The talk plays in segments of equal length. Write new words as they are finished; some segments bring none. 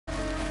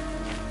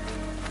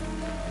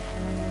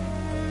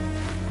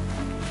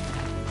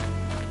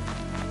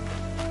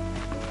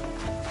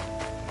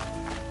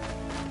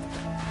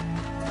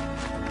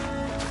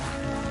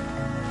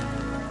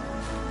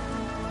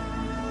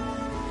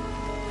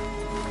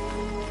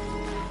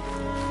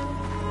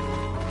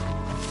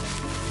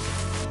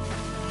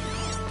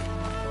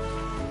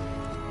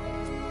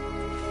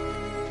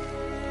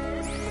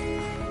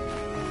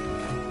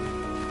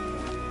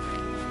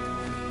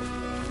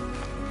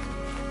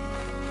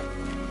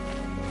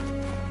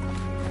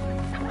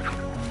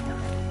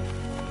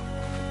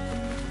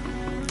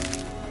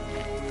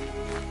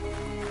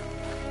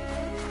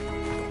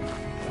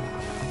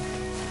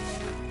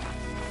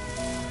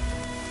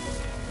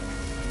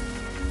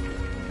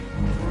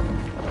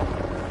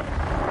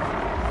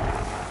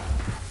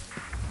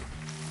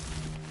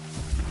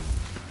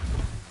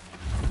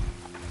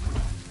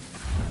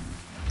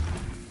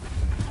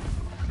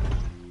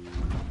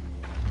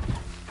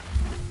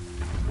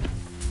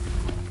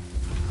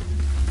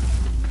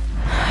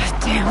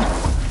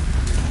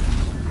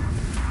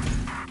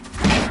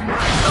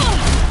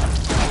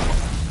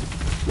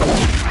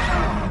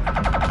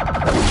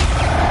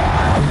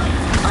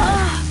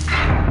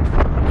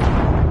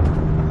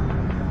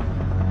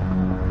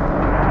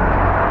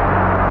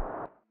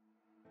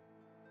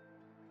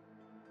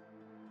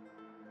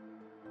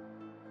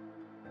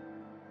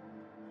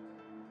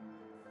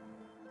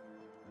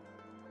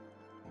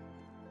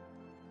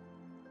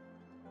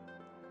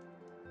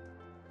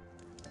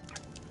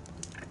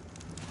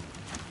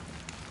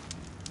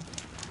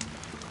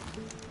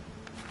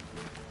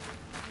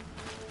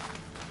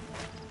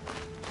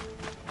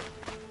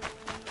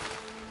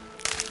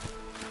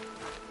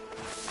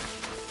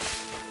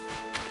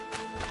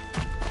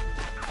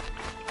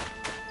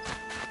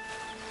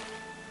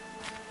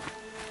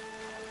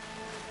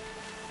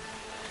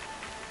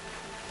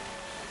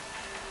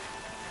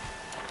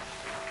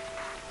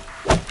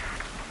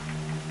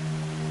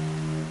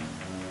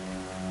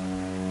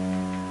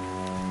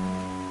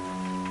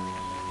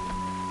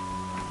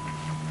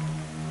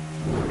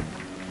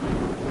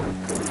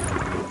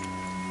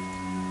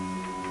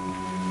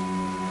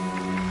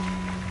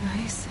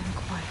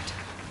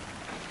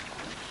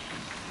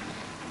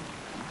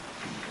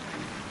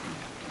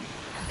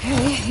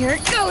Here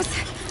it goes!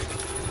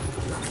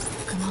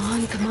 Come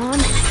on, come on.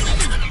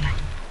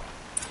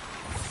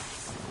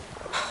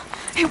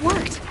 It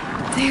worked!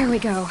 There we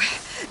go.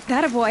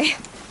 That a boy.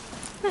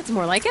 That's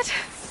more like it.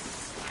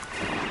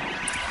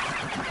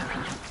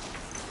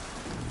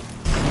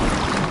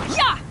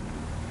 Yeah!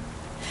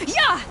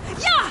 Yeah!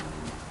 Yeah!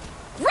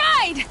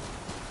 Ride!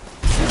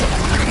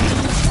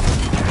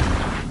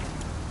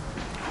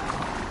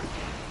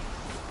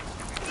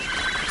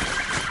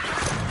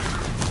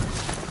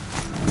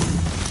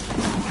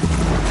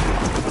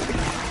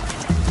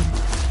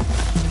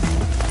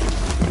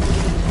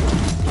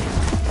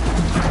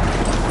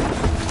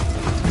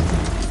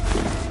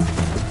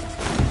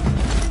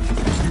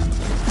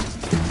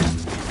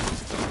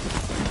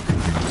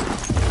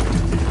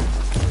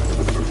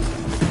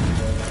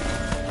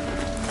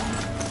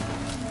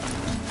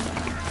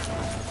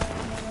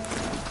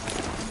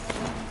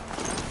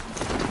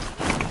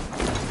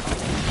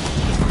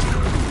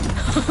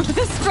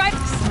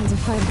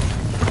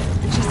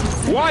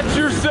 Watch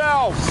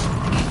yourselves!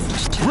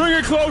 Bring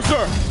it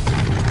closer!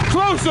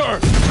 Closer! I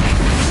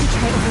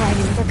tried a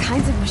variety of other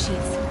kinds of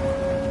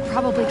machines.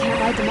 Probably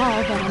can't ride them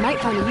all, but I might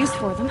find a use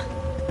for them.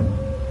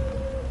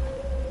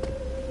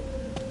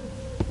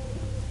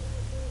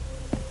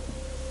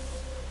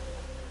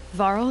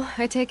 Varl,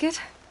 I take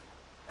it?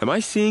 Am I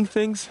seeing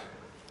things?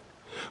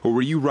 Or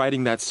were you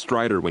riding that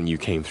Strider when you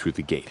came through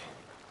the gate?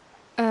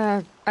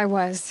 I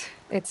was.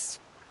 It's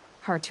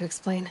hard to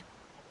explain.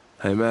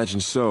 I imagine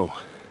so.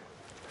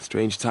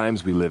 Strange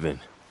times we live in.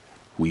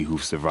 We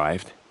who've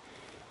survived.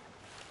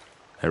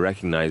 I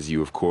recognize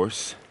you, of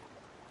course.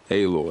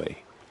 Aloy,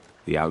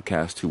 the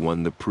outcast who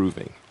won the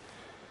proving.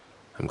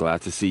 I'm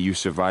glad to see you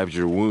survived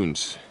your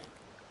wounds.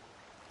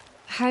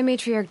 High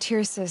Matriarch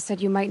Tirsa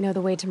said you might know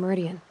the way to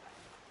Meridian.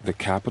 The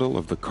capital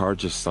of the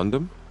Carja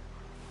Sundom?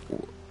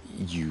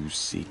 You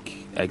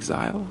seek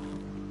exile?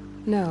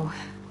 No.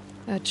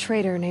 A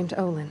traitor named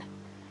Olin.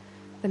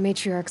 The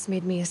Matriarchs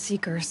made me a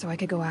seeker so I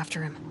could go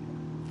after him.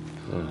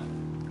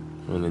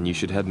 Well, then you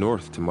should head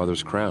north to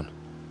Mother's Crown.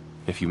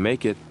 If you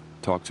make it,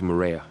 talk to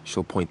Maria.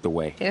 She'll point the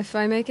way. If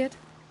I make it?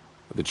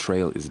 The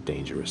trail is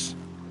dangerous.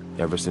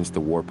 Ever since the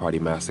War Party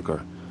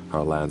massacre,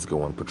 our lands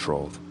go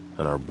unpatrolled,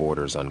 and our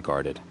borders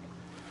unguarded.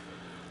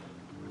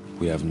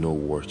 We have no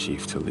war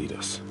chief to lead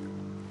us.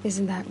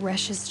 Isn't that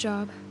Resh's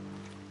job?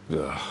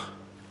 Ugh.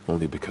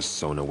 Only because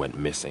Sona went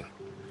missing.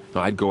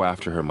 Now, I'd go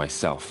after her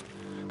myself,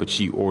 but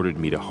she ordered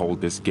me to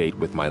hold this gate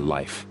with my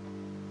life.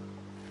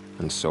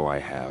 And so I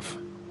have.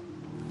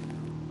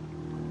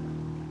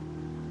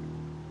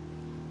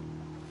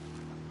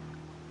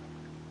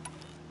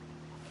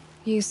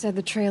 You said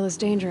the trail is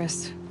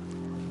dangerous.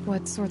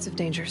 What sorts of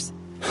dangers?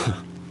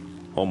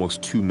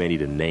 Almost too many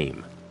to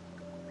name.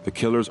 The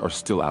killers are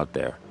still out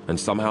there, and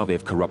somehow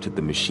they've corrupted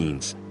the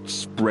machines,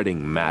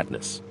 spreading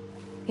madness.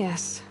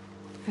 Yes,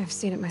 I've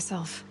seen it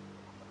myself.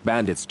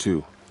 Bandits,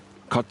 too.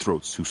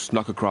 Cutthroats who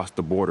snuck across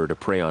the border to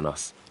prey on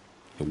us.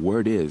 The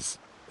word is,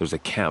 there's a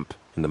camp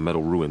in the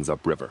metal ruins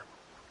upriver.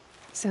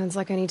 Sounds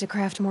like I need to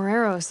craft more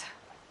arrows.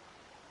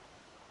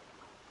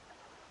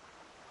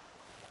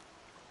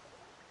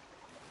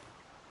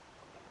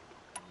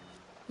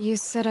 You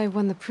said I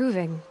won the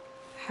proving.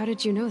 How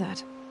did you know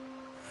that?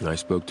 I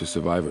spoke to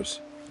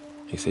survivors.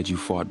 They said you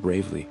fought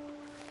bravely,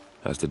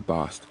 as did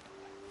Bast.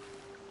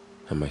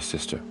 And my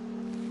sister.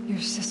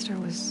 Your sister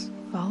was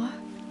Vala?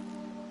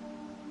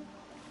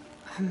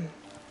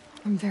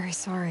 I'm very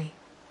sorry.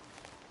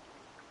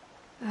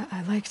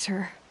 I liked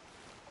her.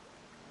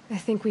 I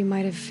think we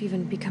might have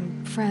even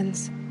become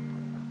friends.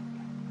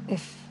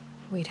 If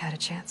we'd had a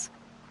chance.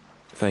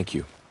 Thank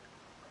you.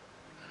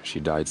 She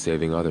died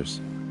saving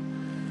others.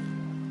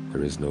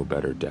 There is no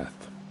better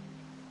death.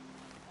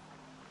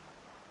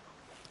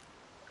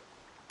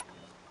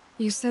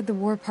 You said the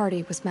war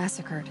party was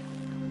massacred.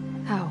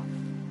 How?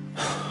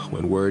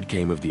 When word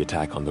came of the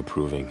attack on the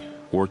Proving,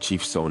 War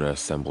Chief Sona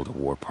assembled a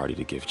war party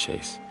to give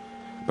chase.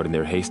 But in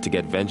their haste to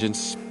get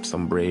vengeance,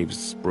 some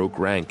braves broke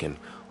rank and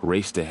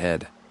raced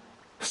ahead,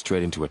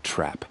 straight into a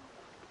trap.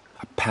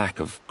 A pack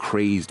of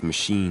crazed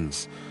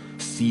machines,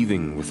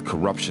 seething with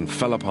corruption,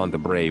 fell upon the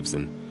braves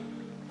and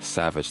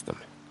savaged them.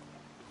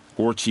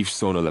 War Chief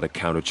Sona led a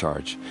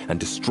countercharge and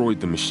destroyed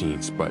the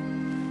machines, but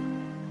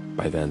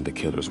by then the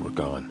killers were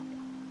gone,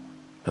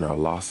 and our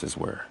losses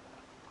were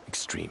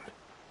extreme.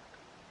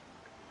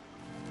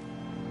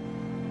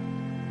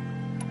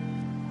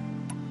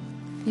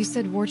 You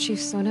said War Chief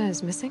Sona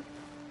is missing?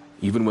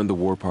 Even when the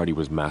war party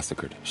was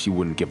massacred, she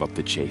wouldn't give up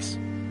the chase.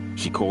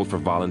 She called for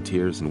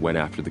volunteers and went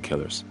after the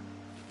killers.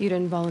 You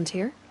didn't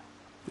volunteer?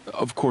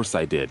 Of course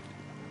I did,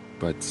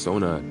 but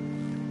Sona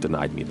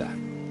denied me that.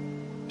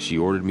 She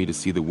ordered me to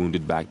see the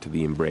wounded back to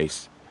the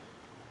Embrace,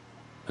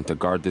 and to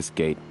guard this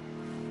gate,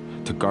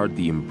 to guard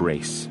the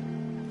Embrace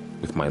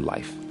with my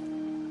life.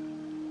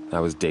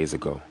 That was days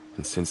ago,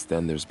 and since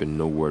then there's been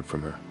no word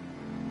from her.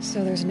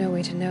 So there's no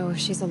way to know if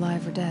she's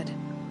alive or dead.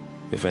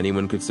 If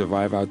anyone could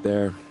survive out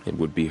there, it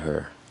would be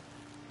her.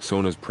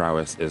 Sona's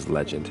prowess is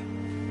legend,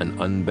 an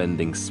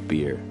unbending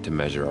spear to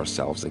measure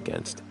ourselves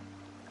against.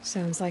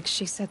 Sounds like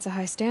she sets a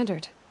high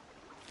standard.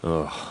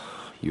 Ugh,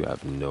 you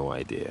have no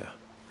idea.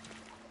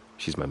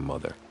 She's my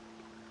mother.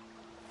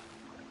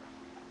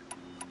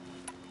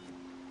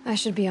 I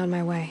should be on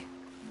my way.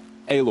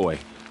 Aloy,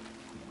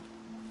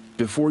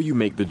 before you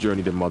make the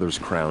journey to Mother's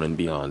Crown and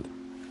beyond,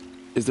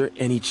 is there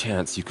any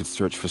chance you could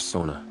search for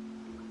Sona?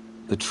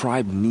 The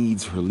tribe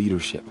needs her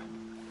leadership.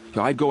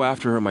 I'd go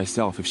after her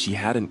myself if she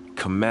hadn't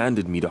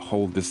commanded me to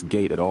hold this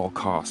gate at all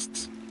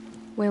costs.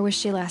 Where was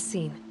she last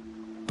seen?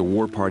 The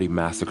War Party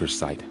massacre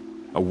site.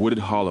 A wooded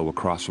hollow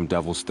across from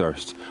Devil's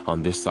Thirst,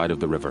 on this side of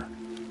the river.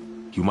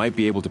 You might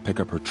be able to pick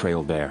up her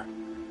trail there.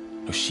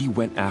 She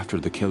went after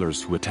the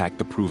killers who attacked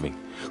the Proving,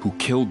 who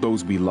killed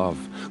those we love,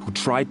 who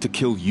tried to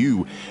kill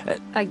you.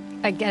 I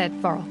get it,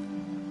 Varl.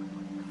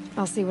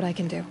 I'll see what I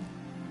can do.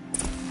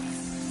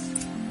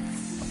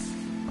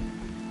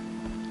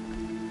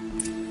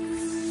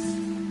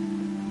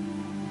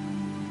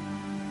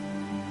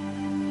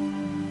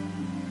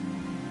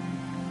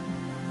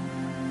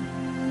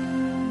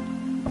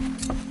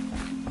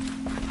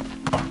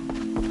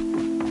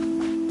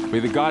 May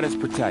the goddess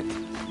protect.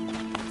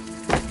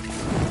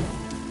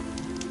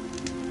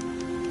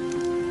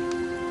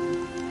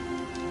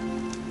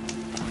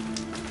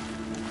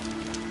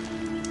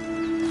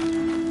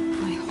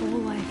 My whole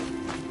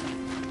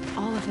life,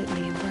 all of it in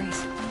the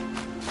embrace.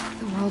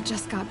 The world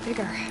just got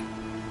bigger,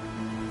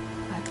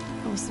 but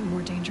also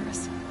more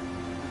dangerous.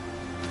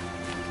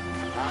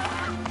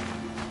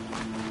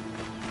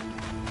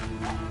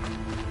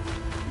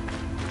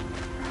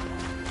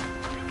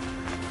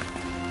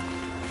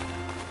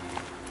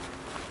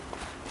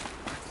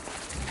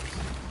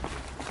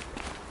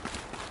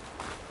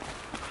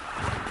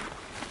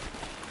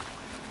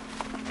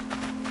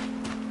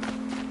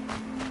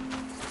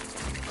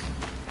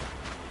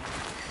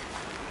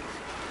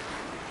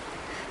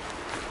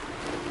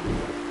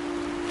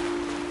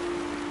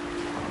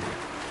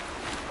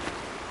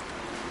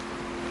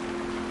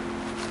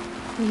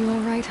 Are you all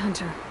right,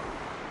 Hunter?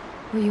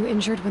 Were you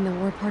injured when the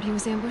war party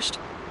was ambushed?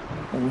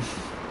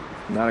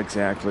 Not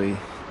exactly.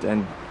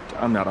 And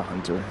I'm not a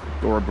hunter,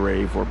 or a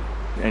brave, or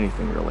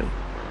anything really.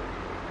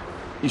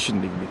 You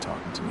shouldn't even be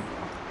talking to me.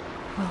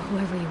 Well,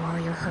 whoever you are,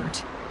 you're hurt.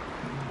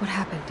 What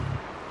happened?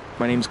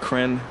 My name's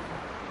Kren.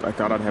 I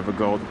thought I'd have a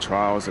go at the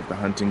trials of the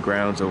hunting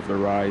grounds over the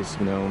rise,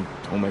 hone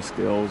my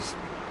skills.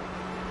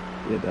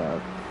 It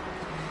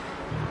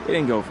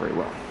didn't go very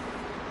well.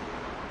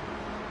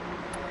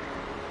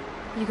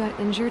 You got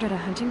injured at a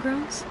hunting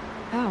grounds?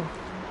 How?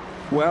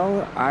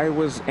 Well, I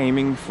was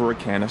aiming for a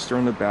canister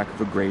on the back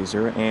of a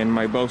grazer, and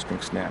my bowstring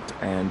snapped,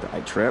 and I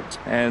tripped,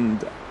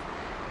 and...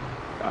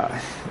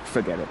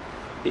 forget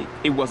it.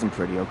 It wasn't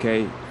pretty,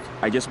 okay?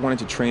 I just wanted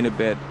to train a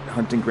bit.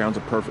 Hunting grounds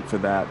are perfect for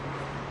that.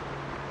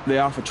 They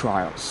offer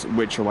trials,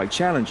 which are like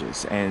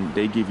challenges, and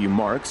they give you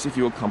marks if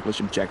you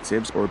accomplish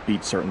objectives or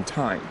beat certain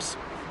times.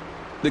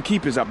 The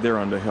keep is up there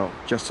on the hill,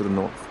 just to the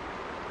north.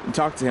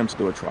 Talk to him to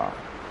do a trial.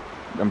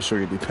 I'm sure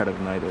you'd do better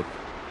than I did.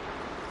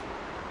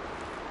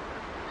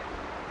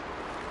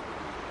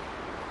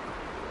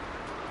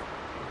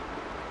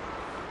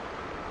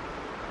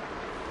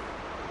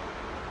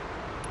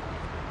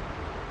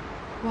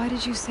 Why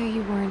did you say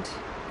you weren't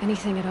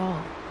anything at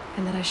all,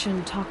 and that I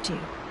shouldn't talk to you?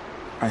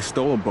 I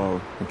stole a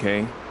bow,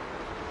 okay?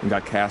 And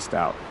got cast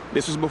out.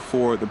 This was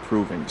before the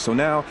Proving, so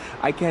now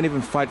I can't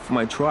even fight for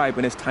my tribe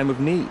in its time of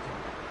need.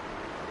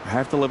 I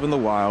have to live in the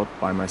wild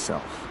by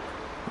myself,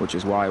 which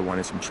is why I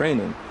wanted some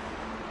training.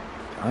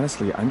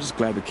 Honestly, I'm just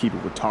glad the Keeper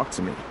would talk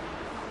to me.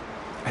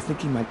 I think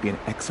he might be in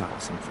exile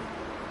or something.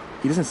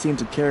 He doesn't seem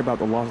to care about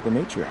the laws of the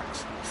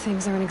matriarchs.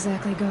 Things aren't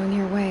exactly going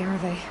your way, are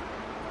they?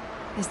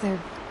 Is there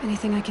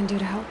anything I can do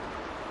to help?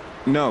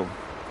 No.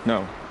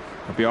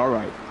 I'll be all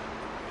right.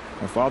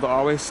 My father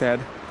always said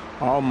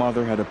All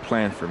Mother had a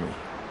plan for me.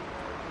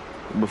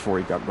 Before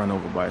he got run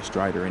over by a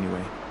strider,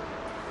 anyway.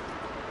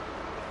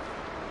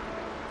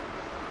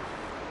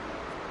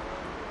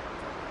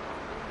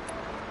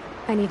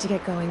 I need to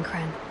get going,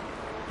 Kren.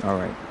 All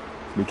right.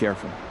 Be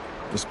careful.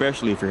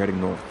 Especially if you're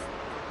heading north.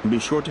 And be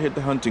sure to hit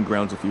the hunting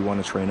grounds if you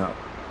want to train up.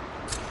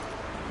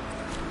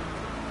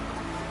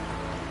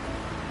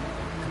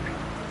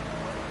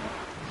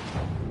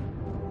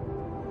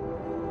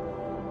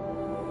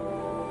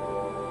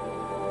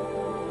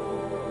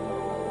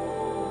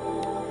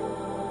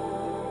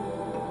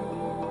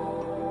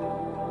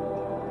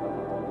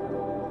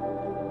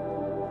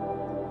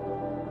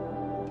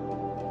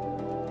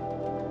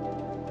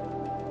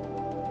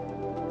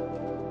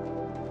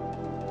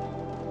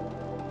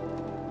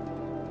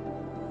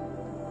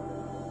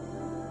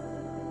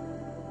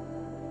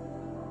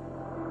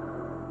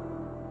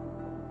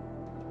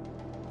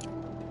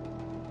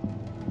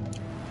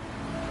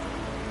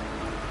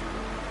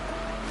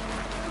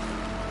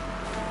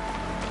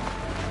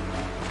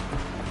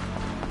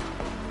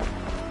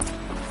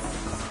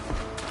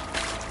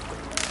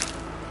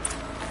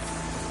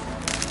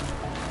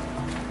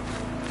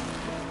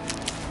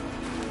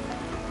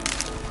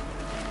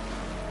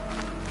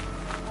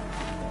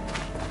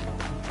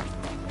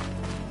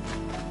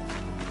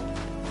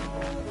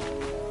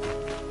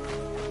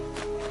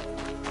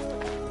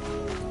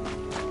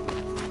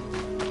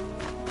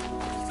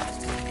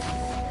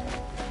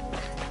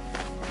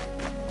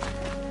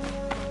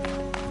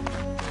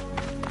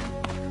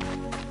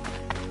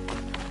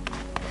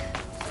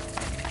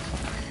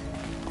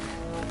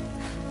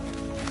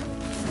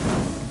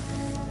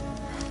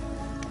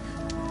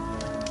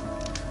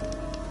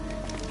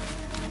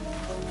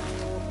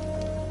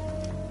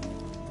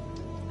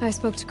 I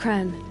spoke to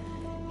Kren.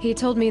 He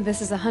told me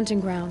this is a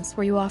hunting grounds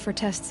where you offer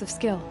tests of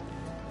skill.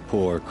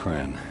 Poor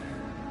Kren.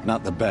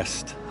 Not the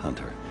best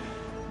hunter,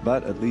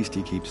 but at least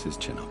he keeps his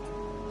chin up.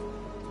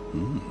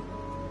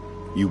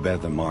 You bear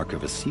the mark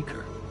of a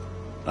seeker.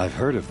 I've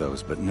heard of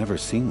those, but never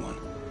seen one.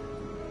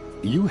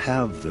 You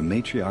have the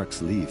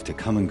Matriarch's leave to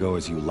come and go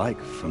as you like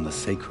from the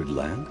sacred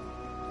land?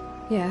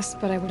 Yes,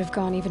 but I would have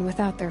gone even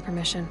without their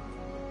permission.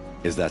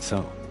 Is that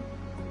so?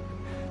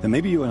 Then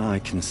maybe you and I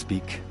can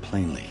speak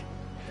plainly.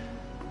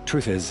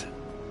 Truth is,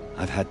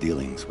 I've had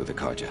dealings with the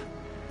Karja.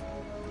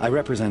 I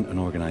represent an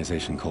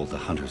organization called the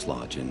Hunter's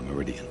Lodge in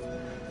Meridian.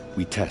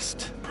 We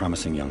test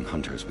promising young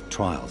hunters with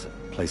trials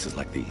at places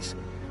like these.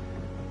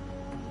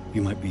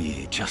 You might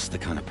be just the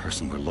kind of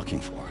person we're looking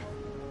for.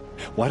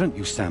 Why don't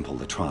you sample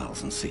the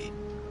trials and see?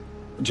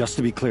 Just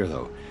to be clear,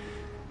 though,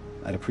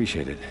 I'd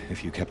appreciate it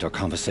if you kept our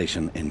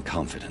conversation in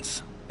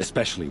confidence,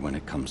 especially when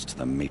it comes to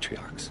the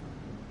matriarchs.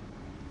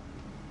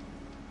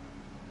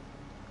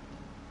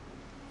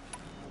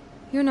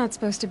 You're not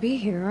supposed to be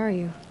here, are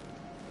you?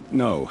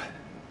 No.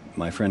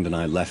 My friend and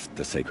I left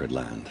the sacred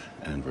land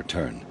and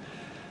returned.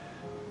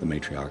 The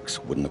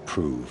matriarchs wouldn't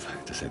approve,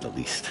 to say the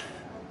least.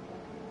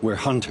 We're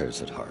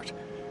hunters at heart.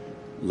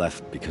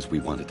 Left because we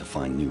wanted to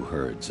find new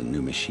herds and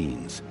new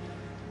machines.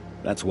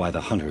 That's why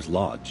the Hunter's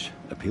Lodge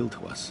appealed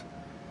to us.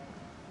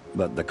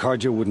 But the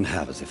Karja wouldn't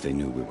have us if they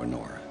knew we were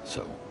Nora,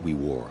 so we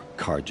wore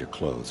Karja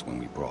clothes when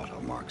we brought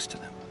our marks to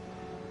them.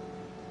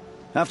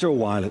 After a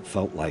while, it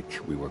felt like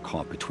we were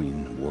caught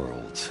between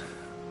worlds.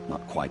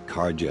 Not quite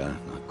Karja,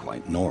 not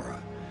quite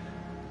Nora.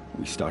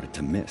 We started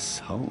to miss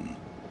home.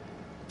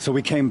 So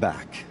we came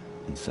back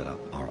and set up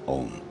our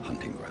own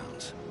hunting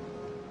grounds.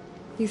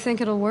 You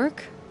think it'll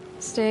work?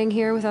 Staying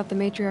here without the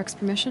Matriarch's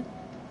permission?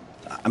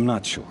 I'm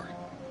not sure.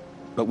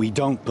 But we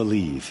don't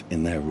believe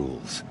in their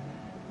rules.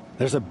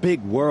 There's a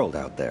big world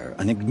out there,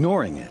 and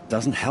ignoring it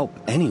doesn't help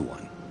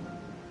anyone.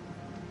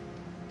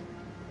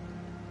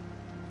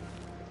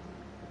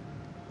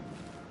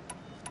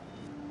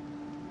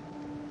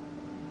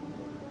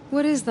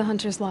 What is the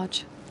Hunter's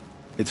Lodge?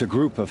 It's a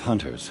group of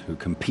hunters who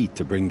compete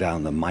to bring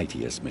down the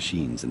mightiest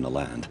machines in the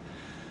land,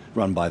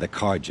 run by the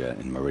Karja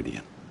in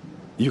Meridian.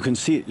 You can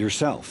see it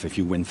yourself if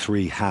you win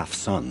 3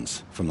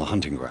 half-suns from the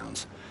hunting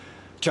grounds.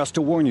 Just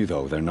to warn you,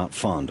 though, they're not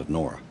fond of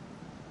Nora.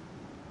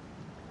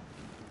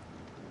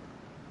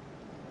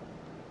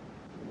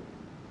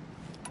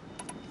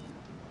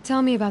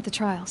 Tell me about the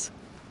trials.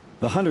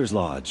 The Hunter's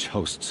Lodge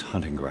hosts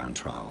hunting ground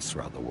trials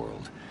throughout the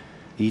world,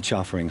 each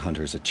offering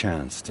hunters a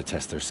chance to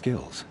test their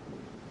skills.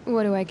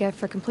 What do I get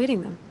for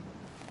completing them?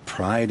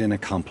 Pride in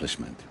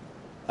accomplishment,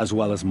 as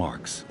well as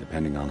marks,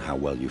 depending on how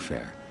well you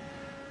fare.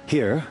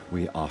 Here,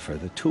 we offer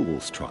the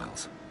tools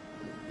trials.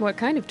 What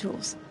kind of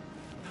tools?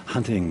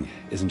 Hunting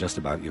isn't just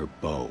about your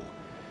bow.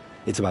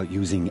 It's about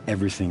using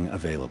everything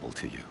available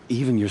to you,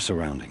 even your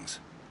surroundings.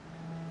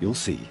 You'll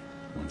see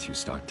once you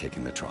start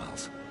taking the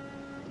trials.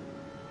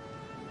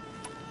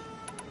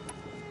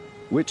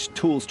 Which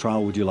tools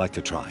trial would you like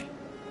to try?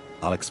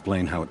 I'll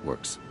explain how it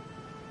works.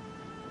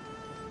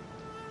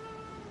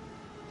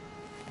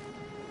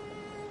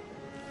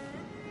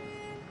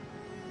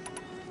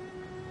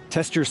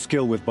 Test your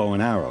skill with bow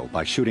and arrow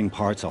by shooting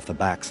parts off the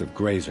backs of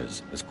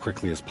grazers as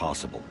quickly as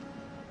possible.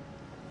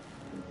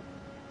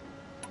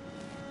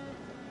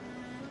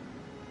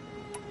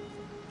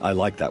 I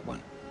like that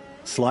one.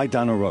 Slide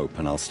down a rope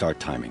and I'll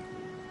start timing.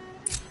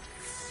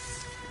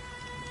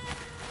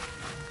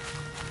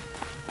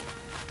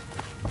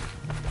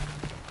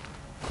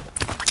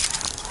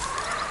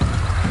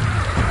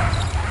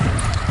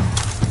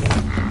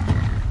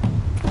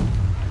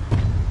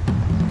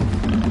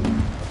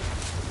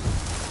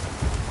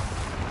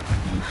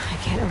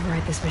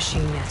 This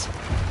machine yet.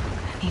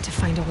 I need to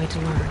find a way to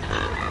learn.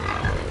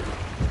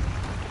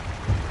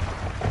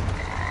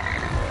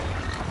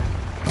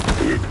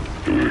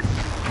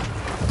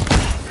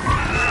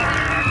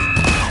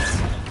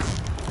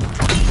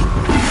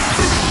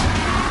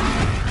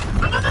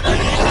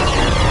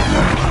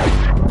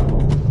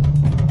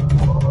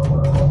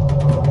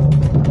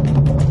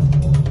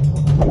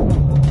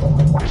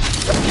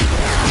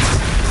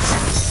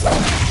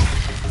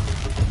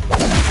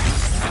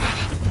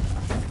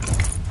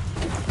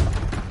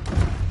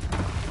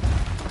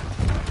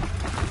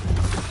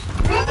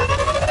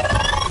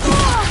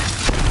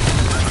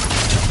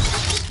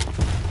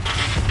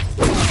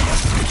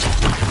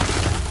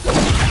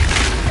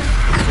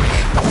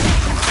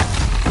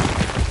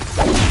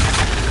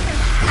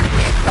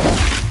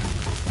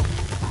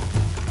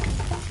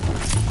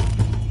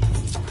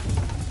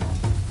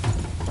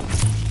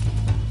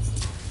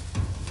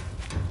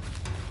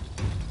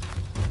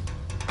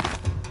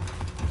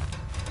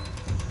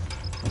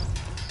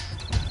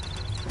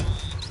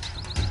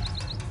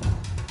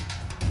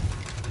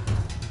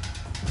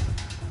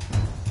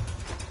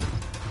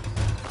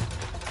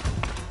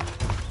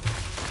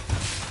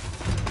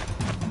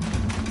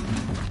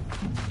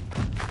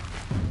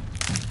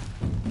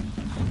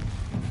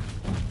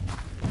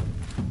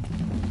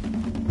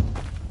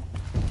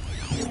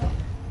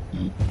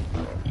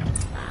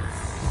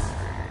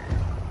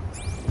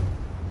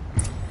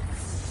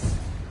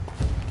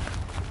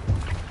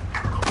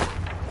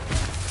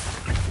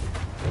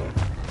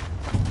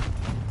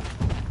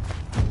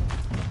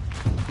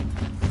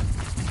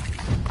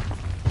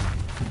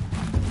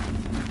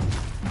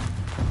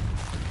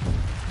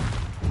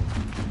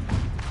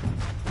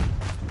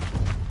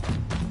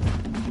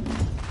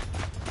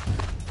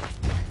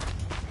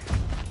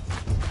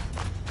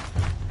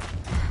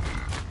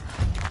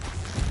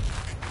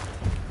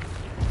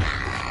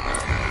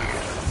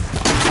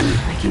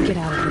 can get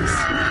out of this.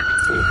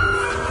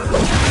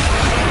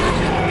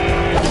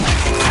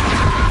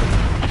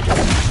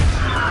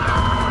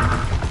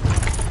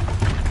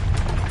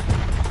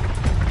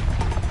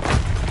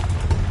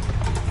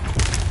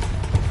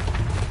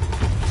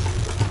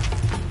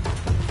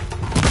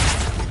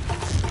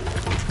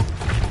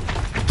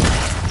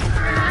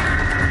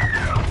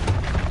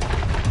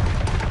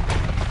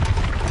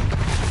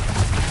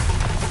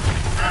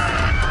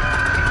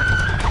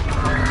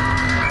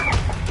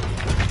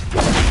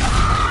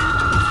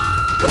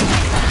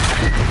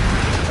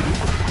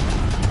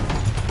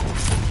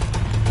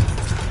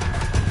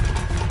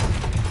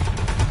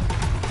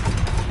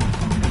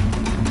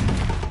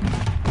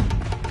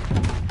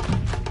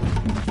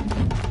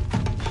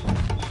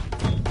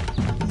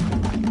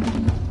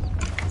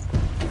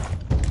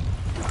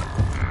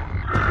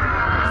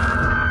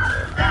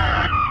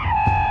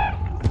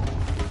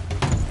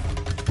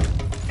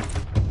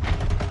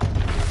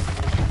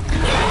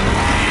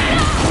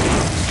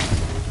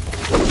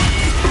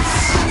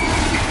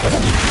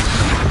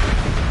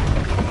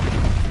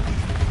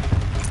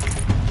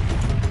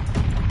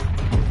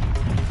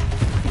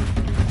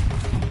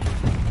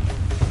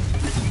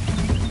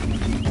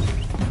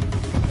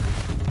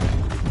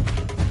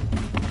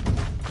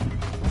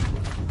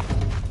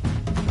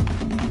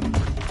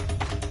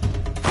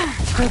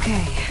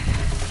 Okay.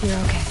 You're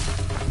okay.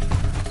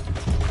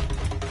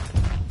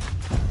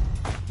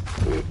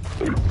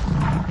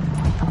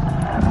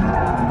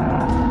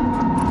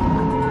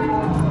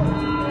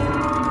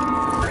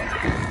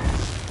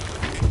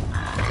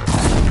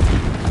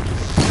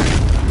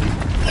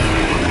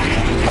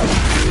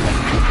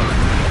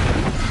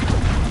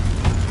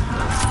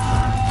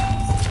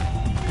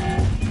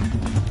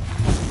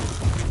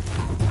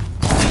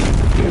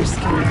 You're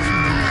scary for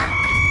me.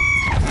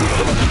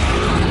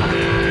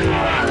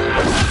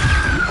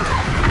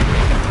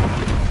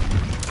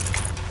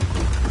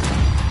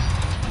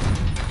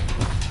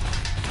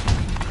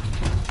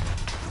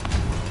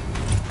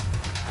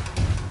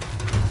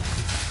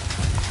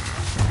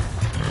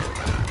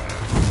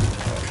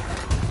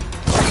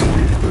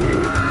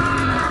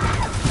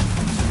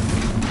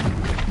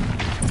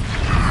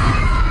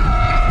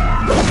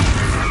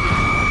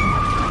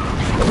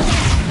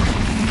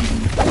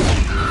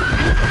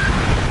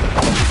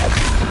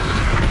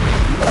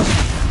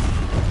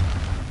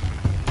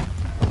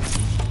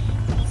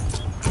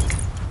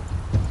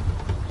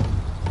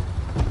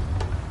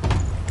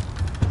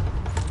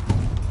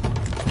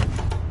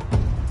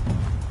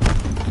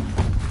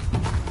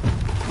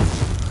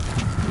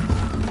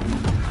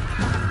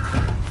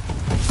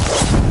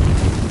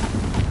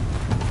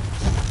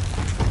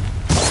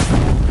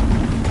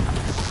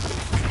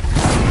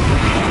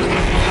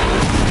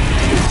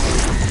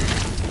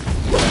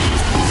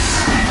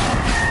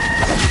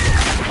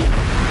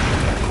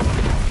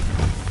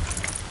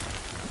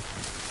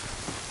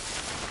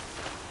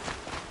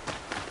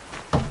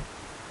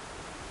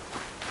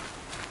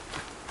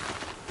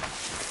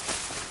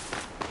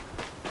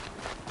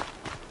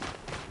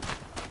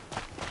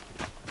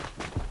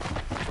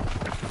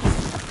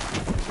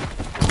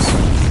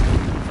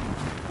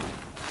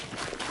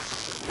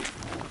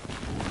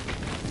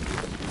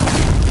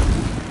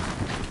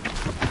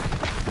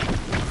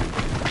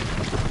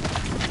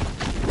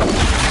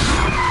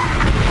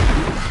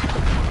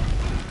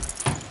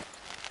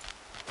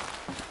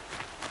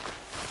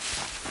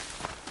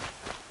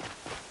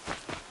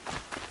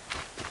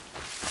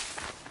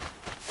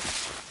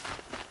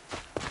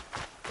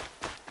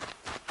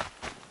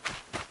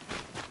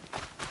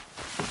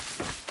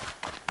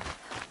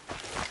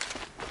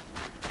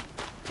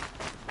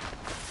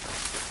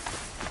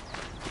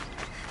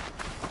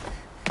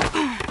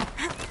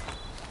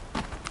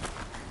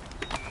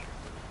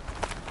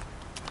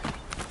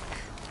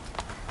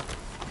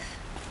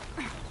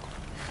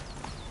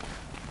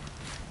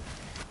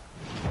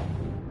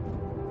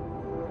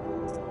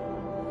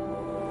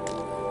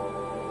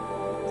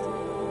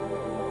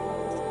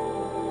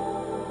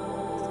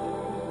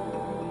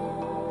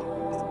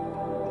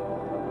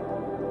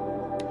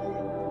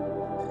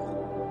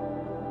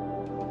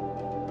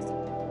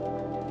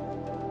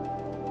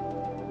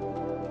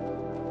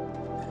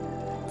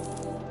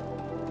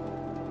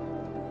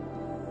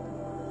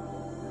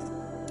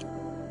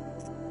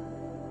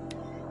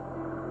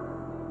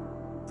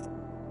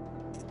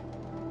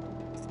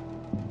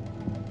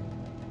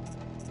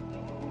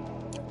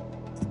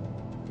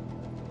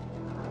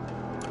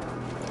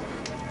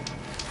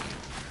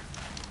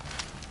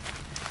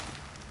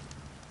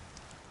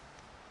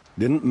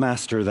 Didn't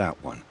master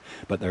that one,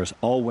 but there's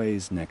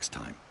always next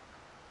time.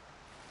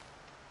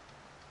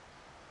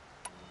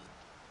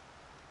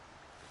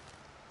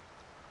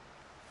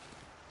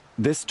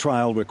 This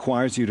trial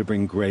requires you to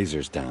bring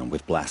grazers down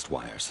with blast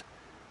wires,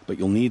 but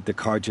you'll need the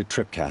Karja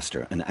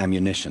tripcaster and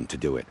ammunition to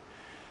do it.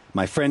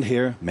 My friend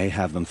here may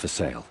have them for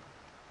sale.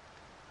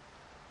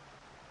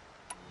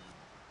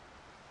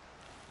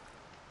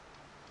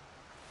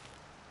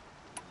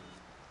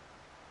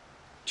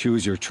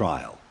 Choose your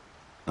trial,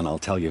 and I'll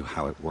tell you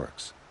how it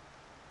works.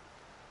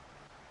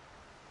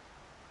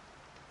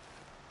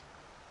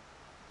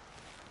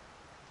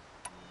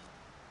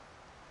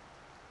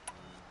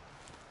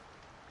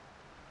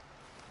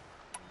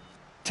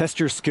 Test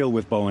your skill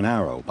with bow and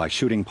arrow by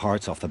shooting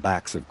parts off the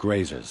backs of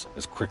grazers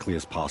as quickly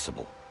as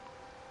possible.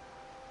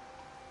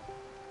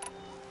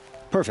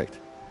 Perfect.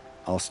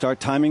 I'll start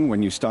timing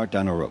when you start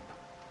down a rope.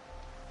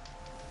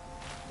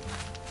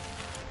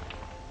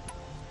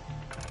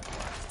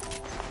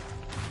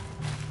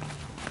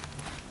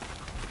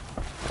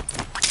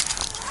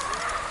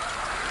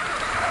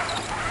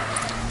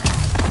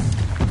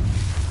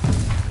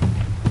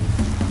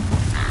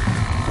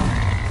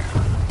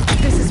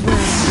 This is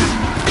where...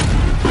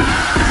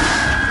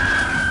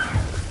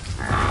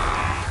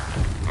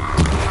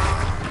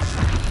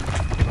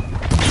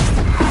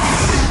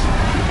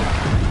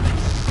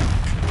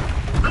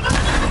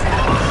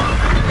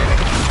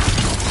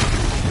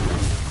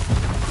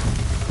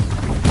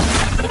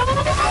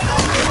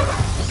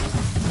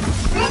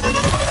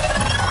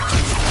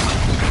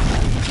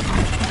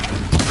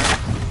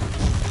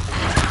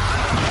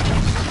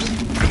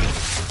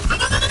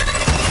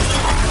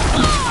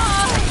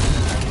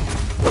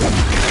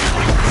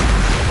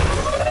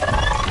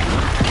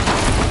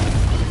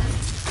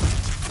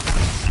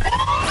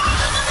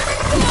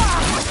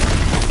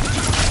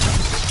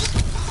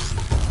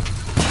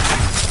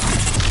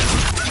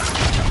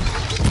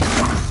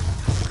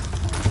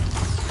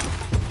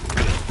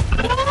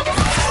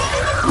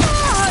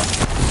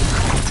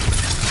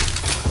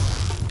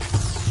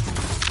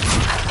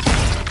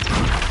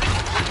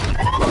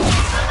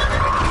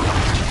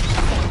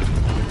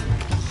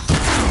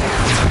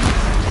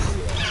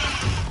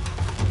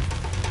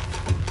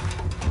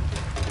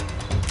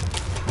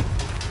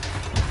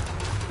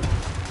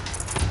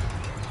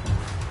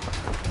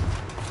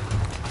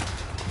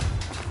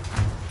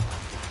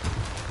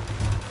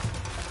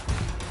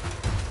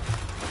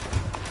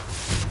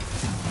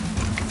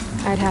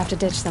 I'd have to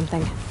ditch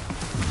something.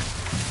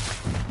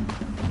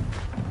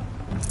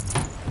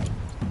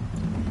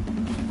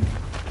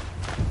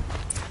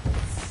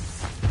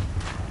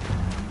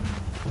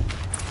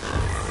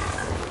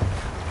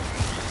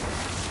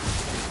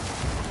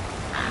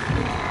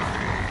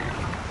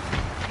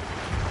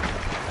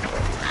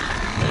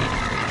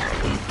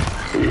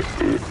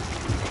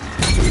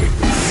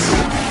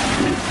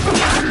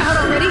 Out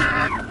already?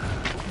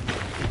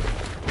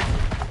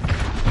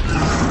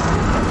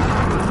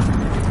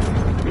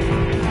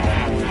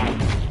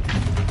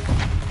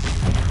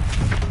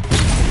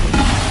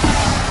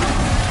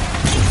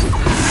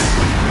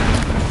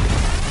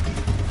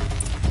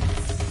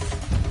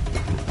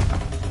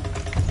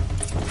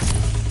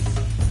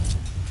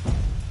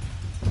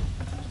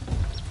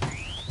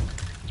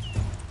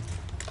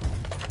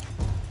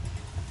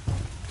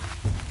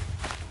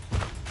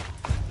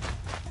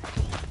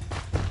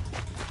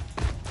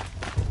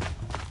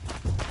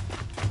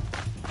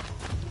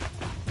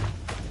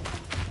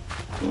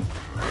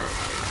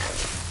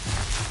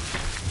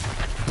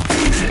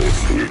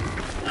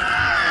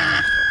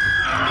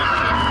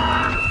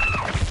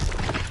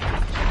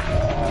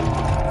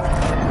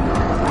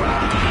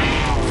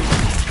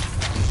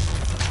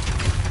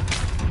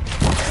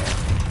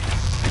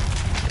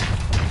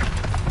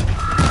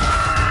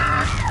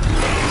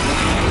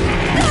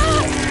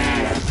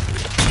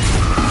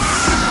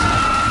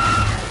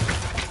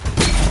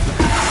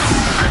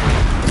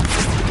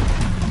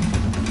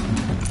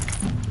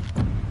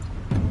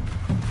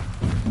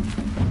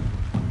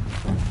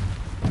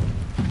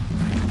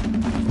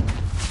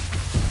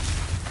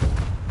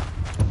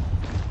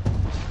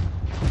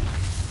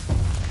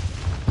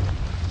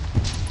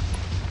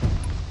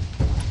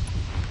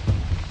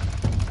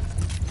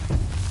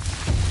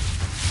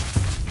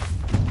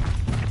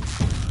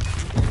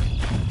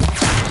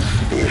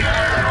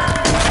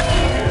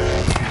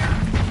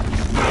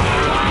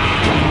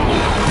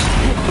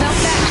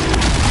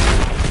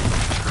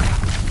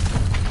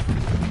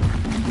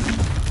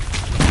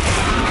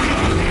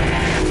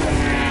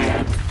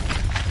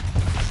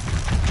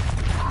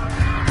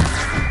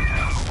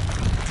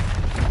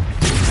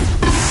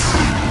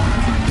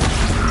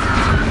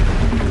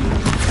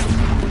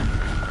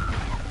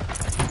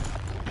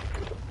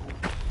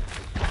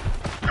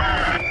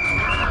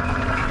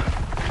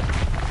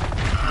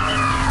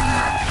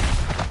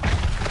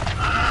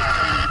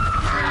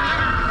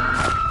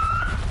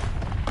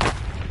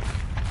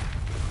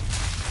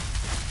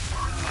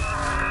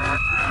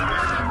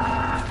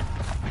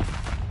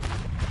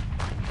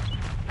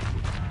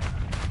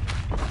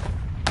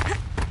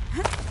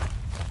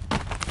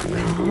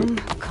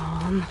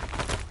 Calm.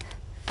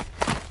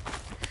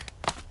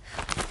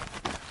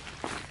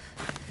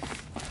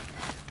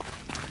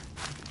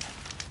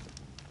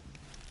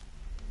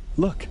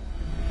 Look,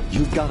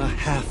 you've got a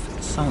half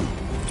sun.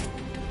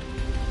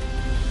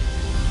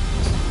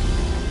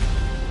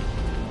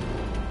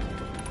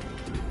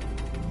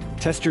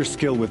 Test your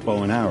skill with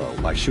bow and arrow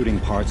by shooting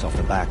parts off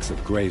the backs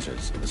of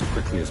grazers as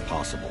quickly as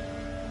possible.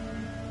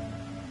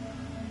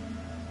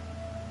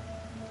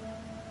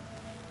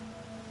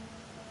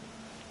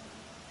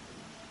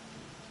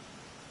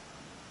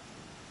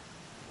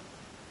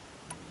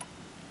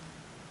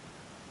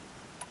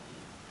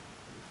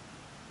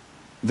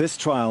 This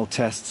trial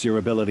tests your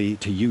ability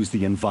to use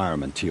the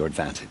environment to your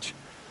advantage.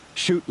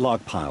 Shoot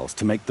log piles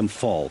to make them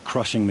fall,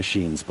 crushing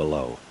machines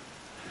below.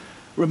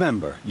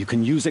 Remember, you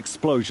can use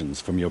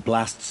explosions from your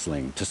blast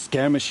sling to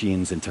scare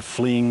machines into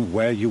fleeing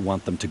where you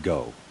want them to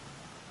go.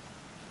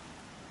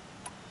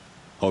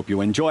 Hope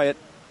you enjoy it.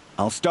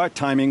 I'll start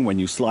timing when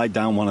you slide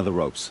down one of the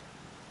ropes.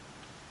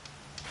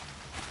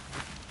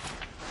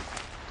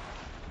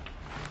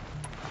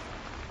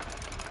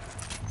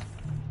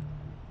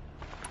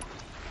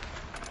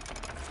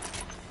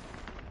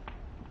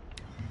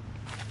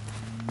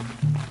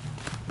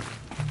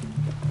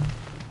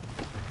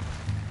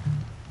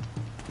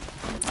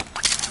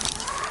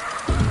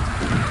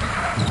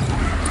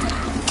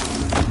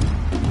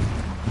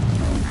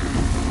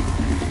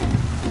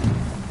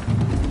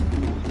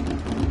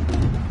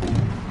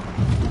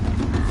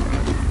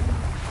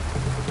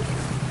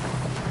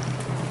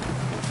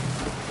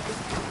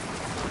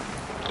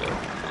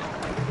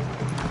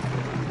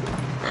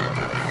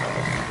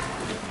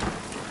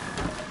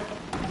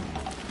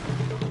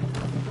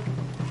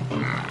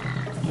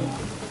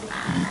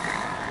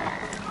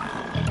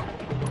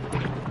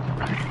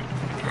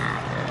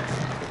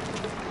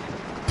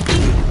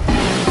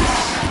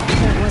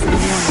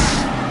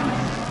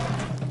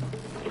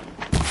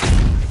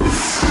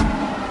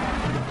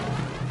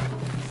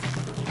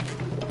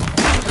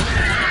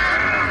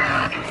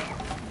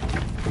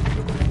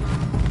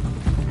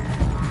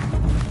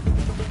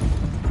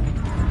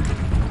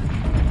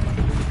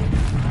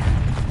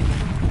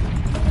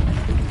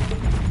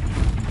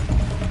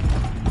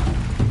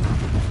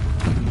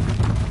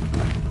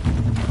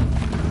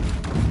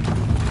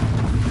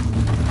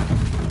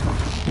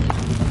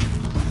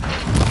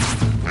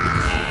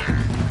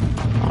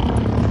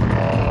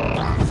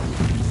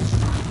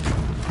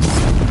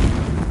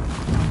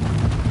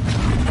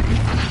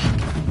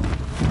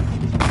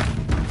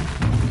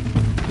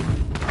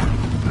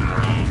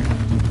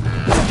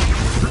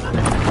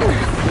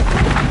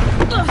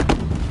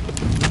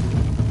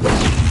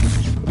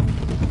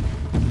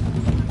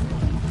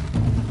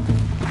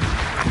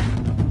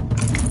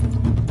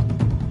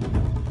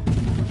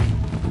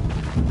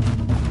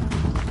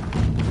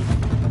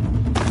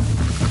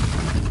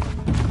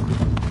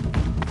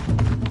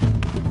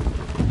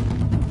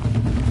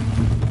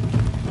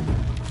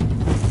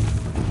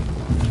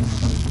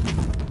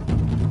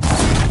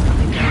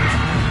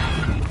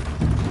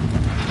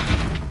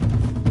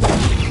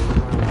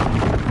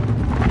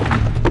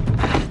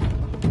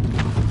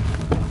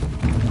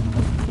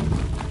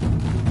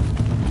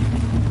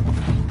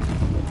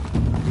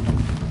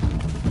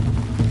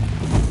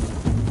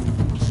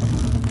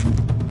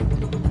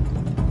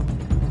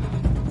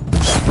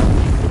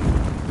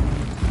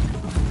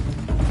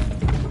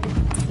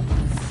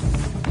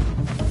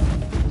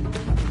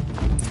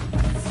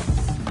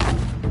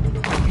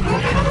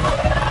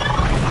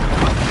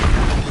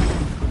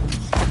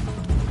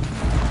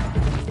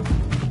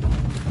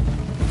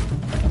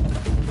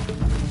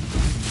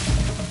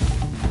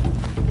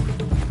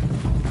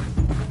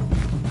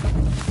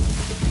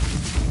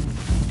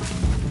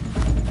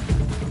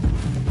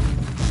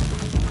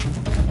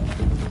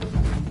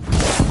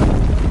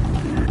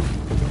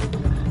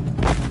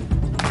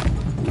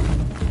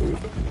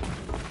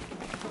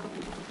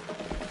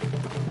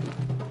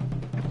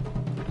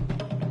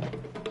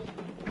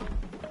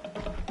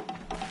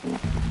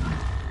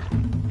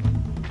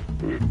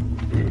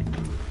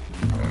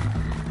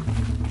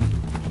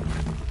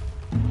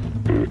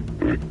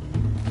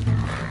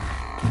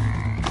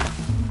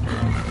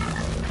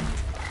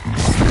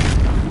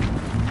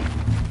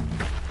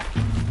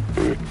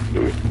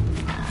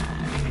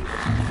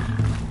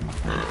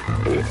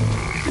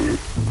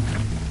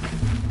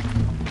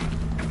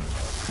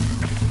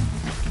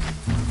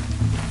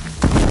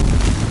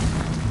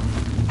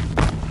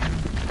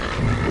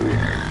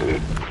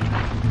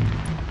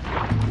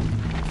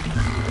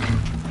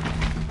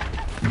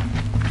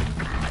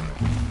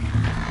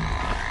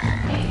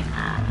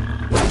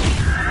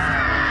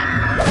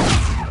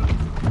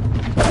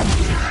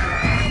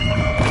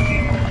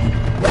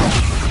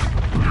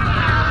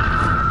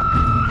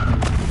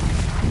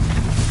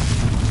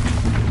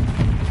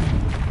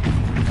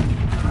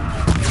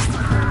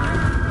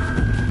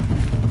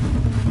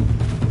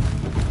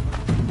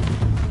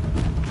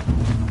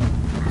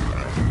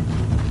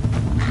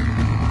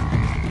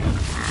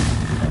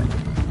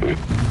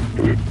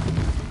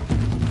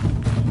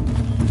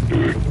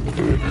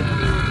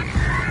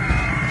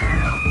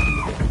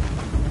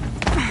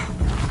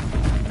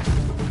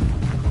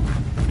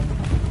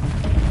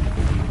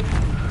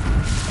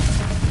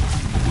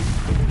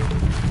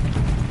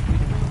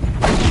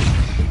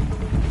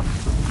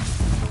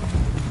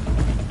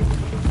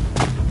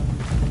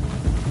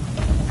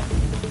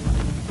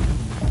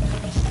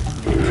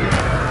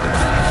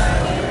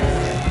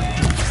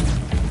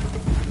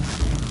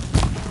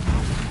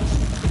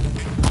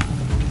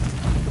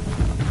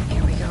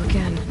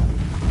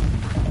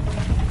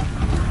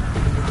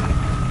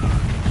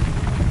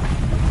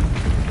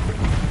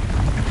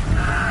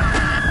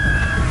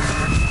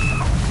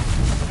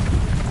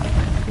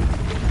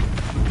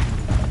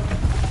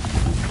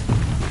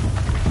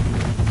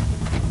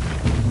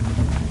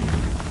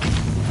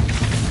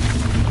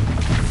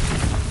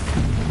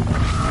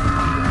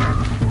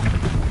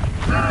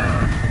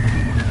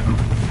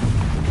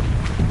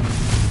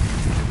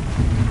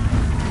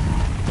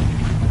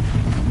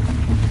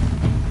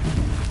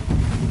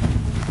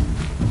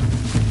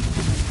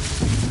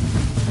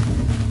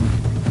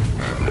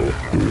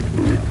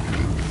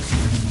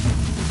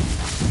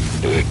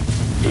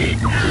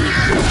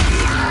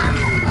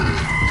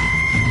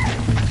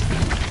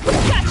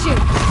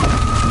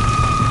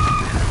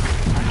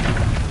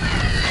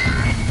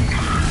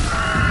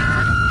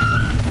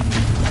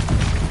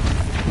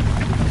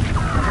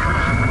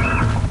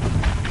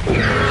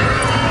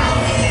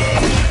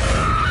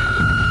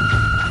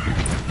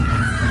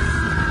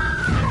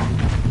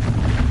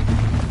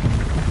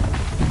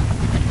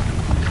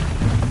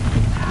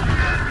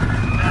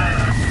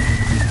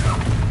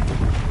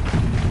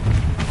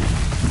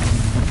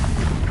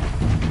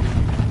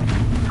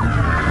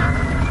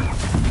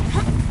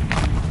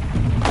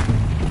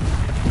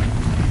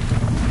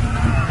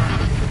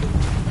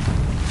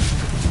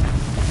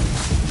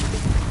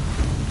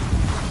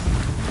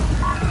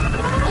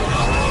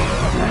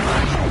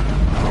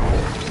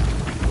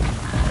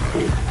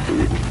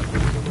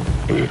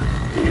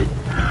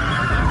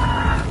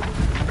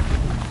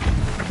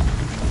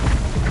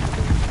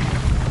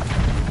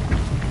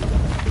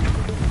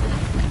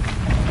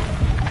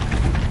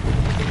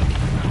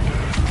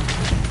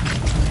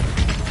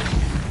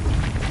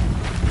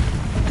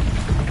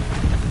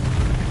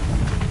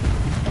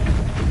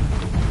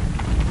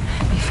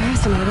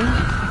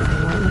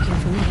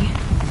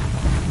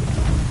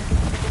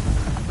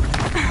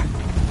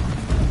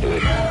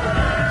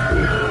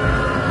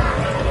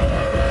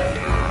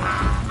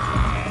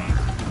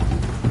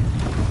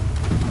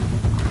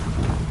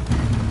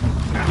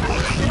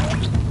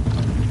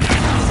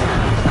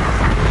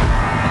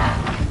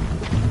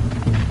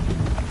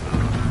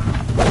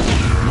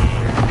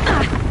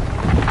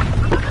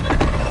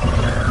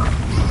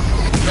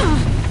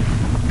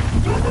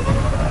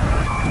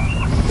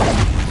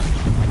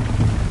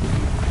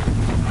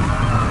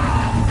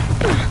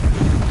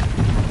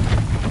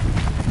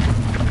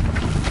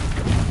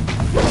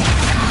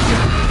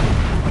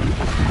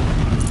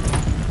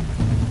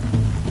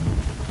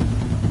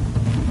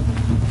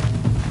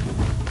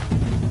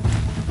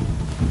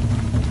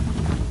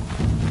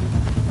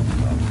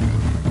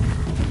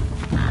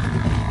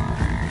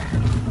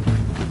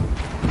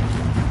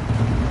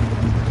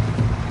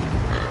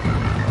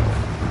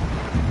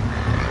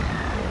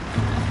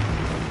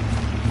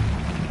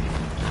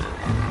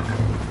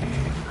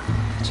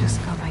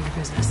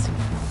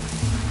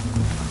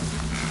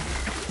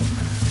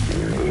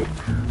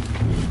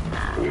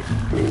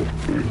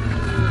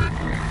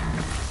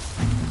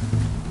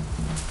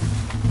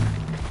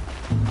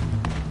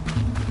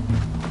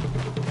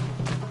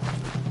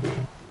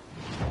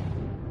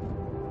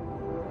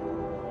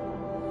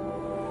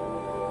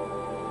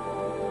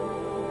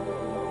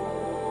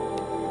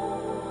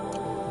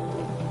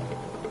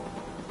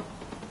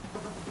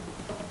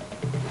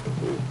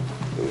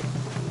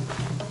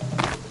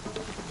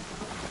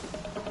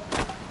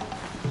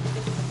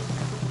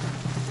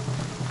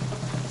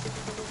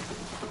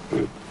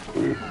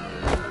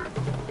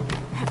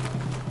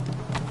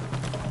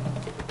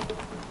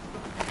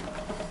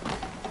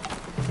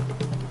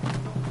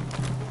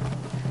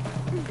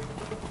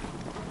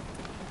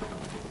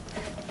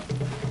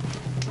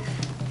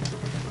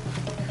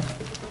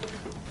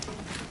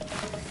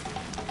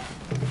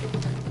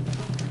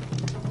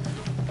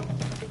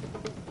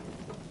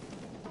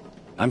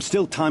 I'm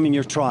still timing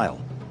your trial.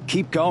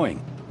 Keep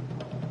going.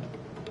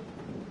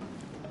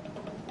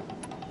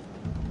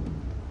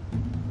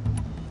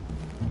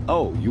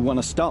 Oh, you want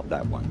to stop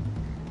that one?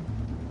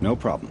 No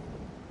problem.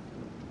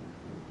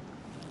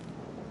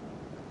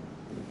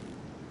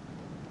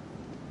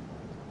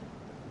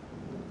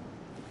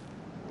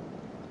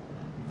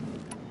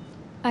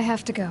 I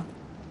have to go.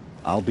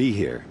 I'll be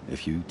here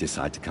if you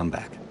decide to come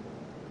back.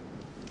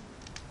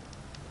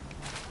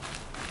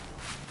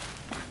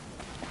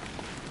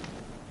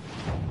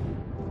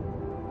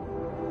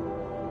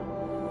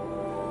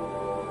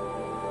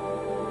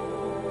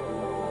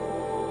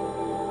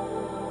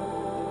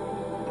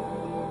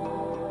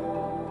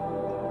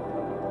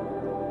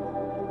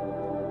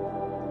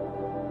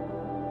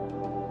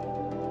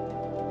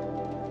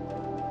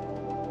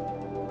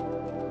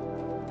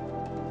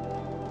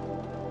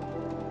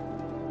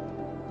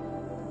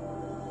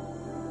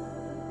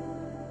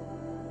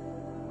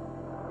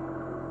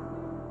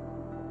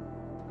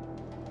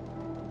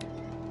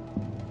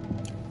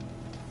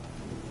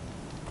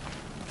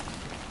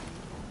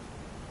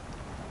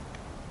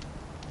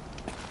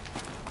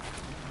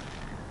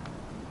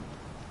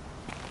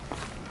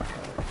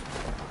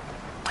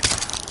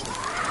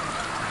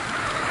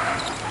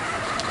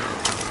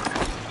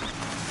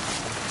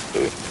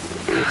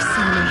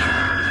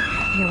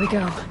 Here we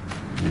go.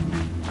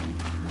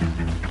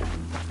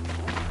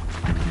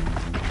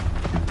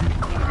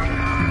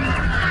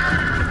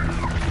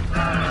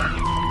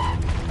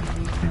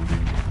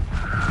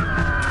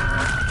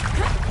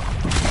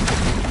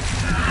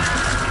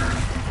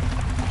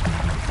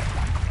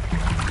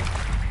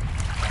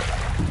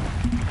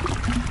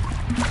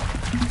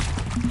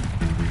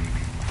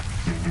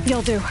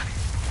 You'll do.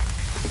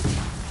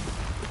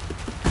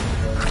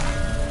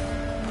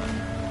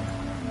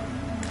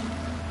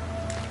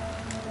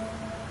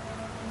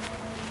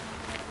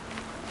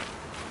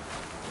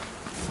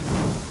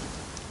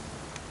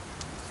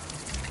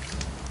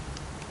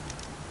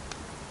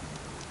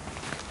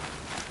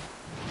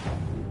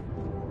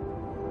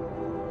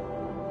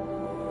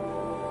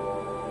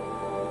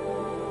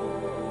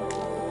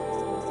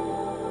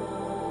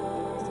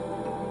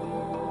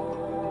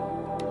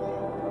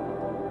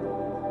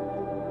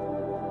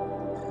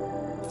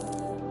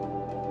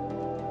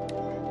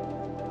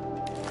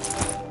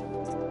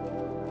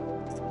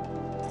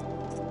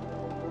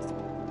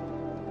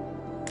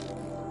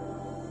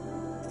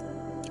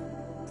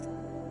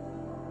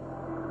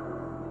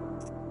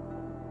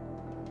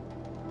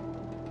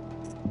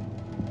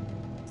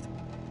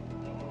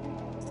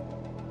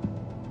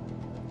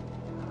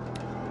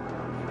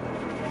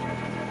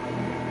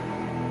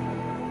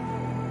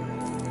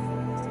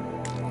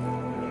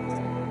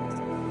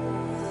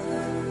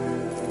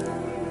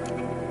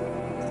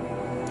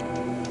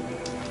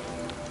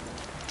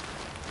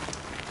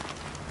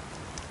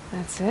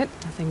 That's it.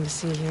 Nothing to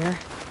see here.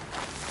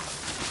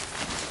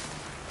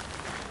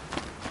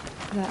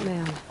 That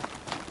man.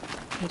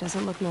 He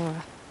doesn't look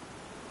Nora.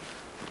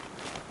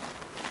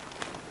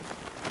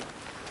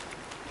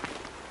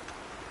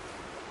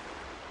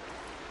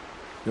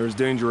 There's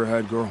danger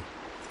ahead, girl.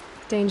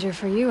 Danger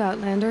for you,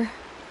 Outlander.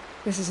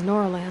 This is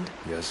Nora land.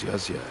 Yes,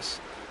 yes, yes.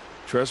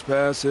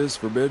 Trespass is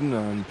forbidden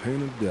on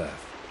pain of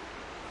death.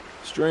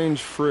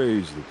 Strange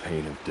phrase, the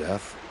pain of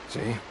death.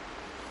 See?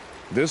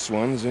 This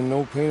one's in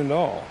no pain at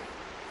all.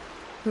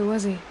 Who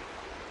was he?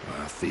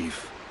 A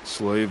thief,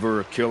 slaver,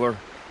 a killer.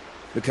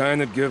 The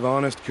kind that give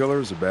honest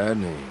killers a bad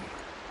name.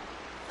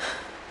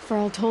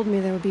 Farrell told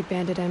me there would be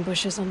bandit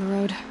ambushes on the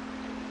road.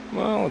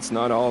 Well, it's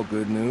not all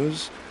good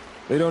news.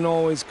 They don't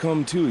always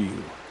come to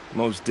you.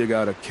 Most dig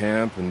out a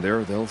camp, and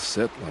there they'll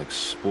sit like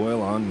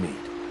spoil on meat.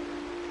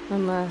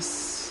 Unless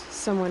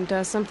someone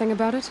does something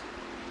about it?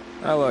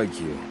 I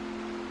like you.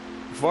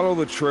 Follow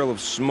the trail of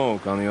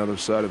smoke on the other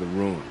side of the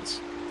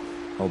ruins.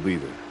 I'll be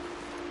there.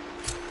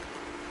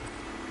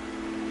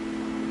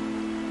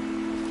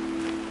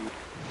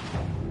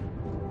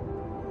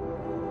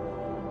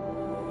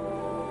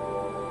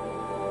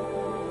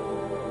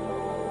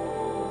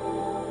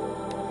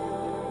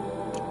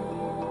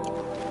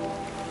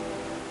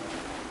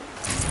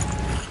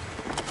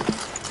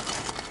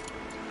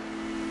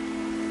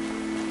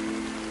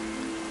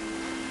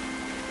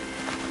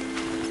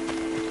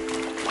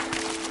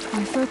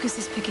 My focus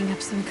is picking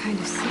up some kind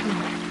of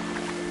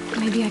signal.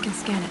 Maybe I can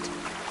scan it.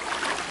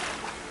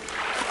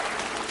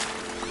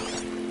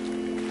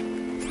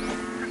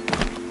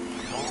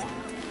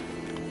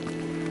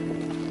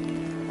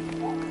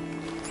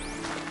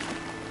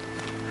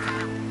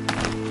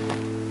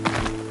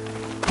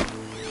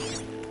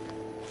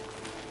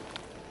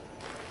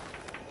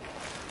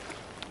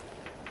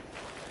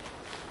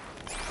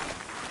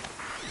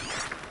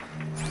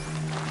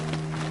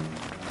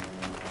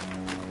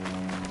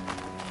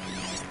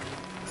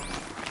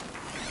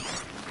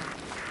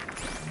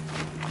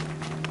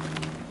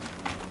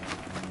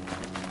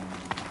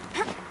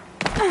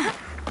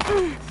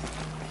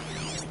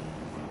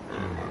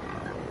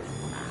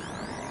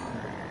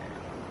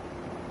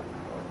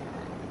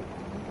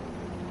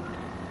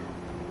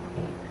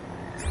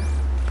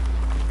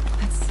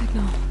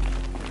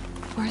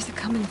 Where's it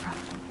coming from?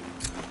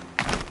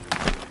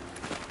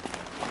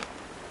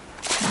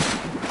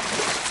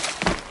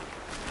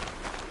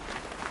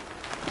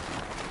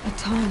 A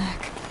tall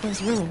neck.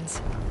 Those ruins.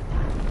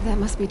 That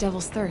must be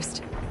Devil's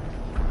Thirst.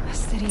 A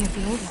city of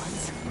the old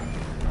ones.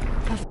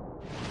 A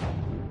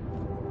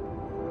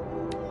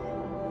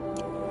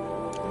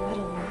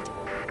metal world.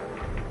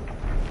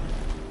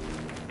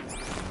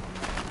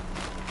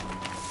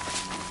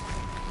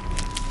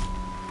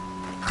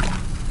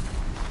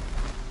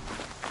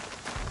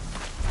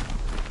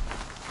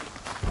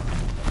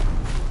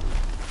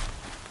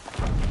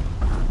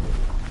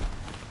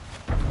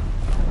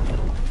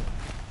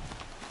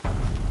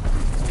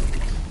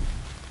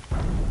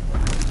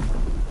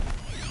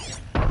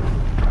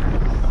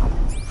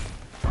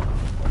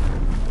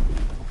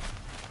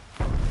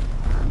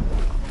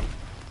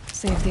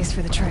 Save these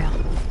for the trail.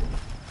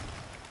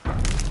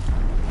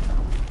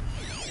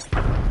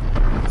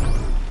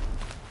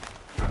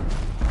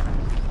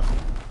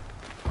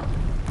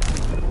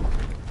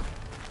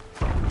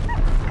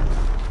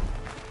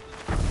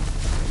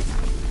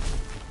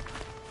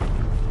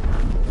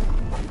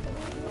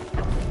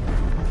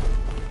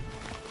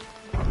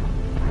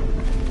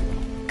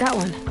 Got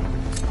one.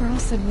 Earl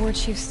said War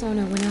Chief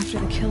Sona went after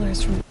the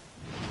killers from...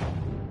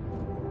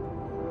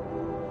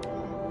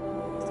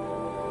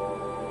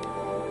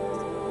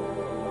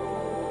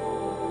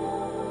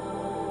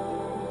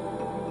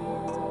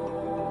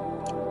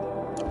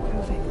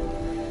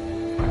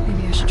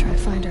 Maybe I should try to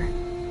find her.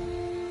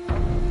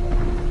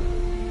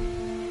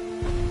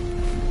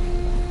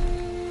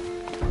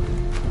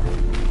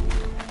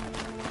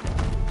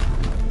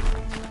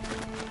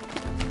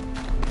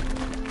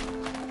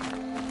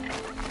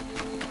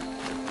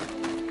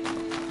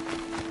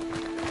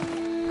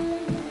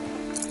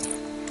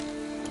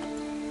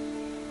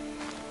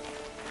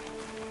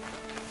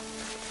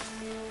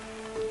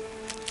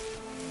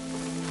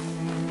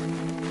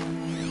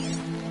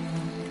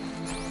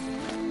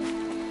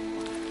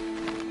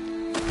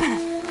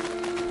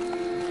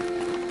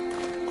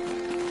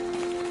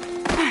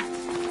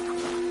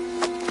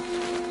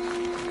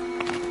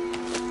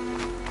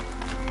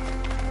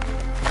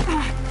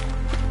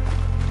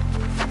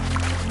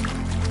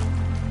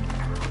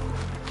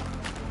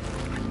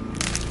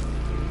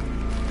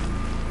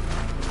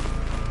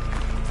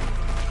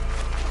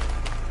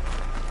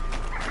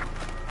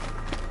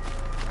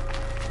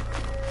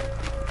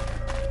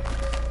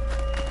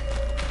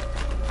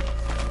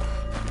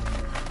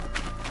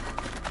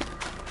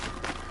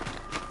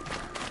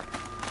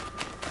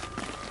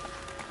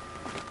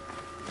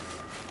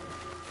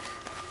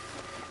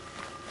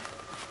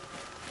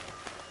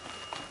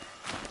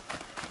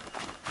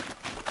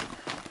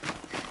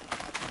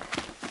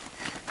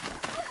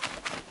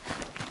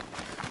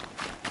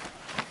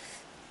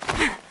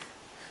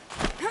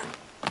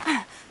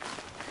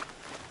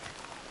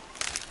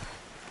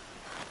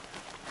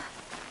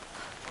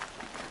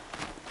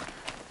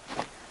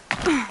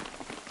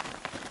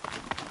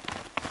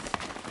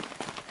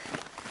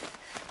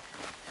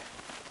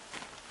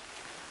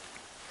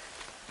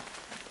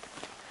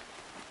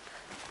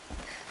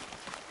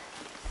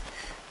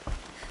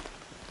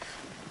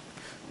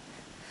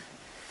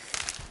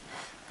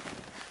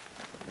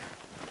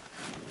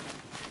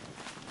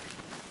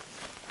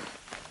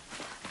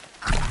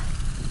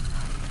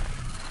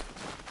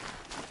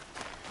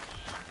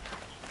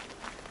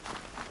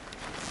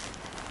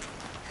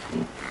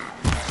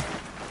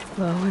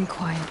 Slow and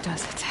quiet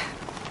does it.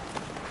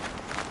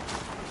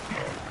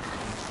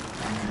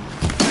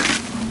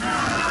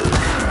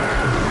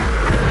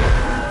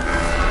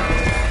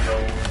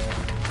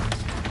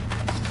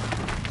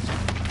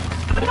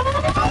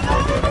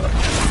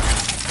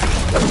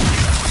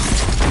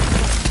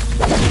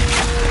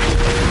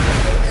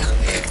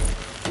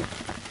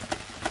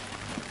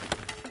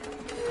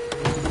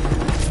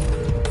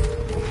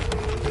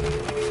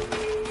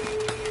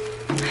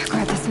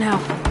 Grab this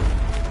now.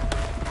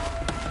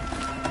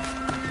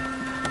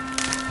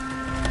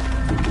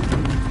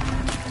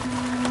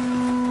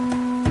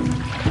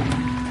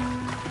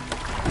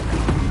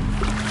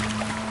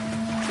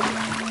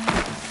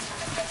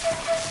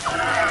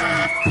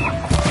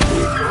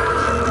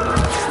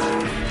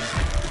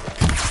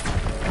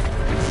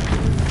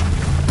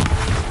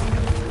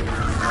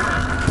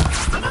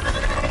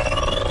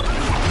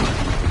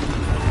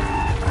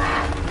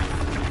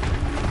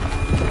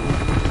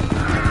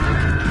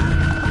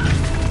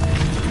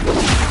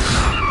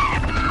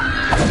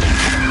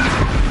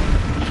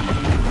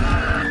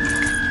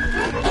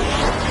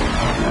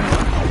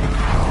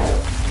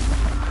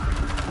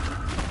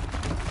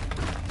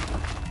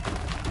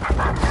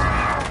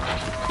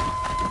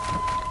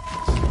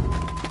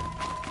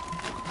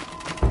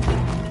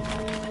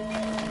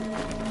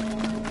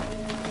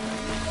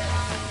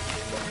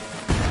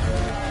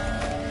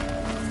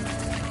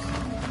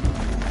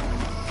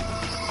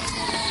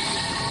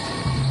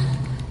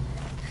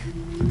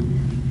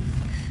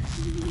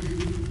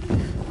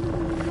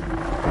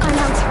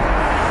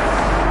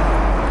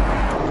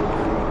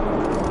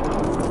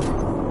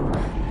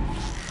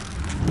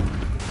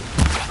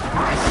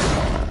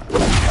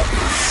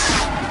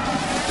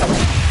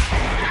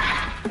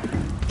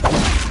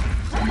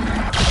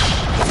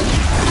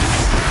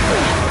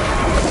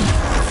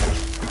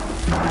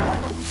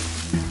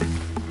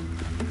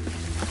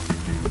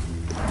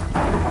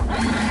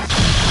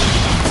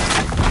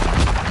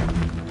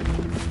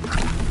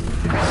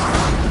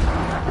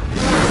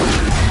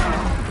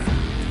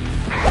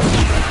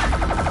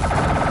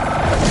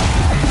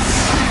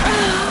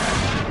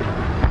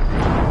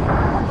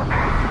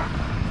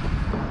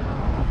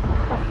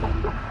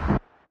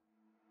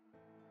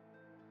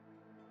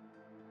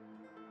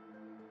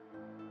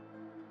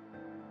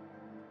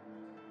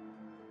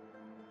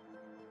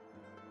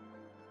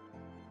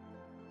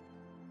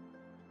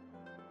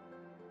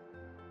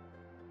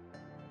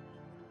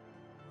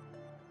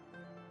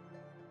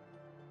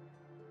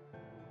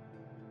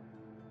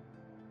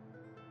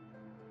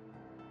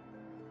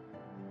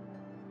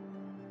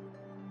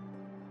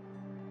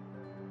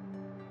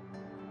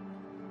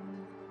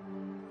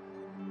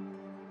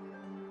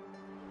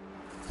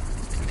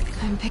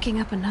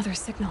 picking up another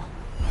signal.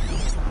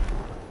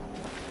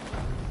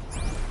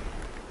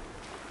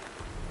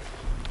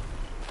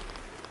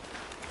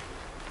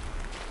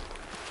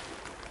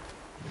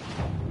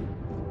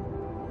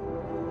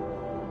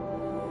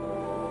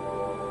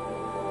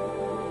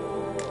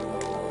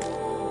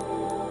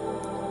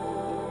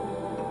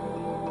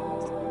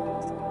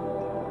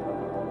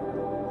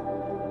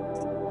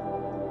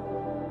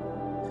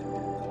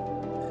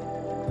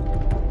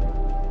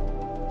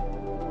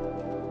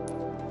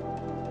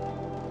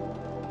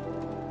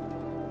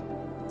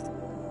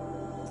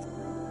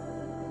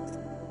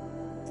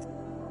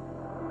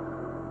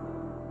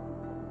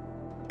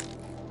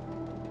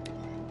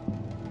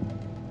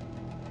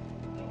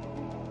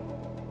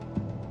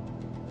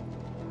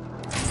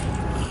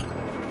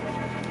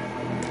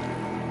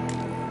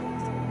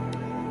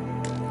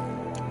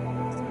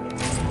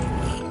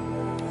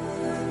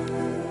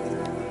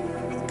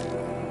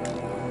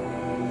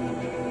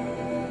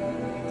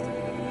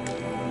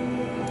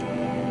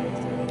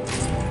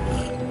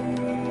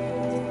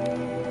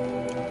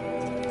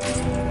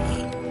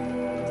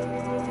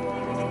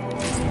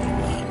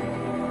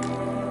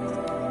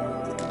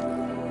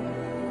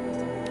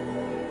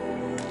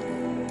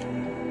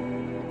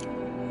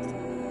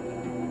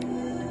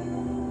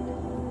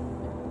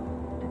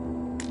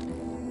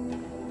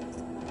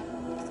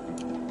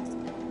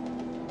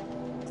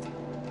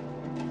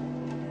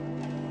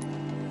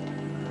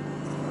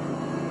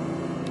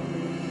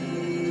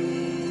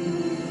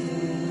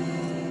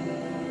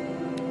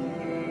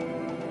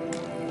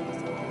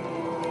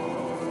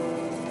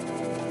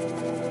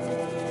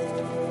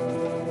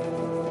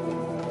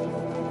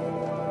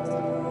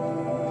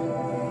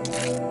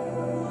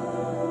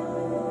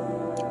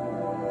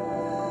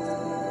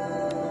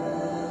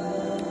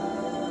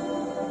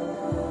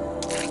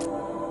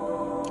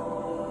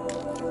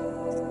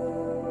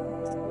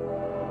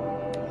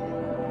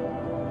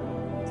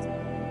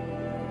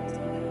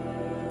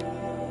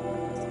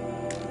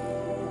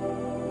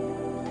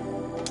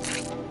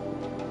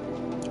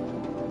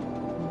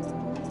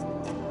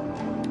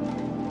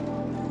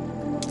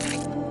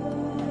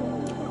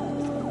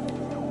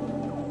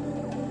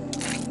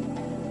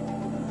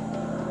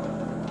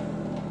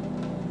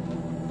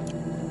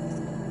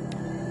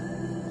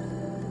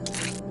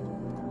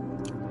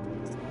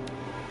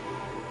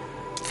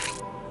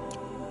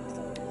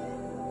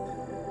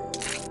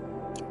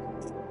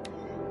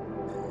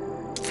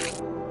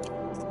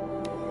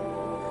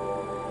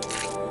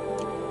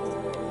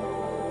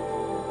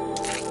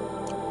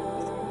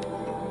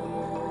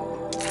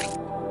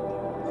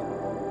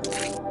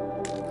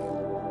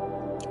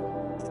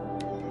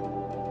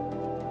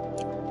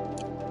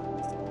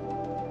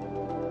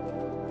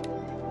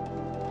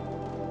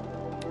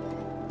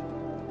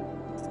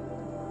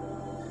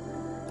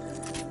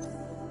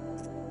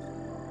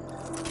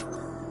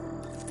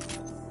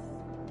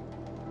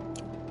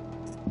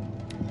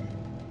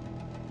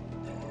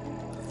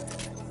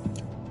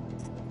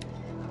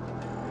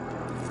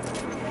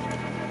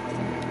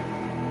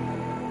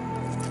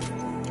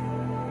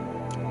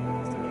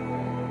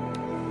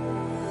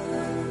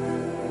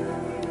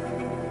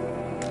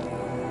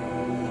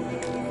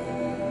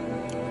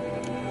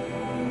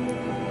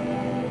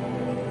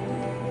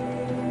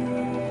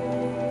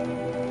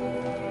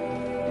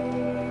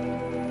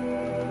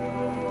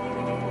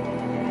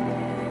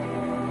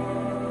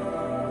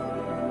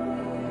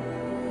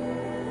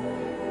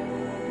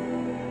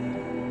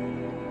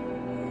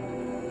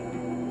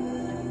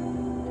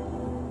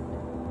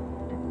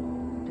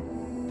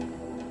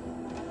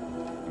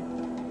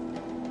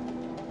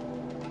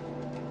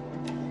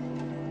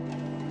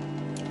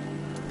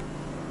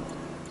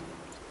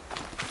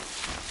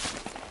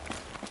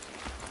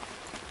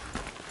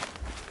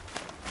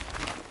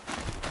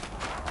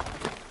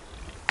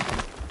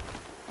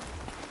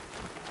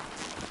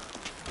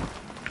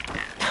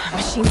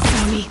 Machines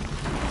found me.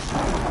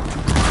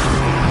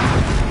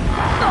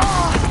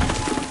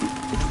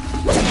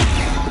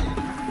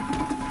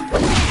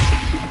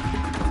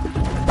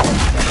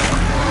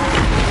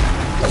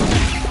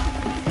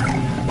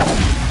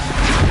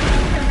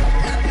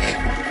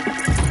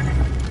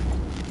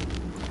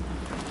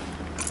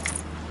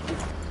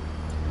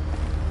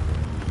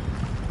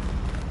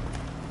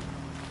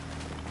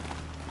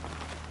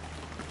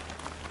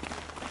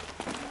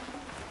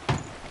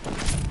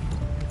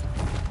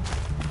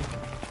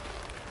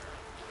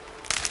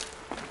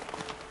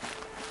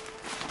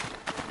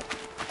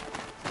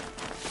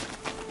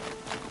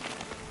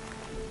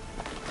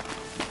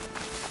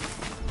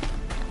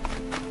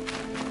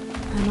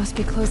 I must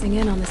be closing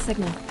in on the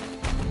signal.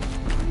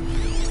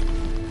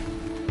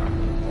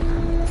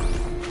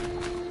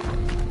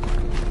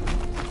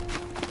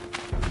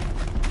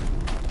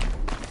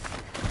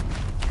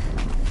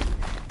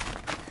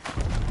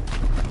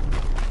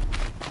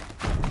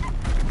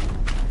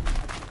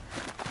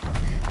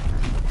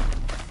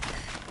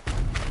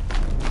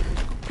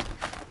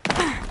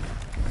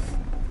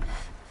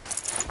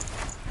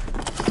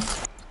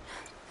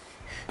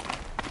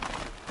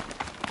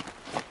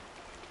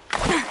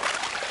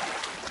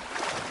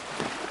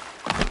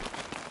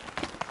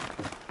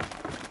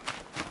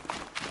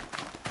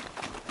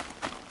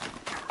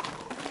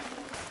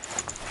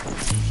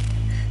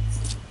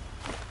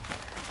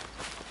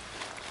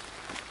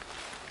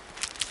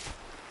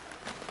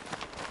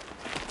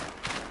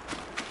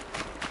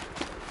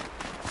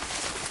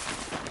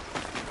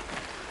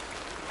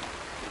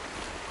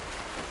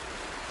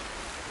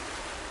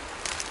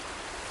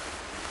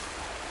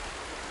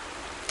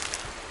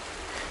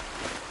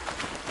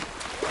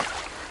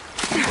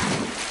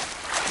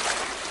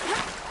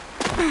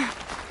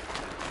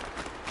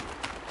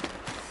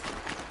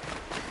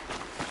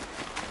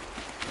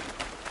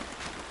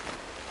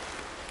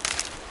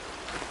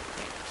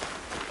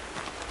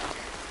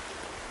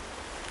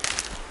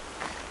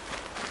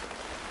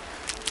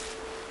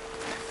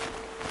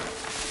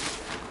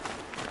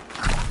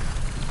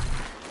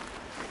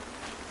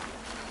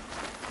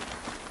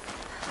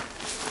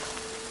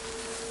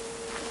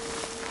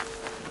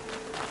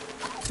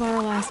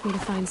 Varl asked me to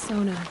find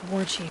Sona, the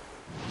war chief.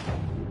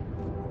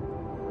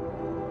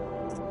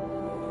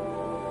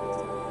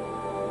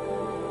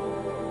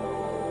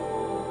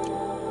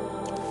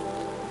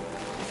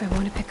 If I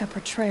want to pick up her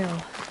trail,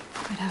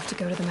 I'd have to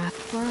go to the map.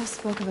 Varl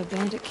spoke of a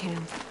bandit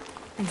camp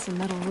and some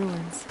metal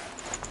ruins.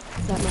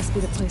 That must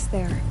be the place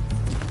there.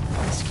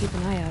 Best keep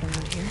an eye out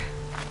around here.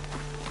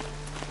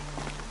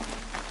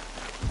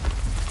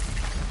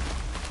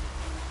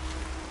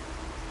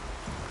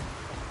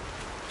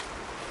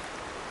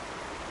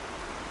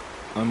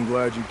 I'm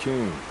glad you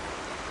came.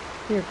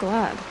 You're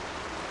glad?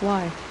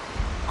 Why?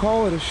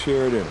 Call it a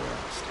shared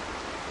interest.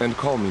 And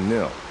call me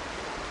Nil.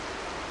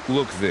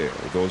 Look there,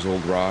 those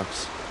old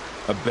rocks.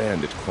 A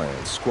bandit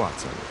clan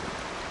squats under them.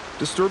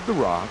 Disturb the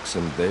rocks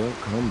and they'll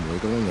come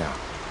wriggling out.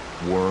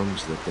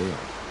 Worms that they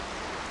are.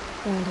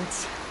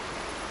 Bandits.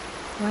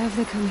 Why have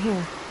they come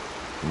here?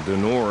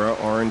 Denora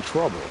are in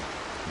trouble.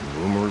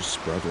 Rumors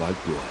spread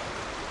like blood.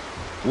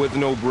 With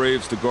no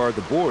braves to guard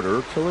the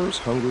border, killers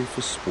hungry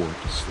for sport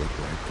slip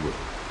right through.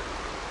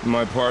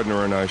 My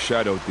partner and I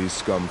shadowed these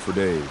scum for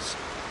days.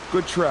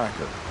 Good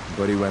tracker,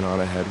 but he went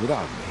on ahead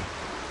without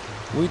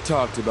me. We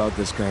talked about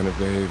this kind of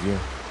behavior.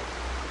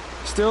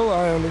 Still,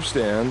 I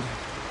understand.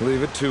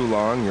 Leave it too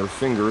long, your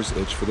fingers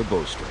itch for the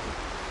bowstring.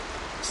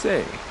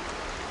 Say,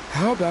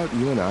 how about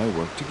you and I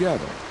work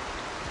together?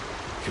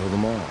 Kill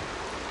them all.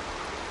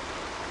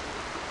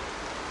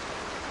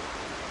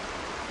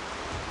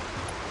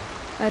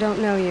 I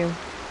don't know you,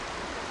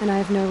 and I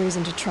have no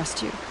reason to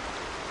trust you.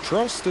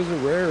 Trust is a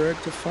rare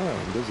egg to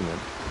find, isn't it?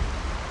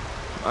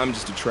 I'm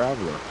just a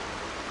traveler,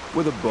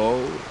 with a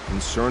bow,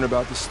 concern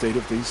about the state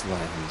of these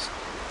lands,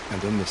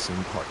 and a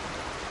missing partner.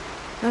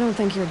 I don't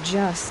think you're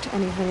just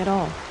anything at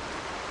all.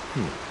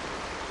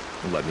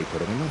 Let me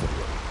put it another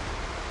way.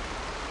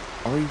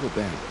 Are you a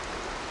bandit?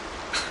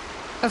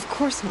 Of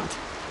course not.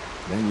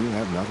 Then you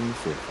have nothing to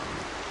fear from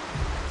me.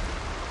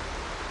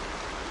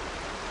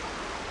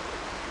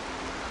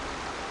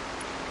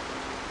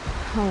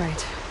 All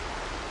right.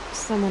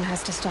 Someone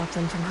has to stop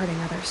them from hurting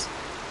others.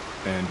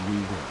 And we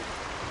will.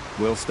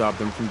 We'll stop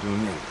them from doing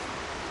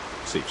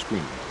anything. Save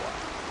screaming a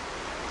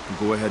while.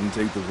 Go ahead and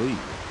take the lead.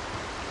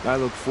 I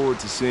look forward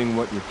to seeing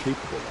what you're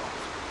capable of.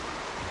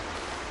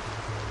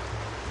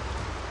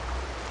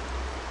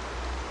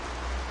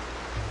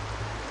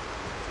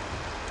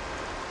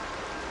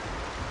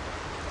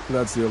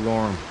 That's the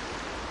alarm.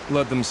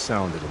 Let them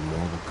sound it and more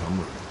will come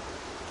with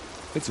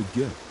it. It's a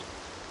gift.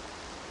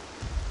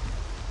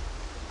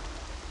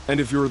 And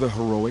if you're the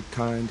heroic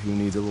kind who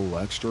needs a little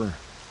extra,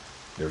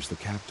 there's the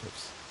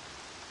captives.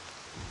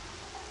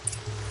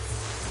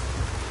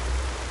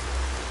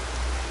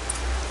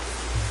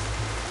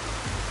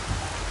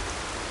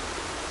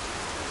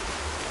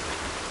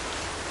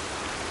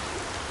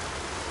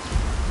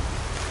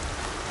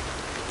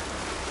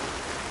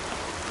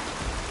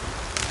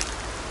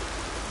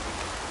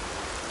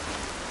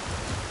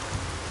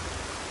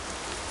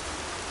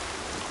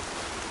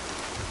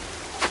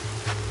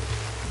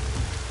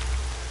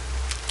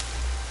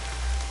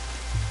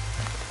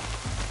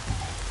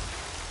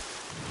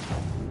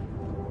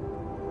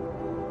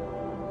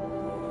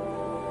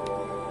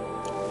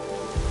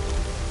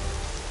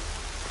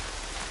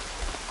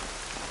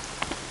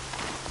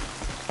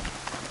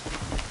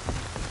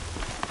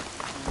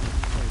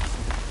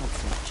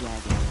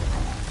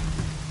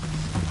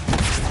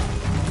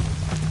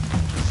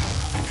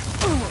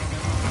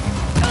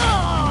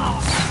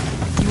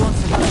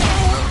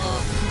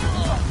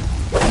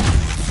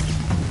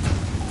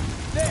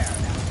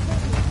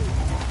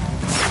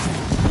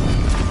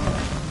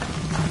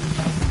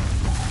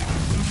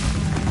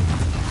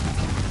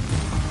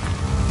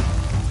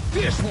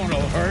 This one'll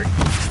hurt.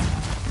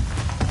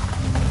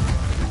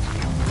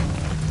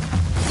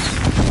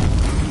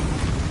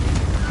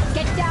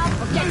 Get down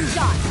or get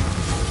shot.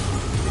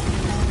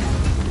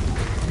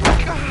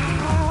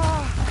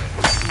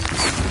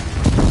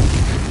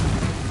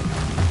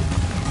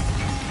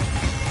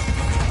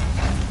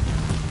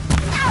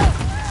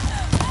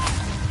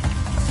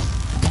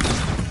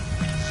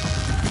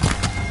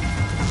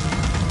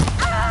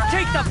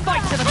 Take the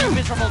fight to them, you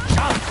miserable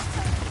chumps!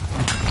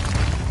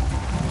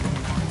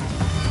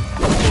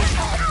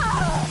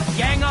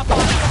 Gang up on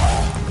it!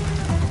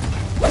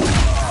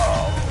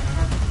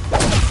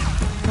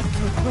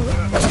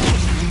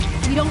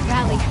 We don't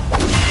rally.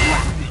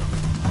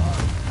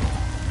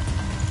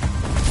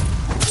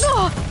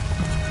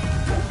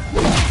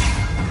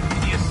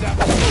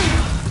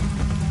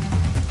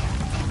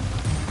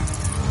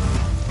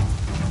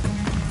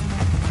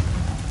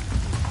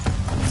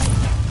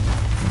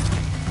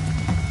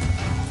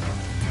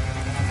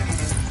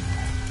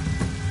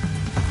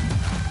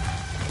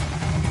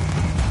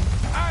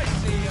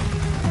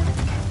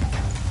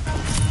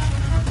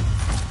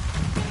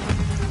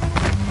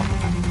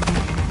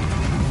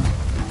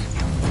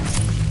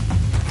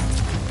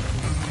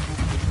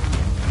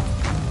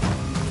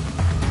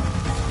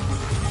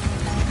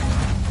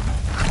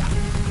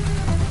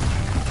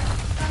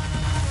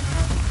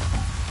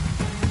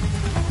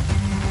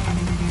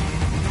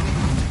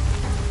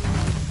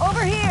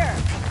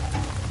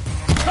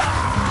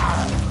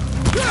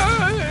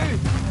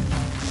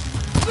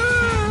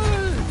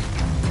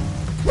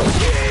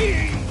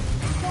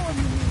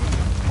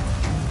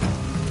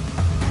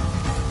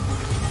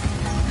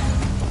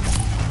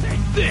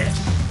 this!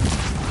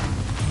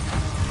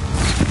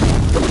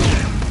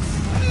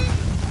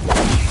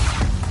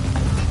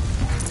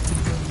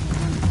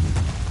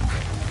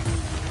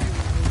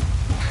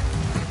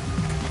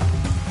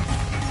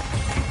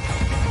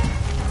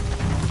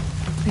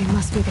 They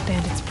must be the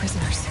bandits'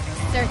 prisoners.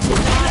 Search is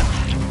on.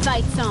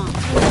 Fights on.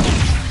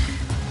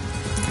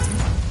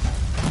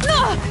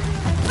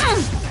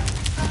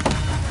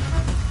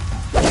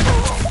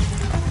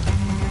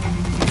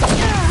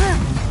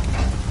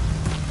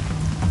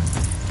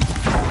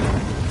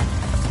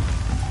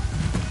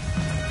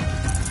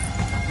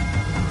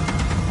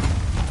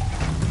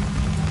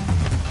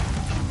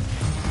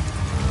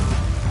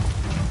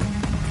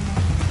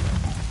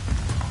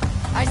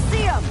 I see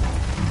him!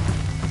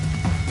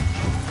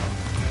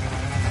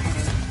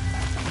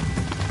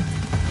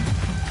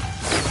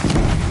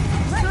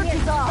 Search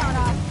is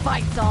on!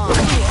 Fights on!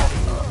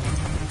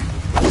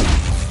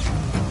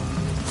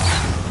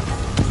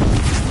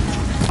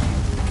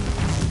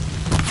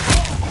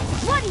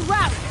 Bloody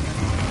rout!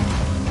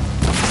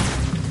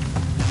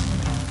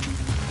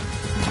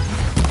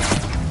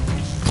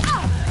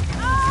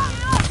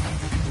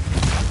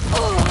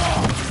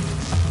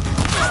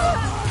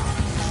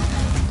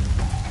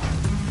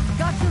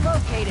 Got you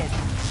located!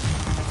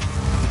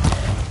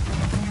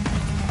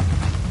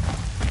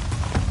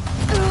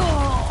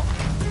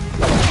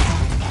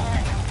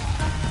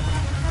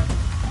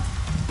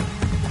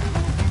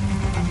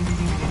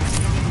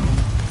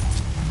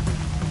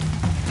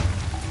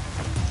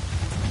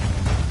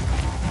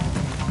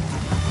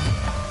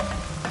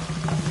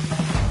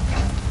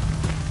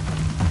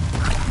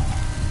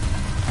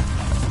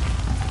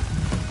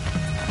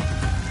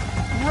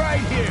 Right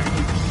here,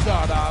 you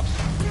sawed-offs!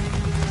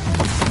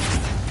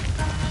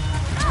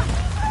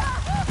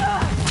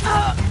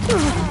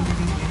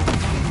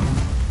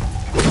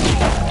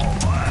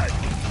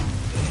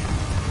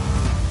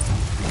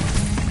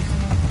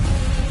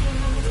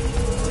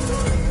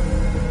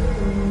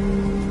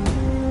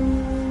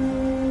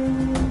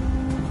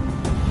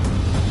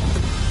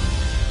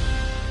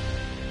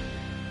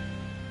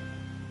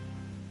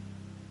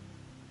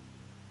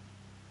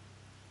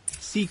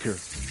 Seeker,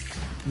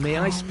 may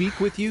I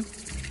speak with you?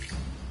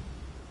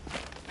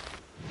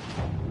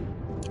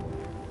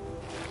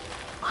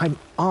 I'm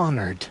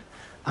honored.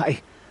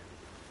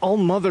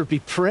 All-Mother be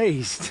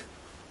praised.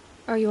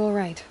 Are you all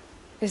right?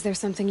 Is there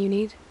something you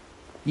need?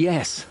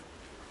 Yes.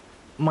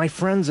 My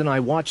friends and I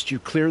watched you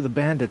clear the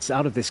bandits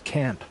out of this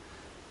camp.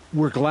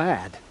 We're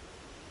glad.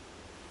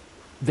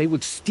 They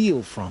would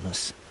steal from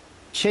us,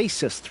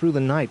 chase us through the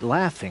night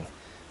laughing.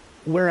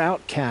 We're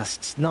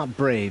outcasts, not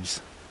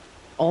braves.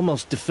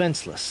 Almost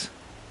defenseless.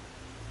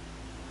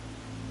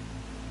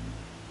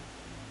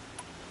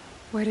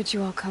 Where did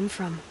you all come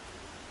from?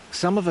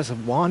 Some of us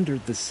have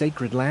wandered the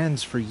sacred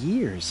lands for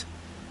years.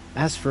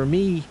 As for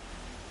me,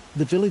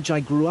 the village I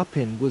grew up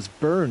in was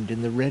burned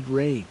in the Red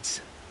Raids.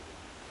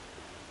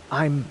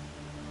 I'm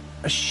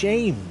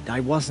ashamed I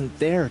wasn't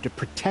there to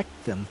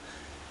protect them,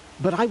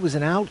 but I was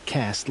an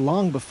outcast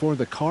long before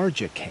the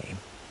Karja came.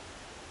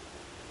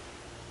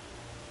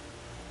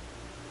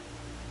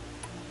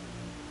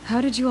 How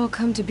did you all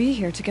come to be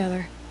here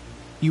together?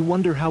 You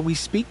wonder how we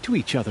speak to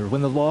each other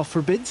when the law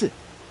forbids it.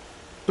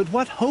 But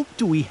what hope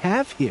do we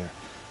have here,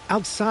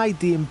 outside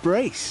the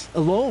embrace,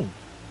 alone?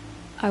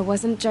 I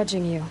wasn't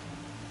judging you.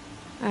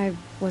 I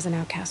was an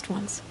outcast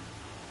once.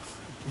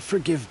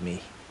 Forgive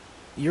me.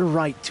 You're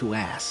right to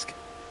ask.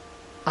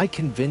 I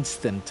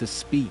convinced them to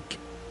speak.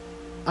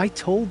 I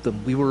told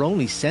them we were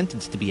only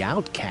sentenced to be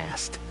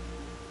outcast,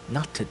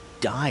 not to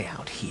die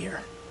out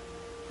here.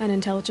 An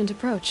intelligent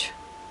approach.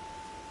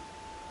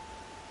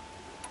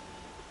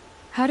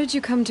 How did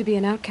you come to be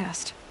an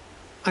outcast?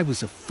 I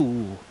was a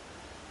fool.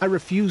 I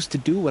refused to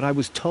do what I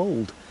was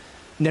told.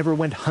 Never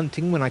went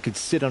hunting when I could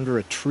sit under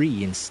a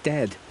tree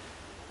instead.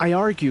 I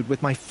argued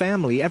with my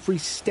family every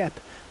step,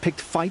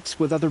 picked fights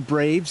with other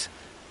braves.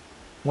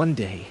 One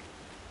day,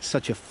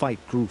 such a fight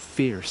grew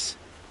fierce.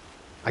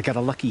 I got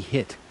a lucky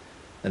hit,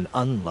 an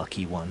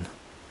unlucky one.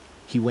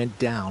 He went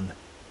down,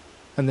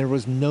 and there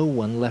was no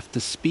one left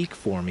to speak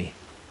for me.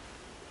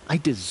 I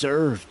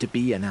deserved to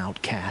be an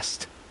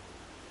outcast.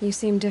 You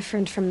seem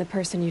different from the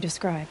person you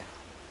describe.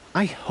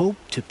 I hope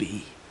to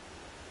be.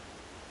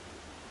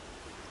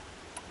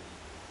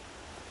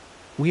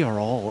 We are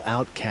all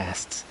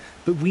outcasts,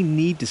 but we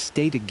need to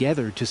stay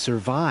together to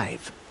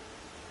survive.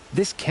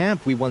 This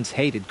camp we once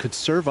hated could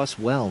serve us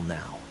well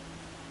now.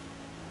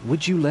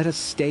 Would you let us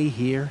stay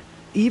here,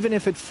 even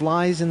if it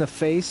flies in the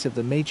face of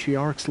the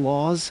matriarch's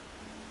laws?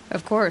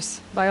 Of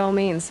course, by all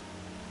means.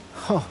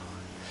 Oh,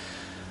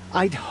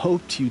 I'd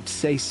hoped you'd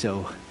say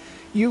so.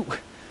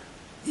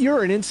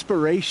 You're an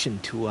inspiration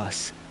to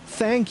us.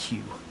 Thank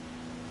you.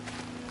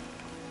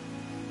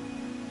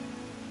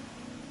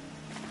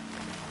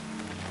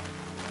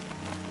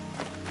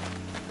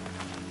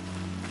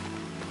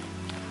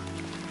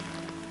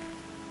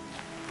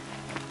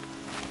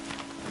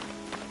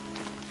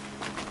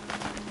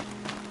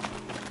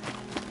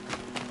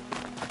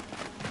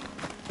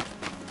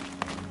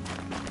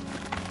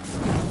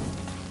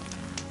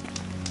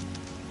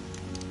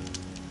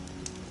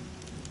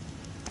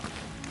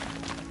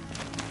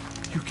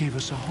 gave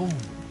us a home.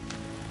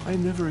 I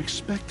never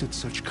expected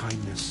such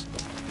kindness.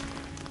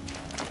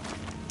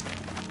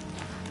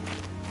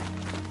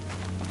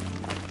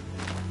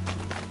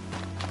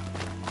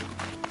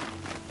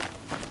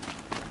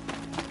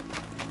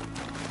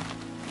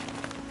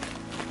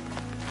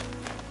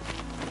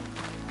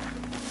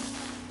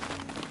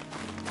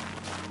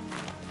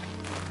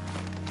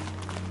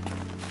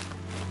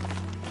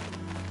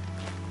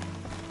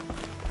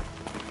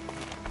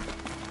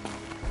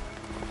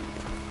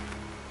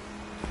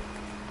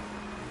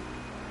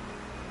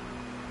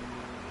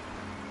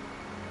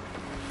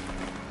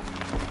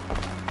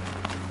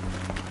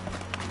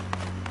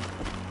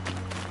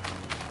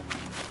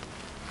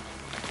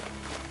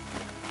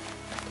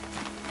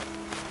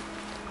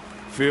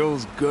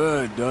 Feels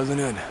good, doesn't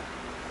it?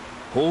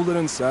 Hold it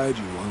inside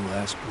you one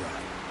last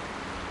breath.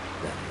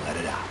 Then let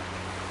it out.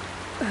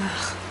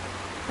 Ugh.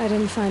 I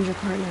didn't find your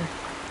partner.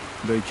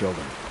 They killed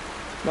him.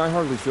 I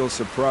hardly feel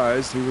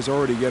surprised. He was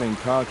already getting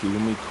cocky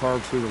when we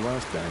carved through the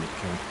last bandit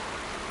camp.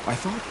 I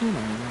thought he and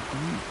I were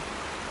agreed.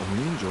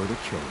 Only enjoy the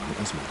killing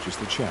as much as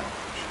the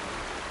challenge.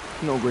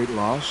 No great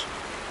loss.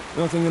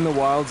 Nothing in the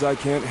wilds I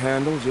can't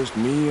handle, just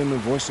me and the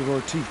voice of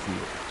our teeth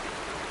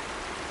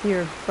here.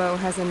 Your bow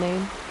has a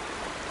name?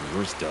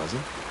 Yours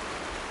doesn't?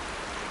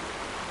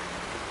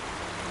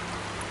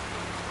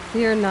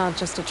 You're not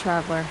just a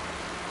traveler.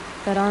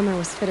 That armor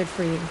was fitted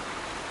for you,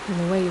 and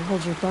the way you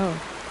hold your bow.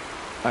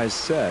 I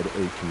said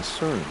a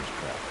concerned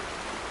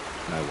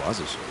traveler. I was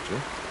a soldier,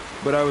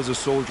 but I was a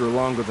soldier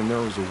longer than there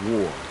was a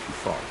war, if you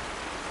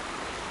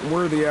follow.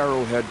 Where the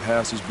arrowhead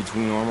passes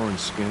between armor and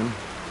skin,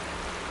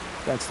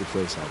 that's the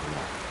place I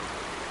belong.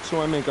 So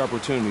I make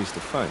opportunities to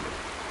find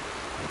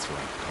it. That's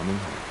like coming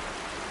home.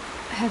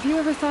 Have you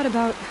ever thought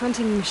about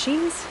hunting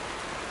machines?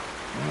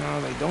 No,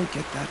 they don't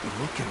get that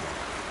look in their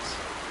eyes.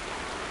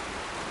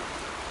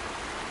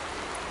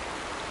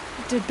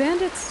 Did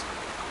bandits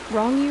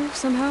wrong you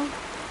somehow?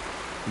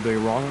 They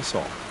wrong us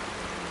all.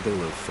 They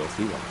live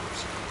filthy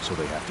lives, so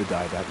they have to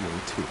die that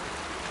way too.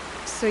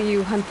 So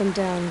you hunt them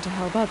down to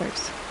help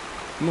others?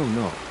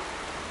 No.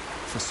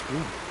 For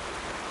sport.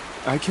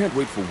 I can't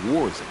wait for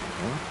wars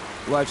anymore.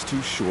 Life's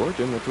too short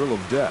and the thrill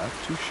of death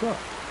too sharp.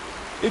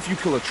 If you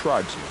kill a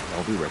tribesman,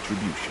 there'll be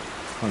retribution.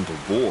 Hunt a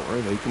boar,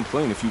 they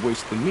complain if you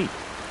waste the meat.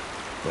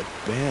 But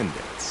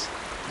bandits,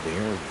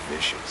 they're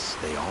vicious.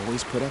 They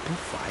always put up a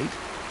fight,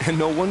 and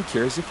no one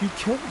cares if you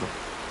kill them.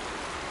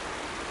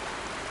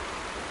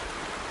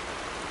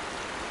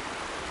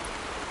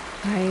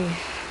 I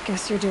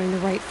guess you're doing the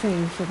right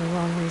thing for the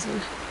wrong reason.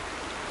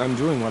 I'm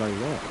doing what I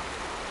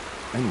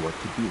love. And what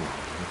could be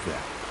wrong with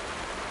that?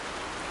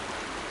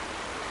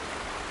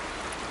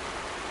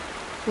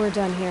 We're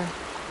done here.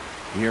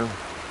 Here?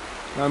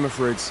 I'm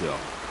afraid so.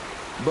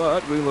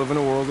 But we live in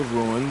a world of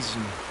ruins,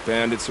 and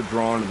bandits are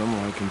drawn to them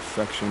like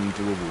infection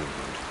to a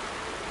wound.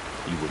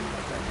 You wouldn't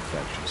let that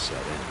infection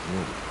set in,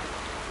 would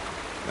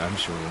you? I'm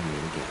sure we'll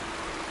meet again.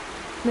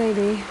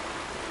 Maybe.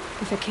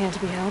 If it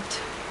can't be helped.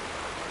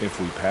 If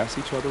we pass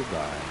each other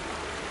by,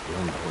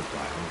 we'll know it by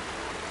heart.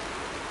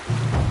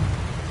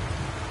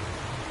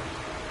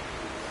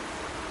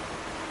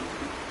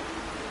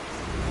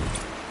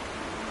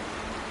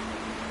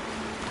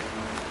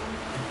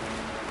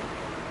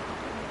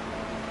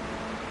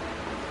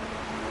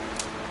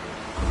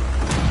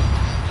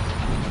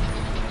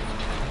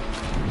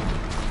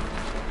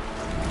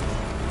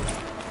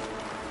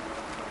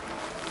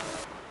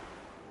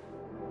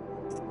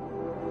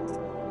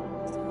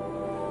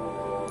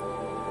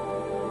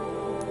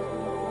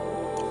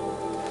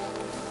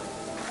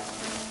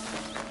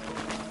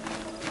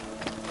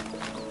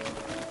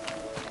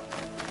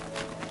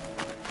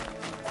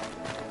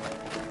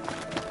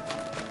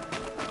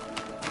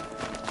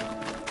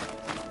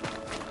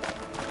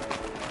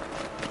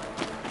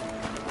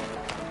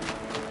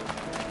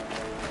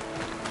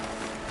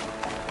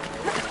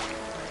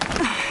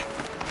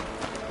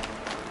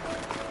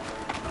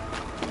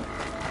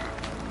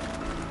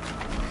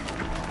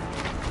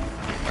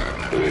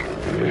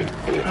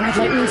 Red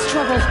light means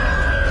trouble.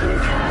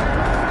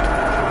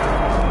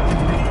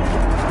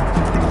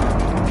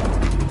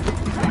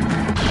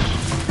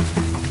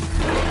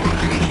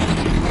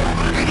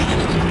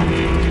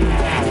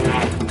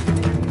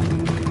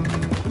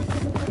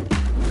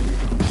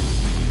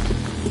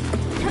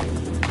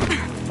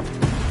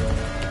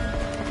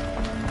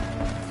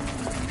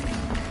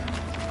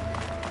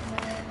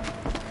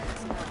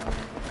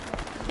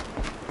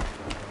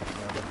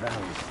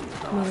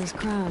 Mother's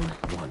crown.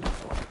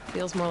 Wonderful.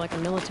 Feels more like a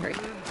military.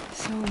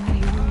 So many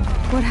wounds.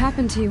 What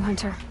happened to you,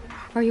 Hunter?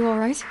 Are you all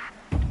right?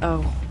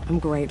 Oh, I'm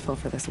grateful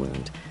for this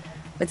wound.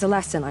 It's a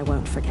lesson I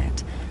won't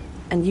forget.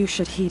 And you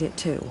should heed it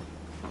too.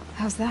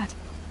 How's that?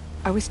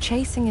 I was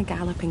chasing a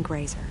galloping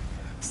grazer,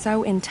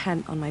 so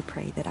intent on my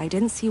prey that I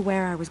didn't see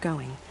where I was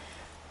going.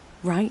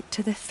 Right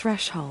to the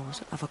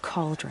threshold of a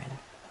cauldron.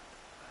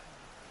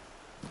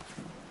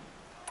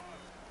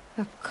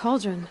 A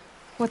cauldron?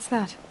 What's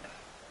that?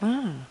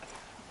 Ah,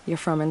 you're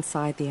from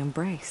inside the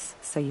embrace,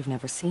 so you've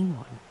never seen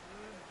one.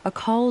 A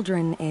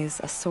cauldron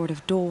is a sort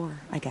of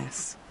door, I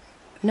guess.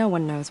 No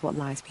one knows what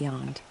lies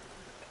beyond.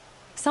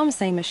 Some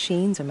say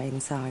machines are made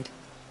inside.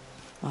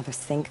 Others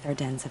think they're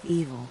dens of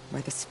evil,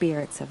 where the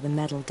spirits of the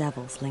metal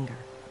devils linger.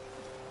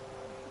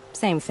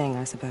 Same thing,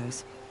 I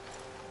suppose.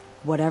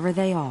 Whatever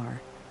they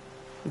are,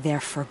 they're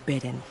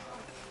forbidden.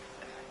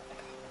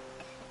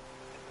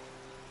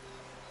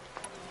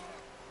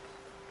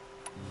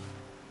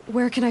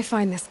 Where can I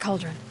find this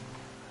cauldron?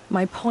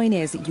 My point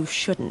is that you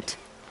shouldn't.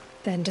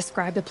 Then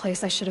describe the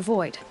place I should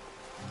avoid.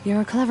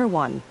 You're a clever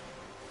one,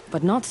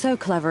 but not so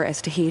clever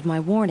as to heed my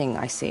warning,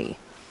 I see.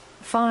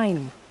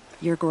 Fine,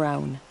 you're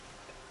grown.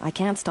 I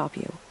can't stop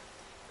you.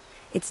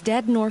 It's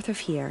dead north of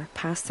here,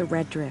 past the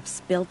red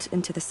drifts, built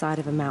into the side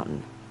of a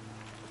mountain.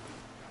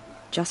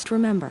 Just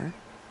remember,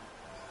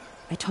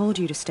 I told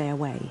you to stay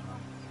away.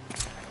 My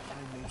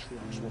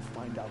matriarchs will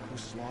find out who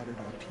slaughtered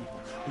our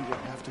people. We will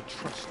have to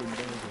trust in their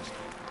wisdom.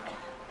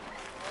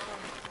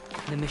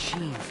 The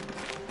machines.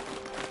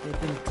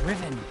 They've been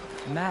driven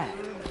mad.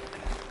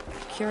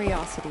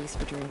 Curiosities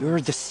for dreamers.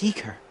 You're the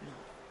Seeker.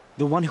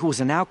 The one who was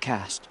an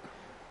outcast.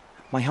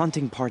 My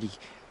hunting party.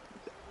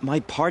 My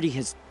party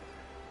has...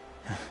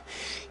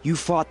 You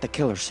fought the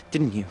killers,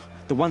 didn't you?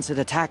 The ones that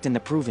attacked in the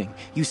Proving.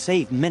 You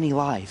saved many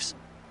lives.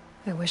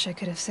 I wish I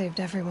could have saved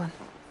everyone.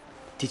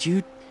 Did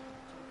you...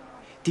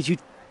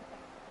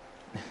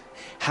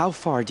 How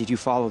far did you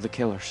follow the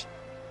killers?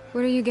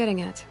 What are you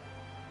getting at?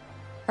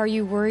 Are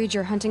you worried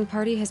your hunting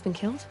party has been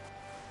killed?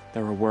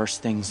 There are worse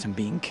things than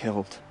being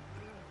killed.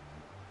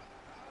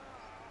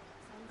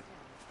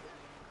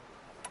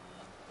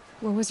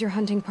 What was your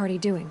hunting party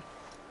doing?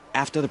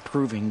 After the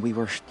Proving, we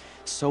were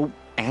so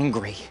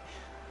angry.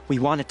 We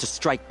wanted to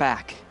strike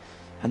back.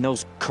 And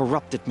those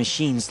corrupted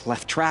machines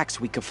left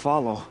tracks we could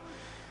follow.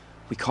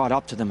 We caught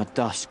up to them at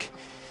dusk.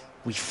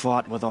 We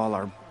fought with all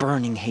our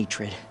burning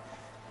hatred.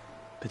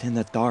 But in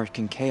the dark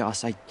and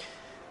chaos, I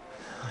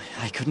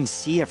couldn't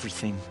see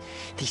everything.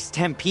 They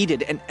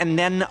stampeded, and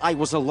then I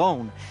was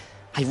alone.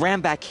 I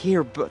ran back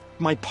here, but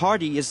my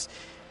party is...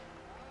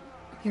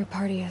 Your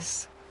party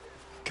is...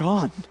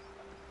 gone.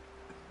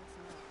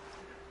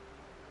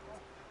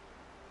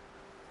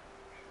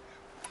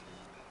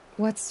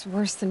 What's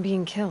worse than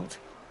being killed?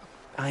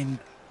 I'm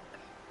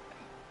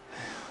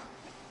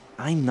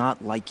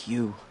not like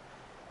you.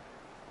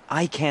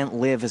 I can't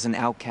live as an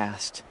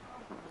outcast.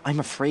 I'm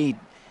afraid...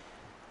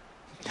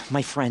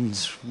 My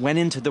friends went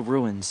into the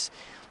ruins.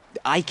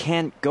 I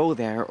can't go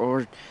there,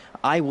 or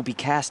I will be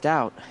cast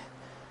out.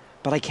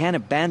 But I can't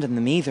abandon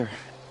them either.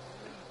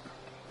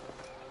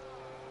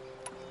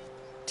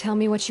 Tell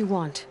me what you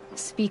want.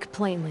 Speak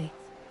plainly.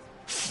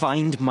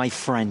 Find my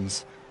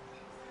friends.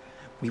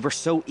 We were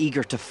so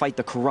eager to fight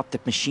the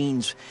corrupted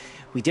machines,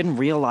 we didn't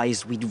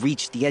realize we'd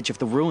reached the edge of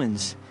the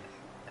ruins.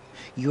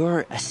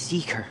 You're a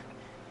seeker.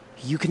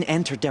 You can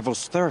enter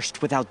Devil's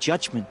Thirst without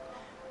judgment.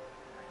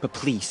 But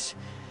please,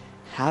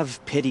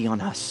 have pity on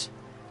us.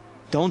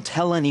 Don't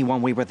tell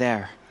anyone we were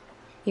there.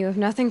 You have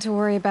nothing to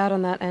worry about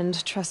on that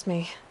end, trust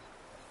me.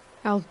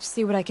 I'll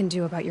see what I can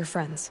do about your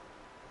friends.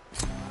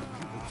 We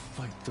will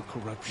fight the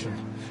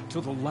corruption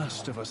till the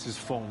last of us is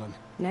fallen.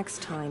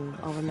 Next time,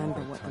 I'll remember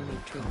what the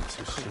matriarchs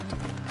Too soon.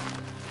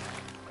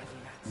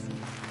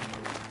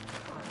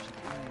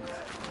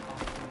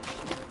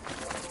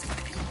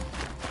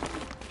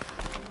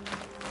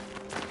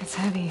 It's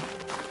heavy.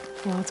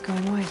 Well, it's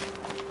going wide.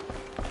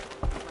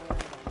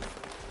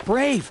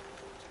 Brave!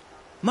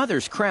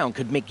 Mother's crown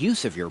could make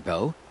use of your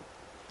bow.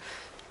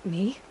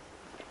 Me?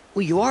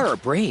 Well, you are a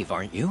brave,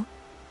 aren't you?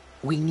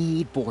 We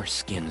need boar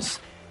skins.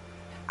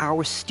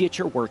 Our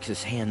stitcher works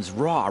his hands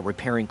raw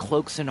repairing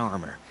cloaks and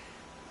armor.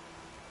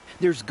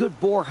 There's good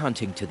boar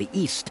hunting to the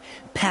east,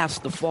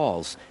 past the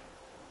falls.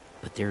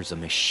 But there's a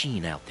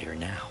machine out there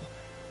now.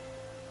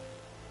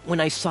 When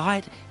I saw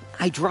it,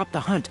 I dropped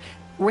the hunt,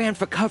 ran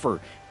for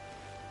cover,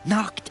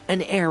 knocked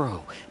an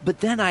arrow, but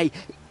then I...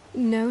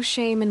 No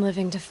shame in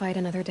living to fight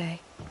another day.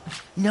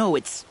 No,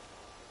 it's...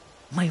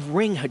 My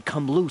ring had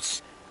come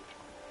loose.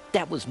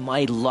 That was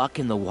my luck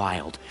in the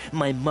wild.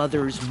 My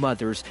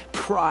mother's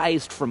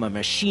prized from a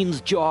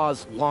machine's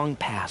jaws long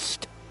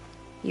past.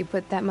 You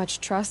put that much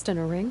trust in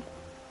a ring?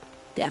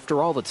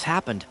 After all that's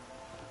happened,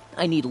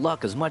 I need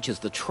luck as much as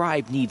the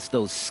tribe needs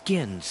those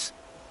skins.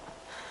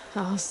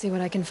 I'll see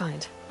what I can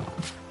find.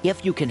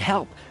 If you can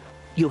help,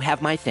 you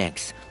have my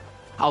thanks.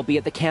 I'll be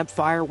at the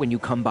campfire when you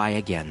come by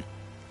again.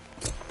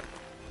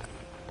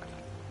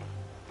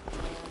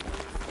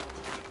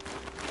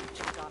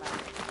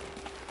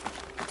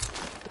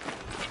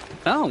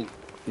 Oh,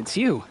 it's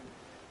you.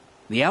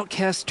 The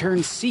outcast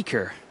turned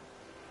seeker.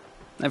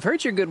 I've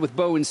heard you're good with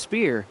bow and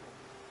spear.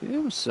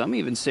 Some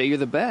even say you're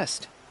the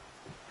best.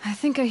 I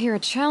think I hear a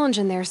challenge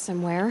in there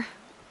somewhere,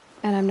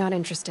 and I'm not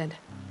interested.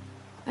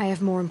 I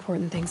have more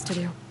important things to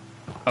do.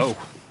 Oh,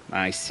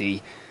 I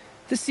see.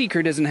 The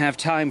Seeker doesn't have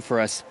time for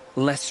us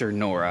lesser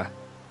Nora.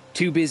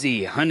 Too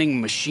busy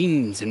hunting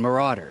machines and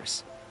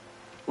marauders.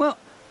 Well,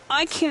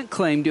 I can't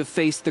claim to have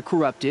faced the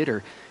corrupted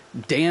or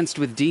danced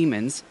with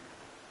demons,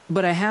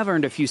 but I have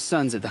earned a few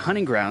suns at the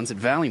hunting grounds at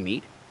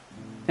Valleymeet.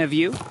 Have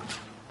you?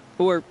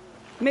 Or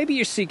Maybe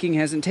your seeking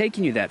hasn't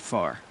taken you that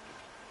far.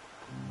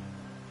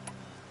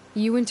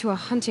 You went to a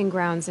hunting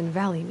grounds in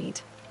Valley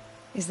Meat.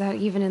 Is that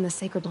even in the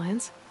Sacred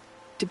Lands?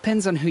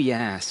 Depends on who you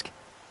ask.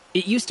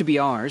 It used to be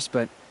ours,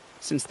 but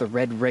since the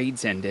Red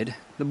Raids ended,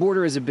 the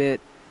border is a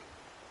bit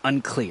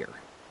unclear.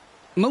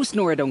 Most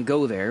Nora don't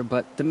go there,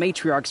 but the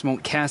matriarchs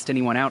won't cast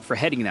anyone out for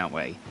heading that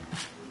way.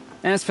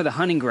 As for the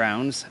hunting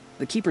grounds,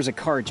 the keeper's a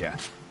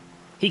Karja.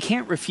 He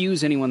can't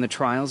refuse anyone the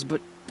trials,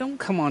 but don't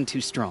come on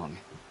too strong.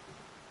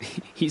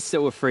 He's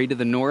so afraid of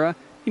the Nora,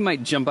 he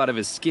might jump out of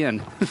his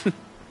skin.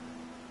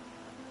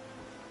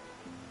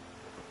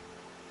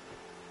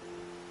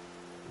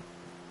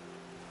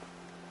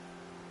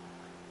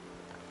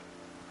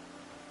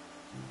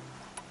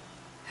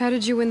 How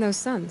did you win those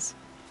suns?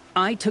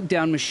 I took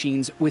down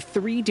machines with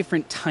 3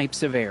 different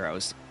types of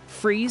arrows: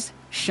 freeze,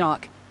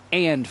 shock,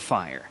 and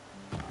fire.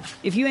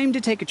 If you aim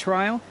to take a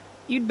trial,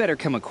 you'd better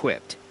come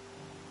equipped.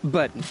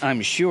 But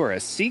I'm sure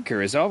a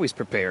seeker is always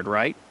prepared,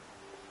 right?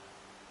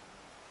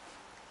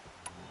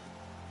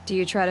 Do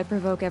you try to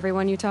provoke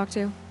everyone you talk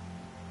to?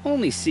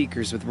 Only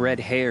seekers with red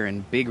hair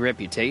and big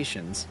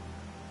reputations.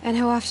 And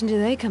how often do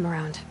they come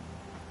around?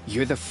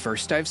 You're the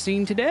first I've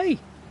seen today.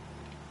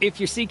 If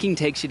your seeking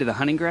takes you to the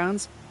hunting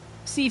grounds,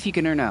 see if you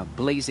can earn a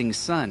blazing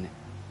sun.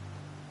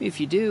 If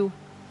you do,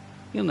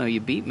 you'll know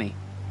you beat me.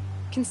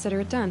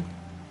 Consider it done.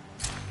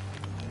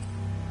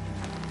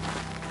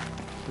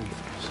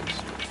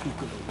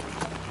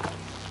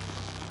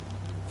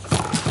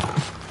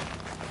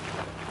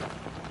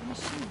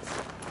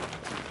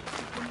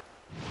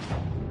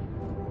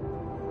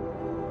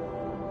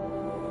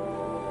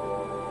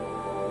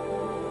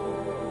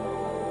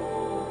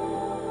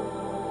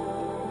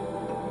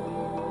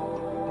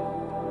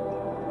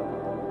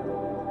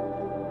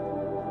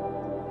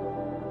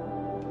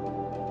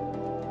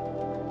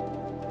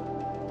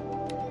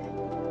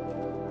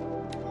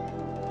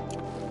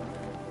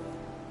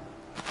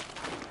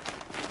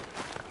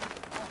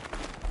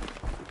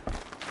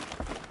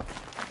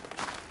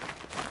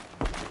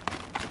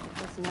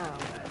 Now,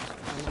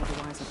 I know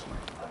the wiser for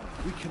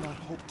it. We cannot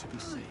hope to be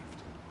saved.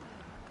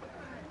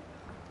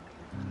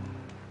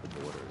 The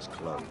border is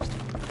closed.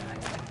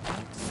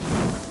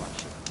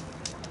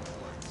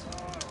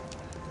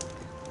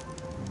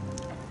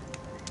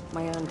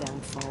 My own damn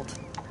fault.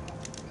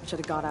 Should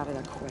have got out of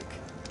there quick.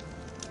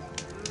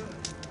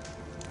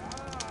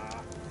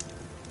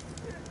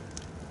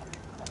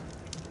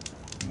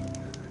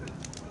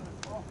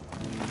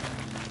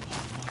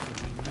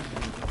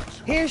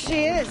 Here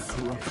she is.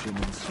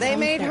 They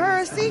made her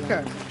a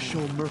seeker.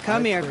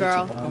 Come here,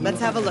 girl. Let's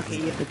have a look at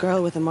you. The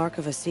girl with the mark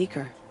of a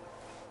seeker.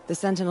 The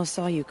Sentinel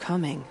saw you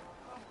coming.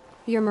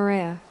 You're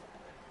Maria.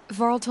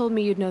 Varl told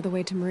me you'd know the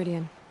way to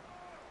Meridian.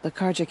 The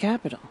Karja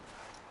capital.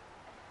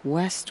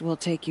 West will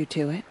take you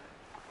to it,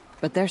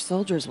 but their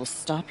soldiers will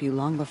stop you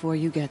long before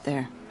you get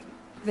there.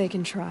 They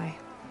can try.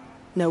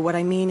 No, what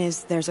I mean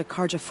is there's a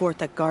Karja fort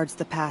that guards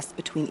the pass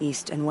between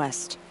East and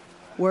West.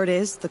 Word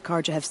is, the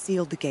Karja have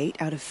sealed the gate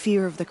out of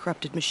fear of the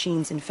corrupted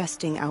machines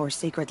infesting our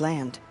sacred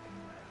land.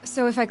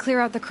 So if I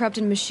clear out the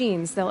corrupted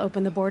machines, they'll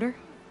open the border?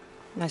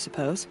 I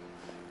suppose.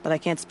 But I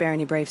can't spare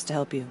any braves to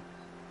help you.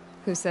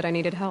 Who said I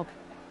needed help?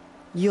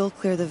 You'll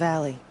clear the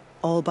valley,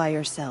 all by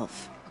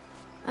yourself.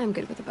 I'm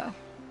good with a bow.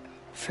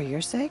 For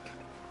your sake?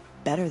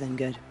 Better than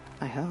good,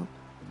 I hope.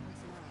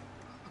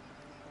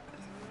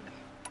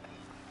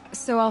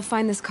 So I'll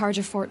find this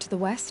Karja fort to the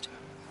west?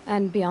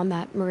 And beyond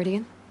that,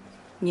 Meridian?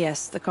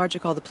 Yes, the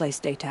Karja call the place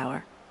Day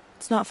Tower.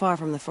 It's not far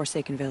from the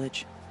Forsaken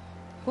Village.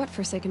 What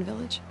Forsaken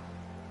Village?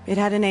 It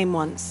had a name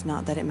once,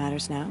 not that it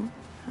matters now.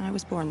 I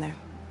was born there.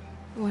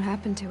 What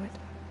happened to it?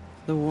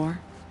 The war.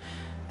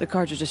 The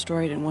Karja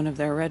destroyed it in one of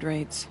their red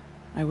raids.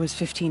 I was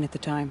 15 at the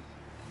time.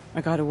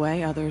 I got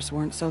away, others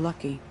weren't so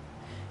lucky.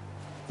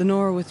 The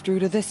Nora withdrew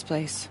to this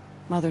place,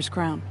 Mother's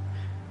Crown.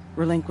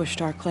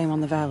 Relinquished our claim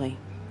on the valley.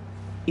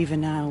 Even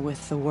now,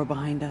 with the war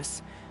behind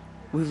us,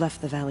 we've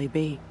left the valley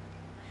be.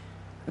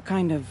 A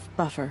kind of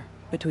buffer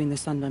between the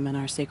Sundom and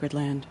our sacred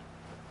land.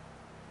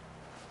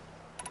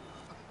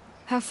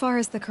 How far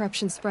has the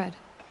corruption spread?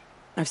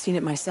 I've seen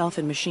it myself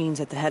in machines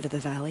at the head of the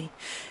valley,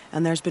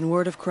 and there's been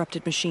word of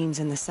corrupted machines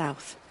in the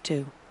south,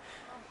 too.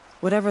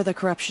 Whatever the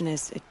corruption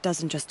is, it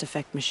doesn't just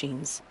affect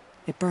machines.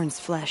 It burns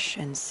flesh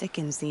and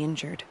sickens the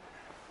injured.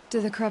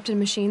 Do the corrupted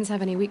machines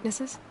have any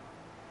weaknesses?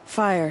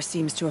 Fire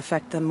seems to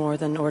affect them more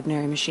than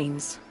ordinary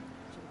machines.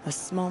 A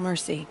small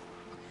mercy.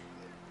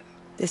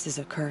 This is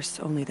a curse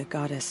only the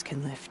goddess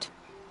can lift.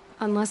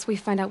 Unless we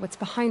find out what's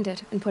behind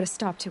it and put a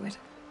stop to it.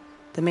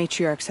 The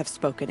matriarchs have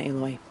spoken,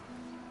 Aloy.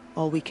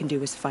 All we can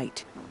do is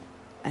fight,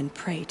 and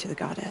pray to the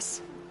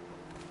goddess.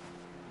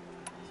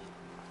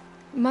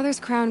 Mother's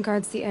Crown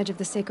guards the edge of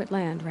the sacred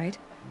land, right?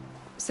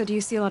 So do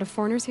you see a lot of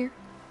foreigners here?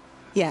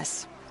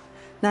 Yes.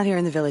 Not here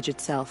in the village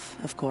itself,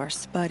 of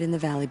course, but in the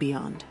valley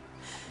beyond.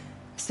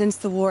 Since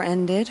the war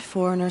ended,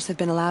 foreigners have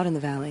been allowed in the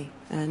valley,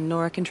 and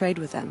Nora can trade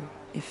with them,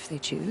 if they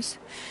choose.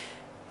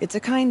 It's a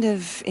kind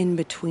of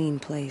in-between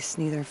place,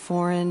 neither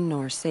foreign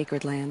nor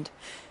sacred land.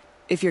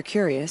 If you're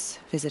curious,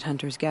 visit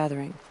Hunter's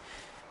Gathering.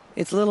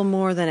 It's little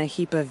more than a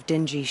heap of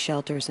dingy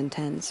shelters and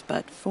tents,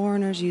 but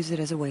foreigners use it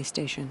as a way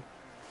station.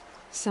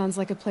 Sounds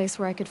like a place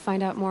where I could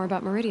find out more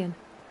about Meridian.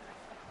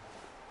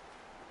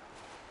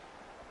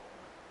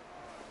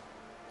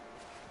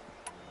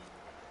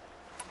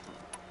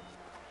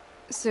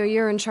 So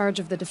you're in charge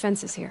of the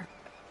defenses here?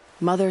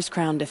 Mother's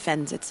Crown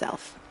defends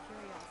itself.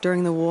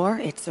 During the war,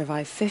 it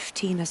survived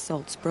 15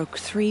 assaults, broke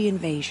 3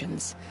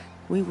 invasions.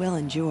 We will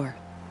endure.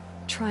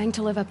 Trying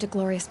to live up to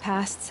glorious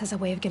pasts has a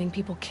way of getting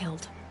people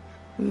killed.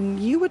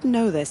 You wouldn't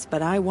know this,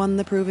 but I won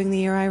the proving the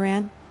year I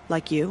ran.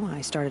 Like you,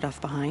 I started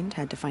off behind,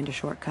 had to find a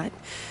shortcut.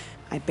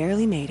 I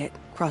barely made it,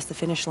 crossed the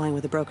finish line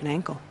with a broken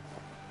ankle.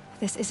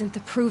 This isn't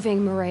the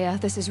proving, Maria.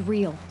 This is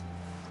real.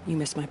 You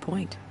missed my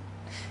point.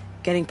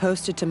 Getting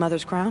posted to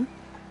Mother's Crown?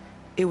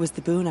 It was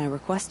the boon I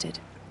requested.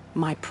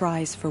 My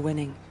prize for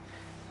winning.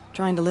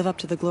 Trying to live up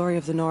to the glory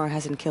of the Nora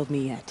hasn't killed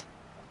me yet.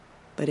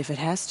 But if it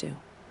has to,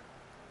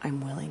 I'm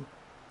willing.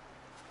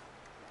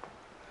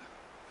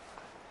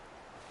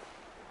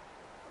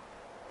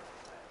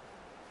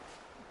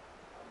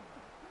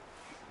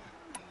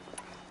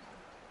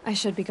 I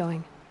should be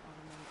going.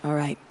 All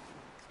right.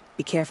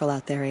 Be careful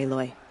out there,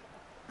 Aloy.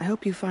 I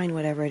hope you find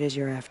whatever it is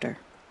you're after.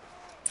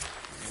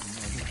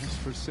 Mother has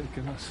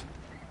forsaken us.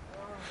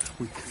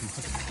 We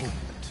cannot hope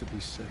to be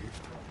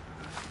saved.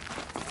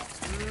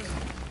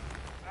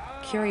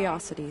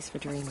 Curiosities for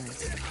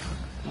dreamers.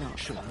 Not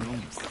should have known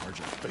the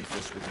Carja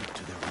faithless would lead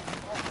to their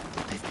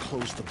ruin. They've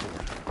closed the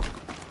border.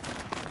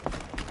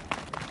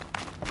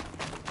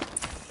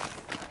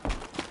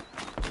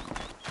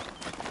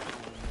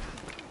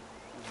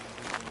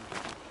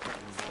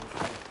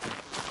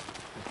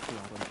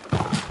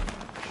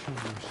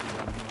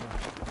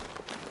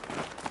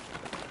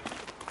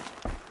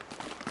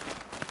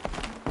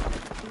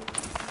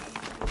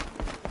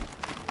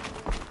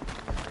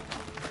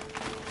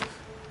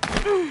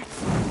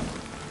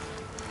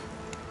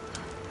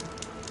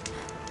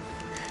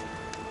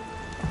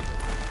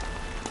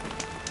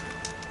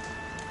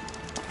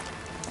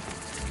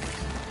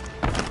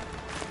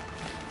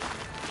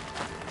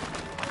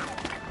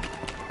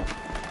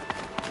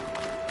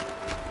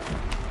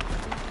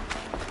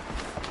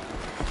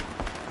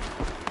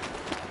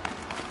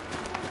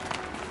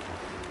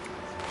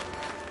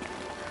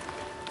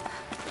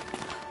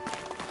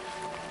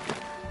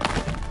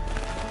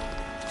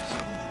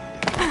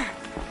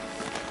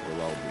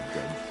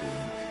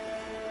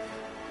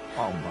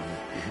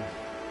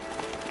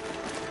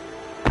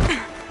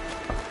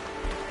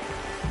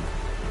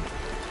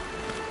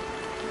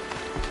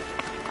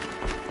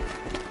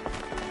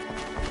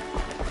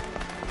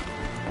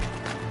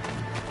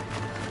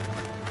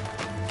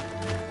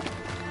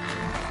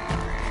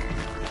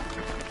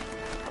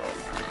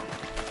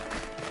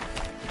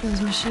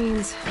 Those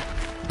machines.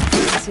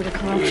 I see the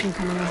corruption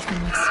coming off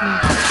them like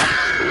smoke.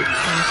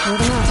 Gotta clear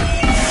them out.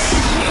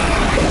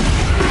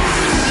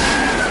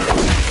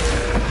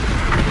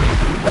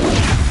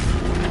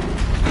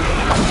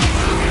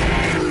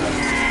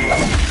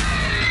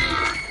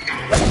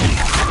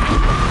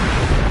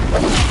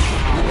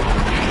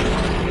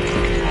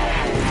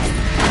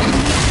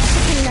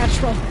 Something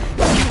natural.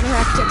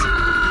 Counteract it.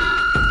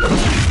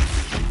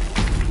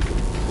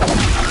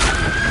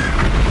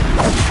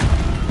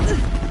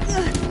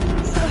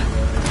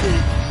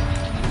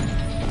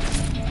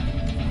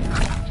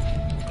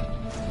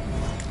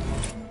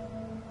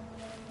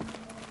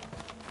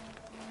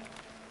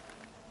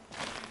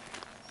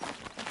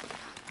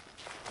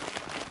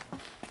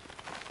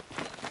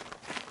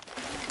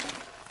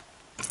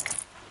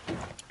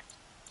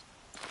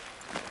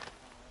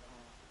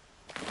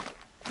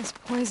 This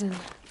poison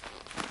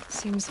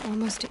seems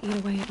almost to eat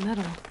away at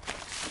metal.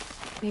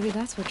 Maybe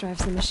that's what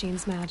drives the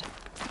machines mad.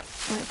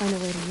 Might find a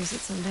way to use it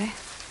someday.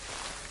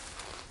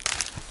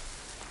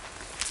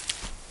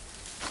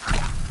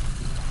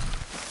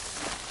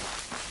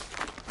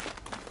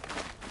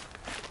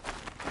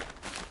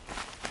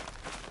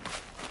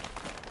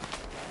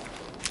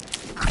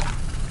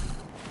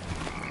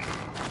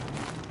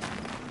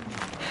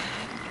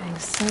 Getting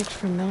soaked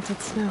from melted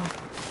snow.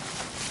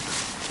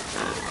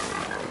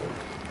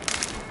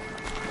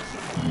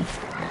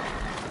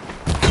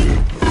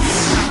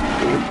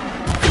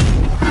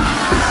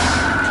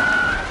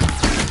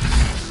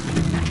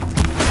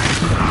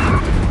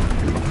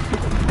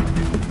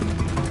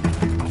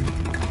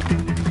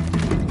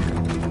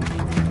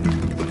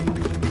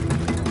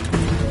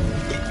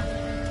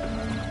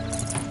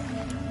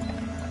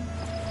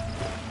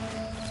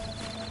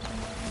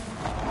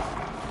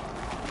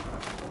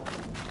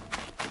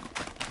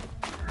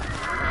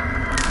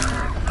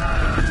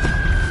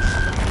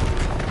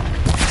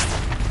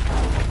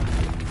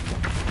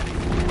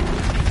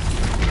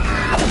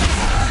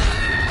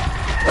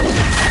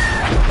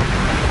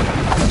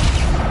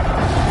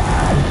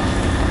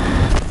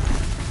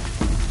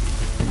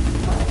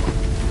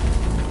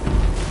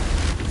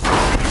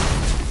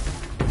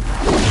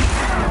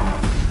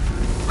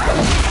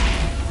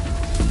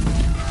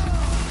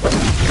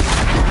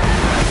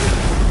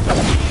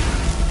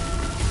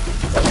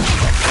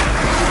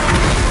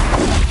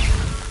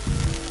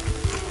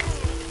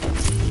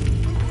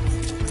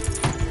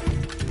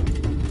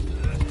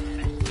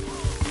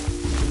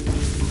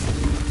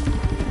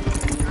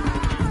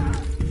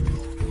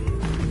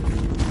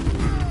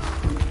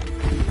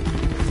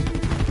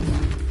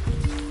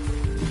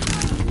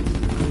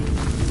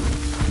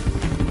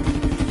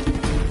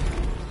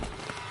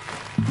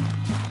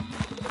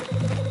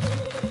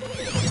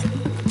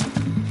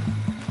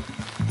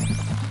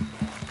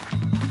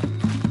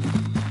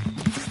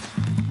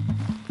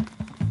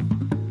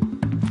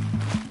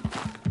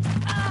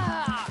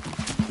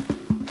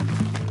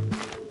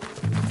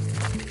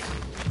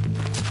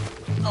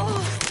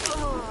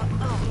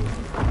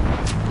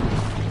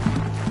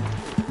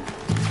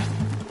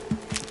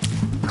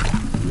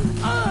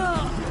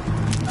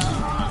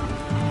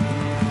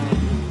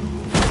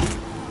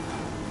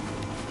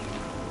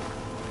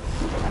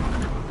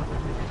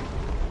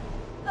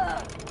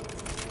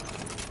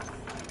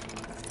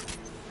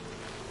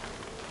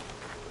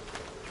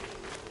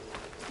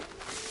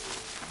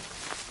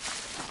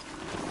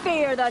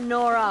 Fear the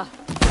Nora!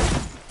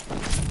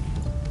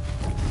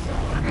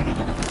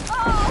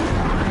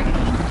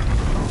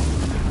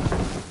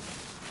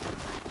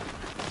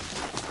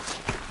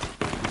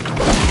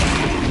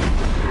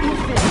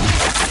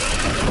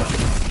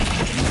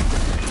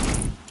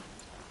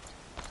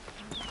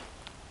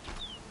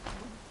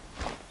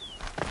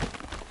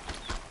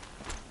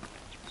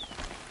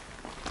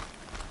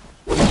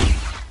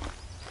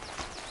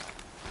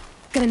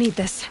 Gonna need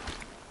this.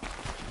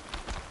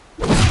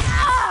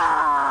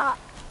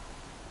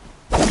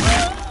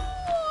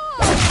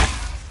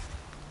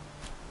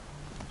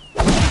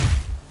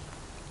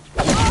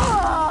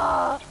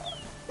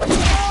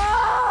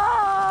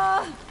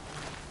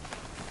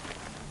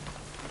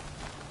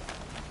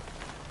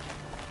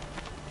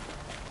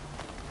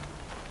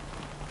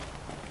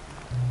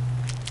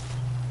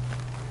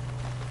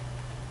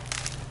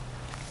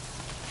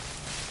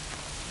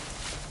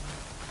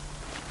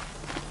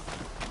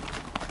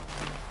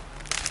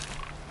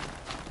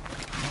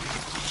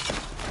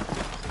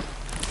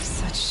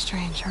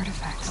 Strange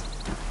artifacts.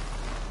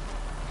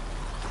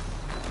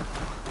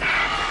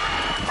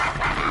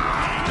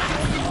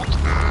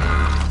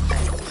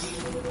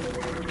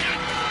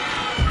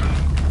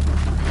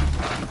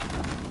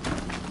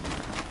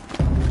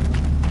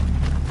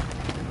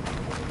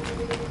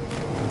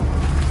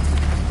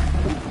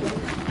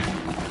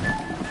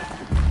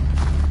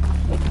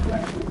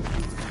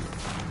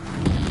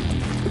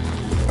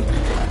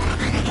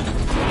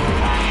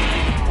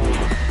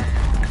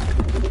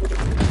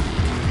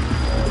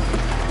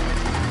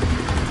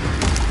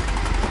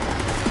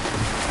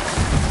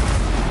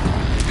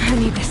 I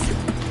need this.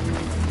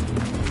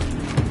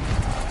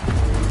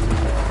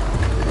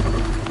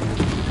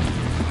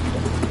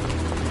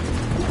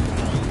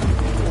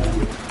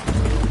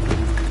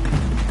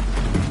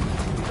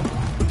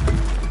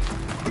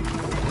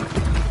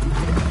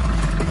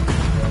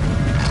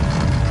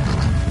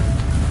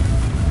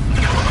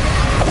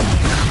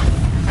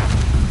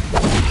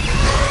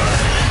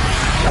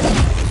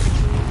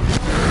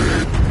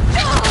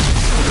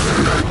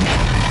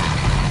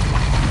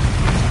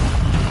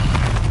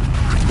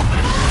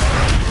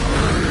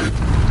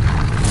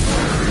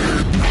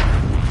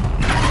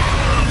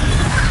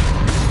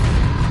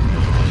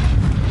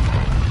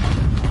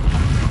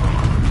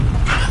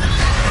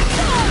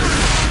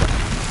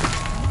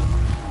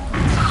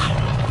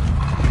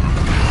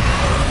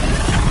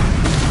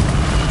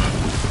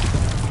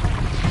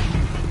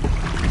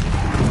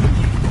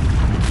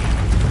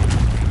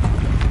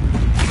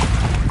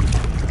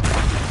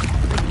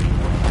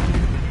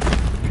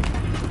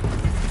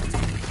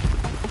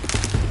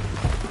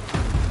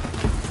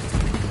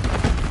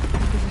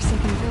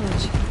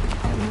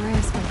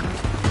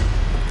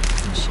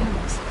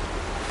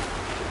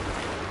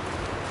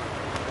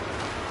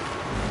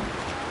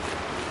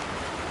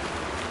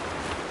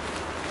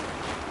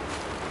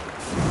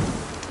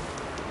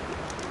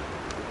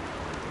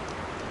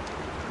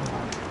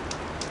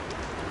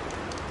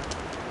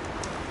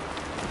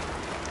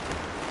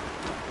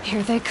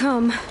 Here they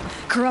come.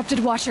 Corrupted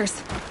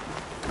Watchers.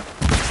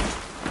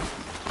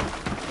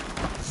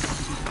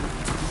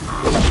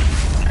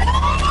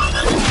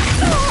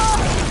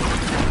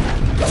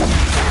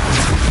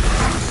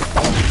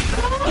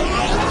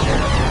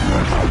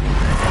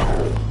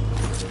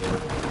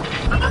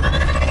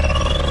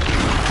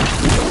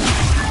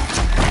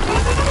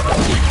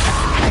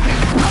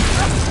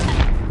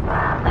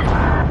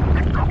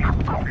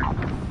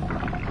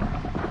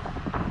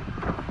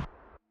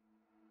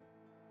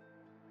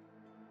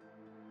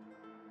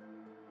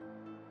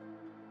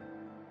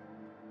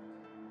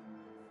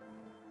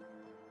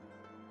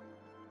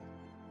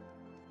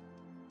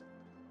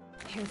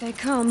 Here they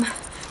come.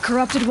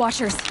 Corrupted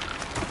Watchers.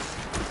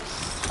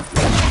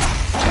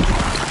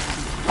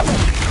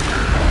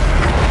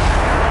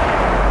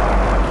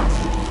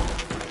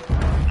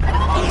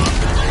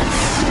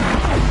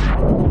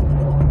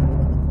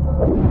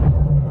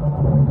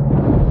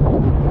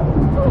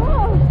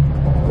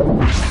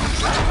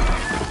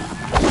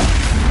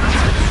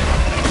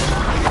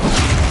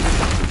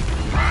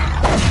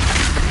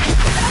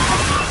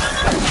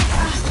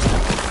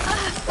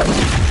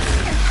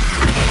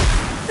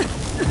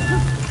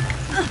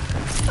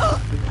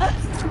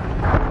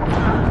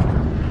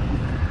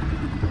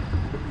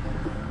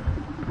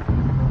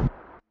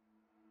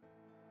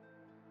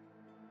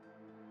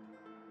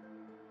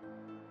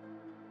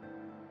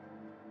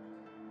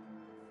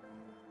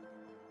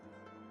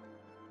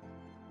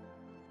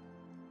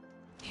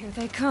 Here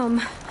they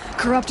come.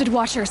 Corrupted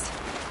Watchers.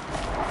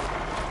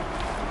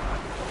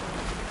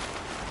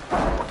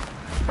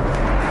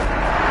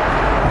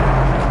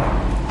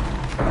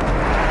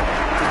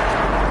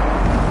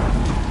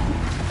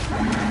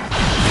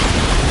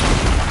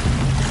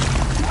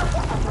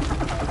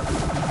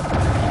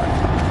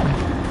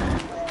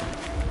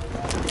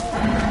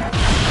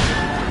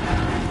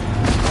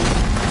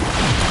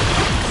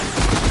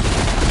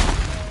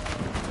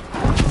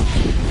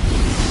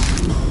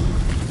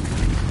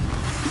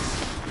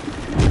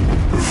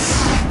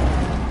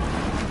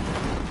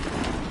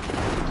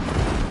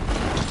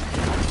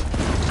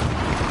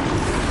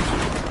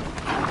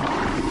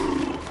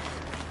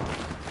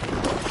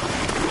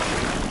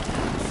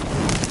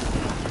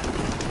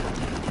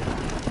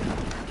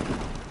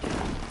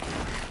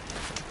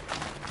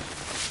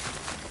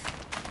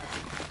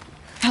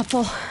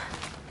 careful.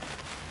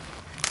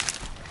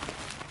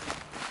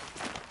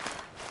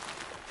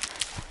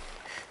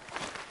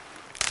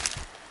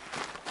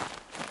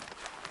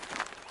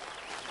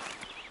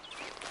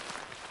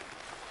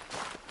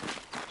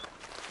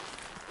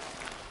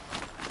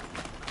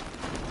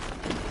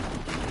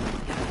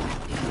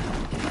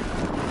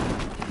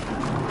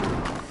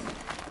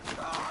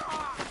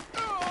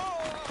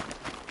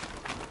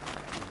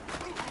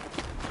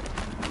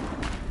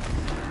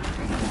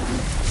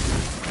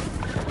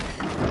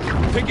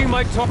 Taking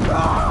my top.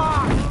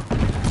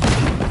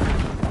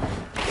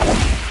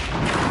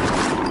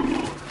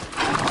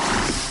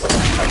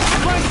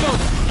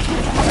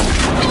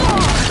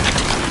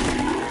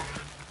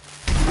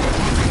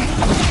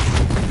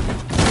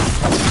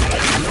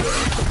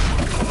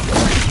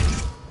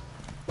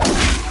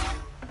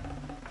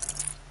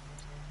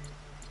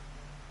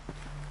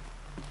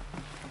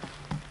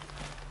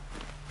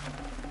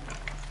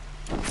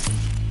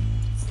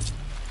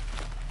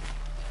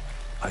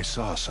 I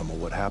saw some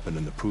of what happened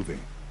in the proving.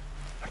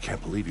 I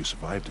can't believe you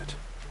survived it.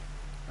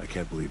 I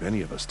can't believe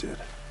any of us did.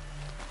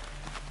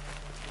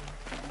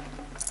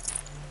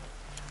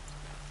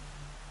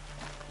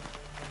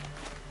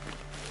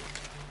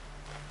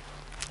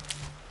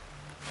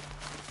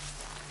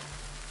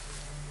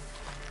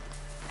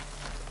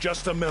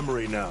 Just a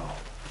memory now.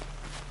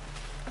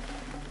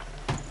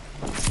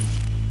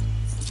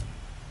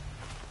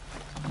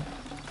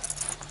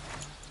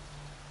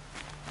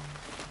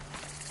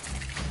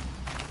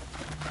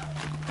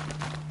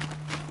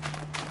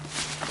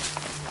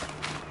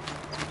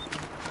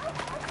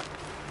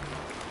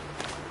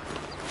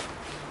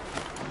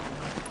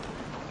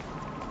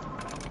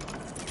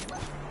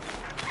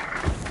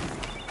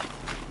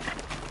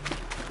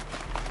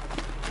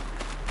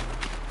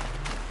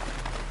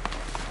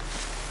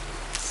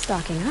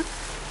 Stocking up.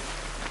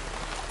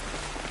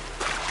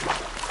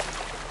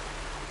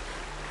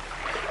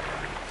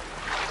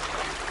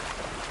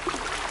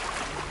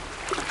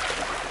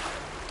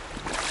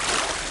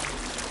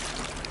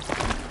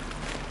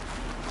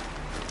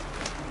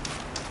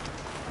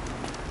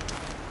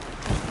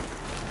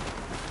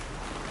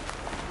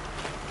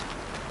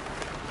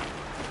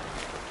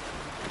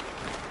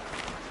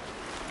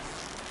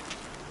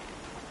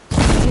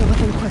 Deal with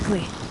him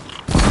quickly.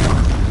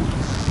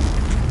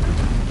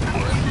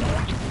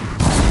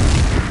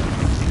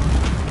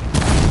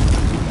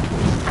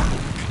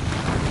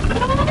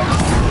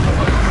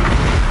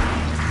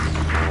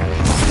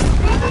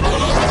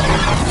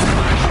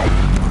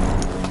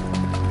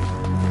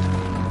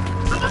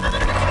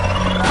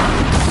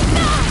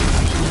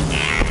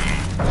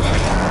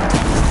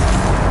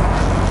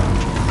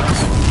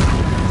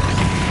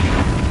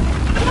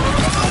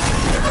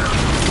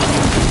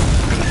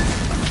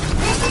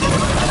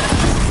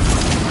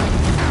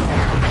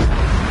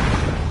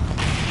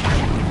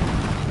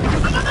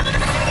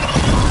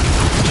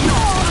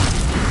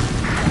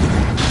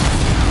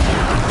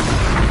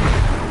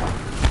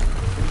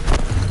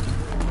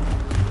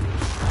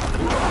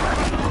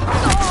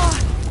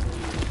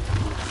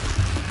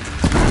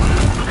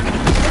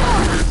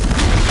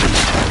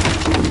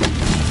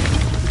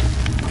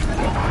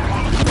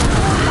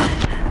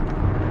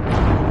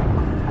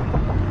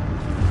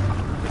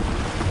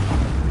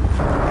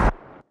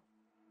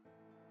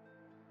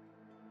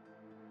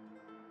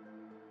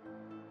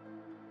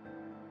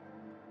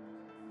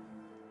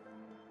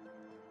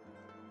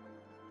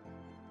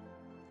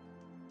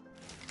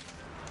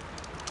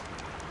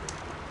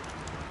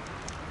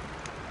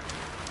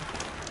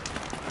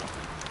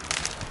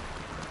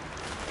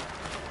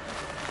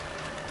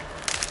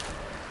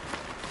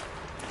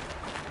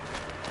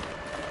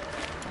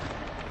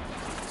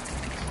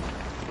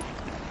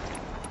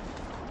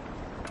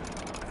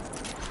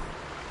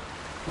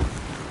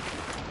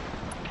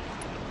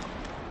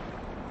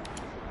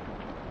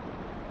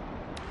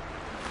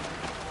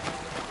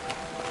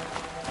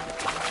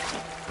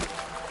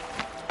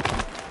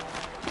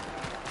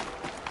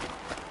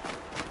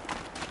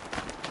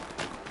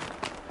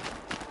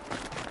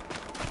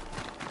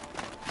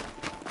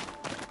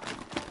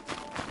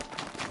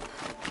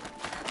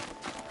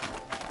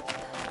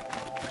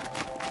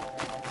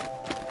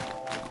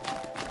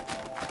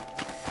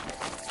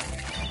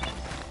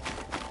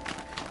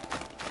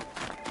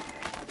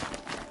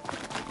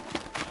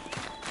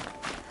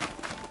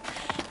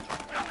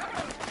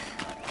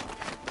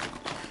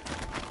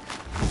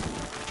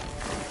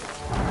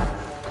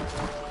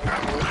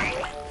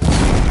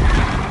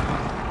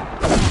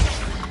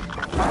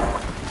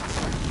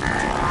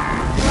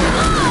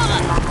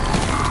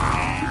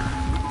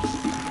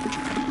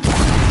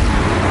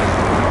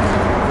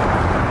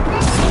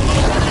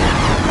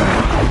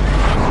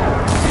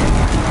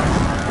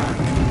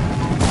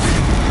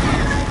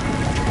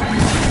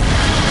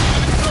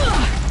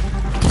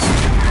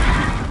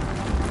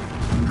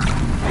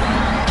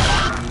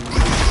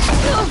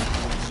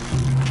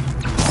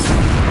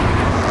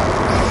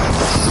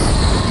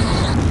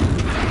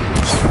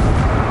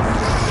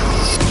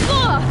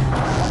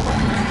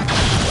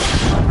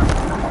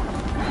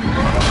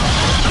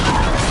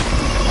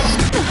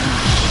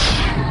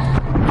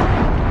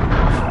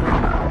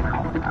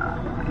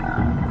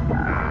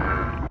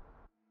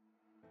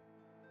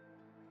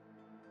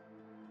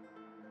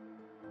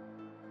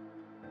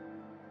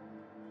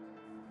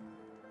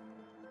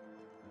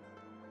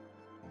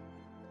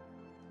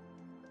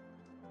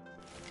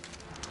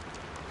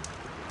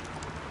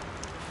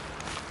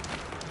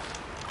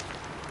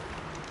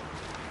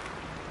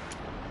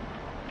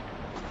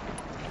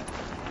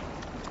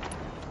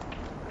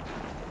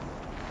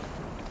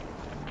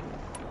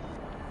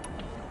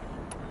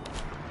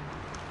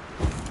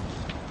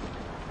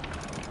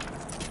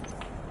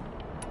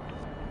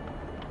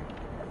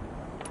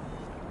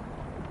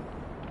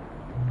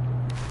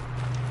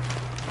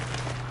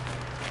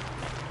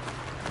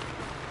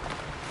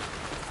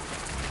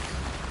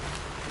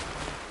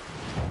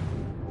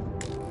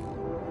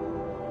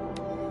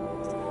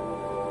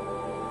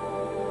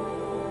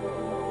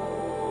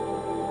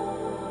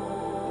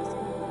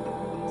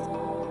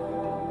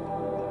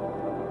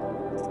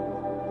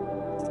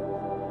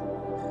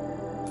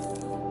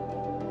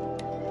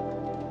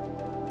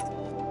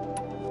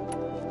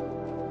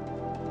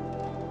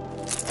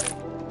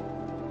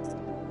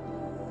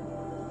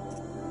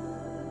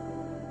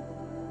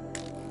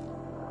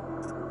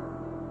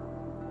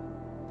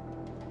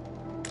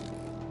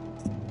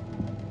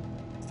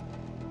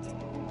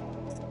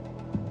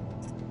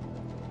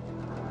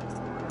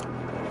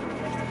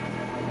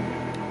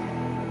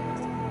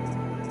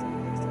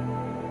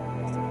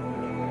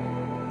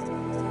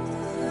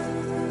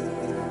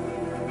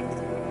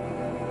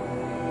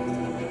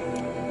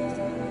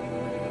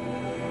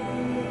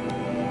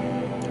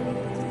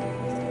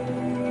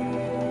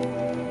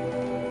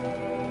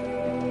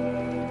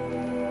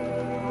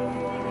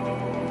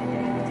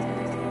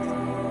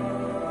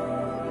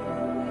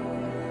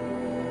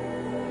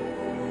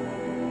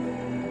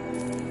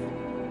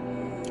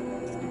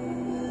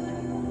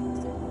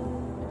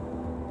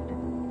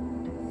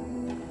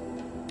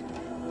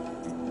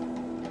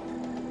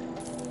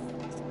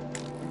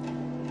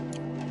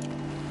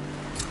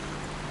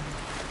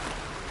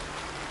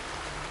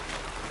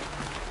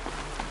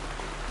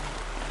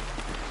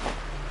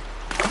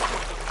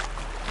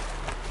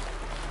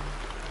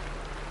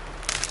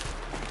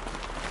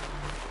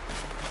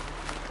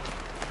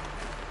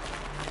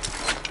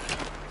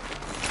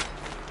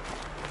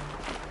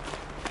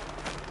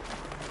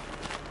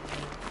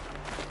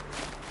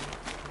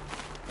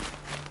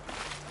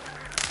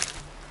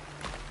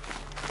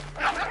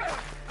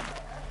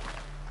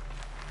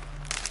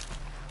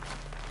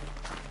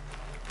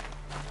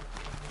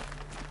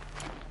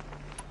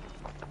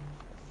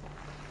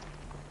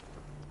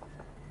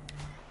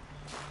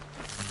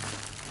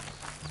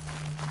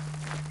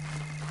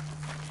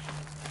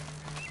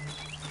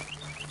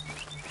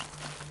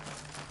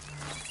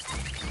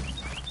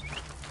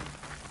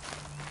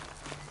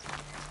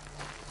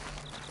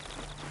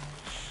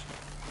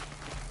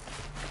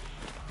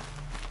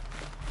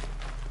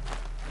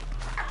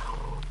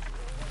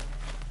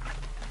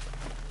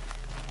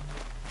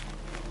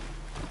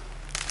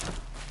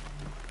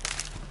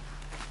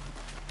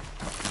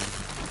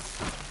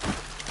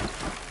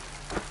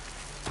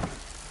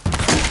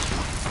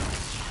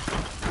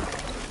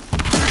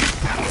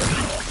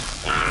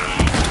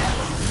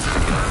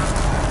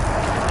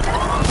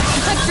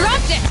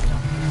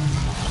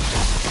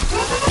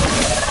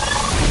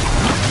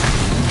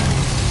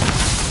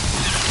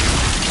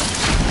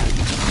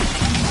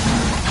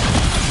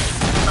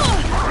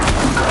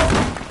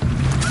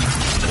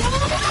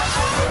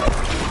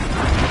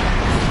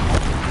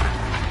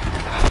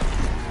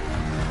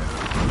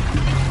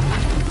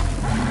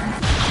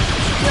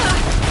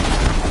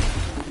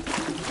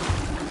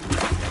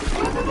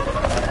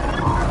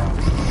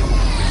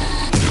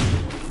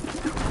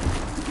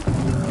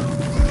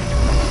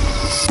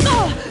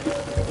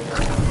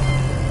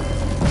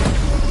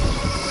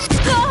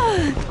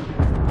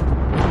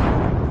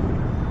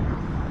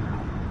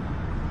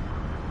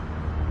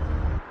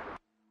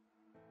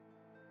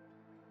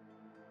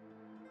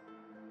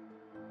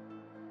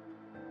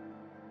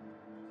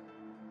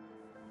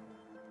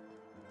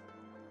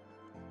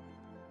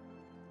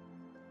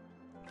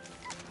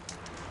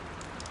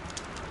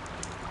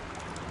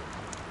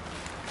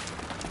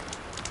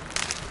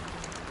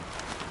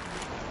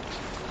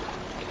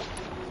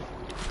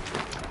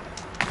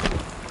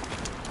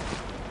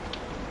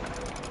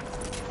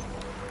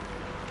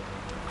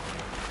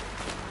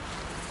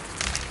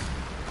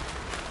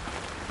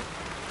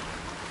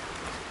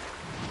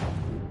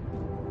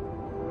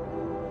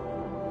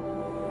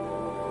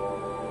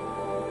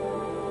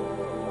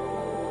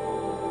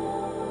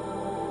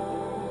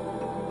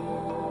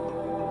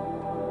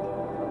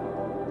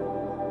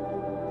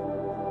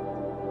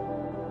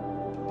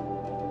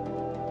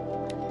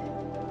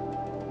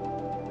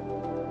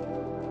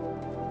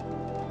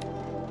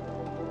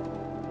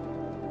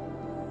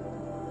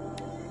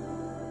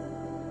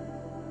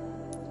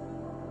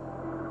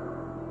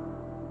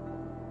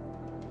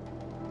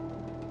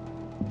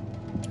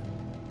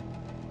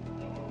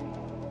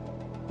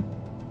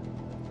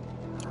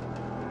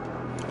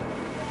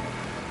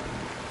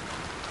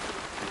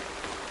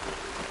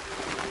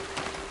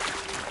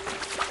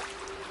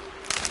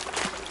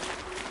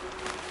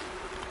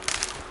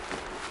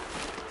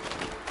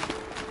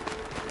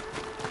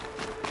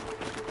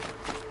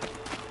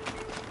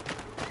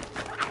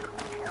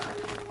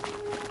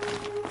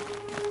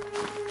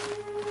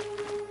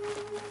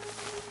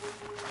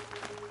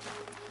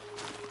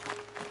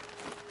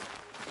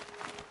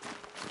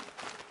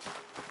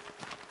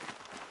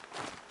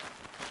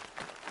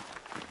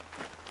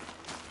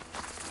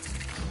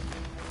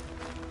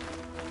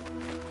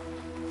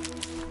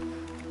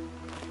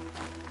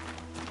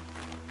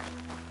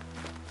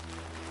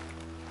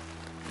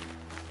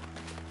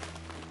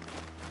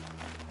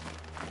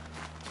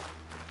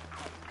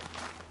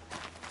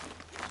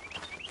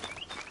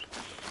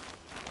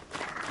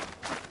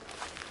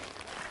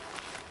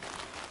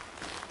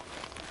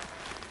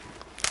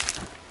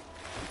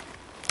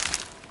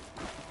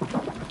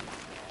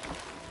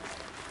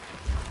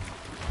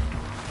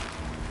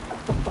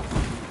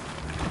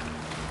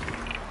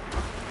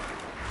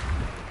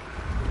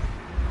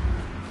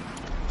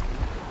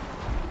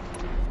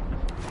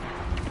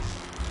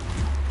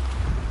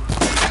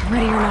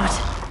 Ready or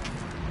not.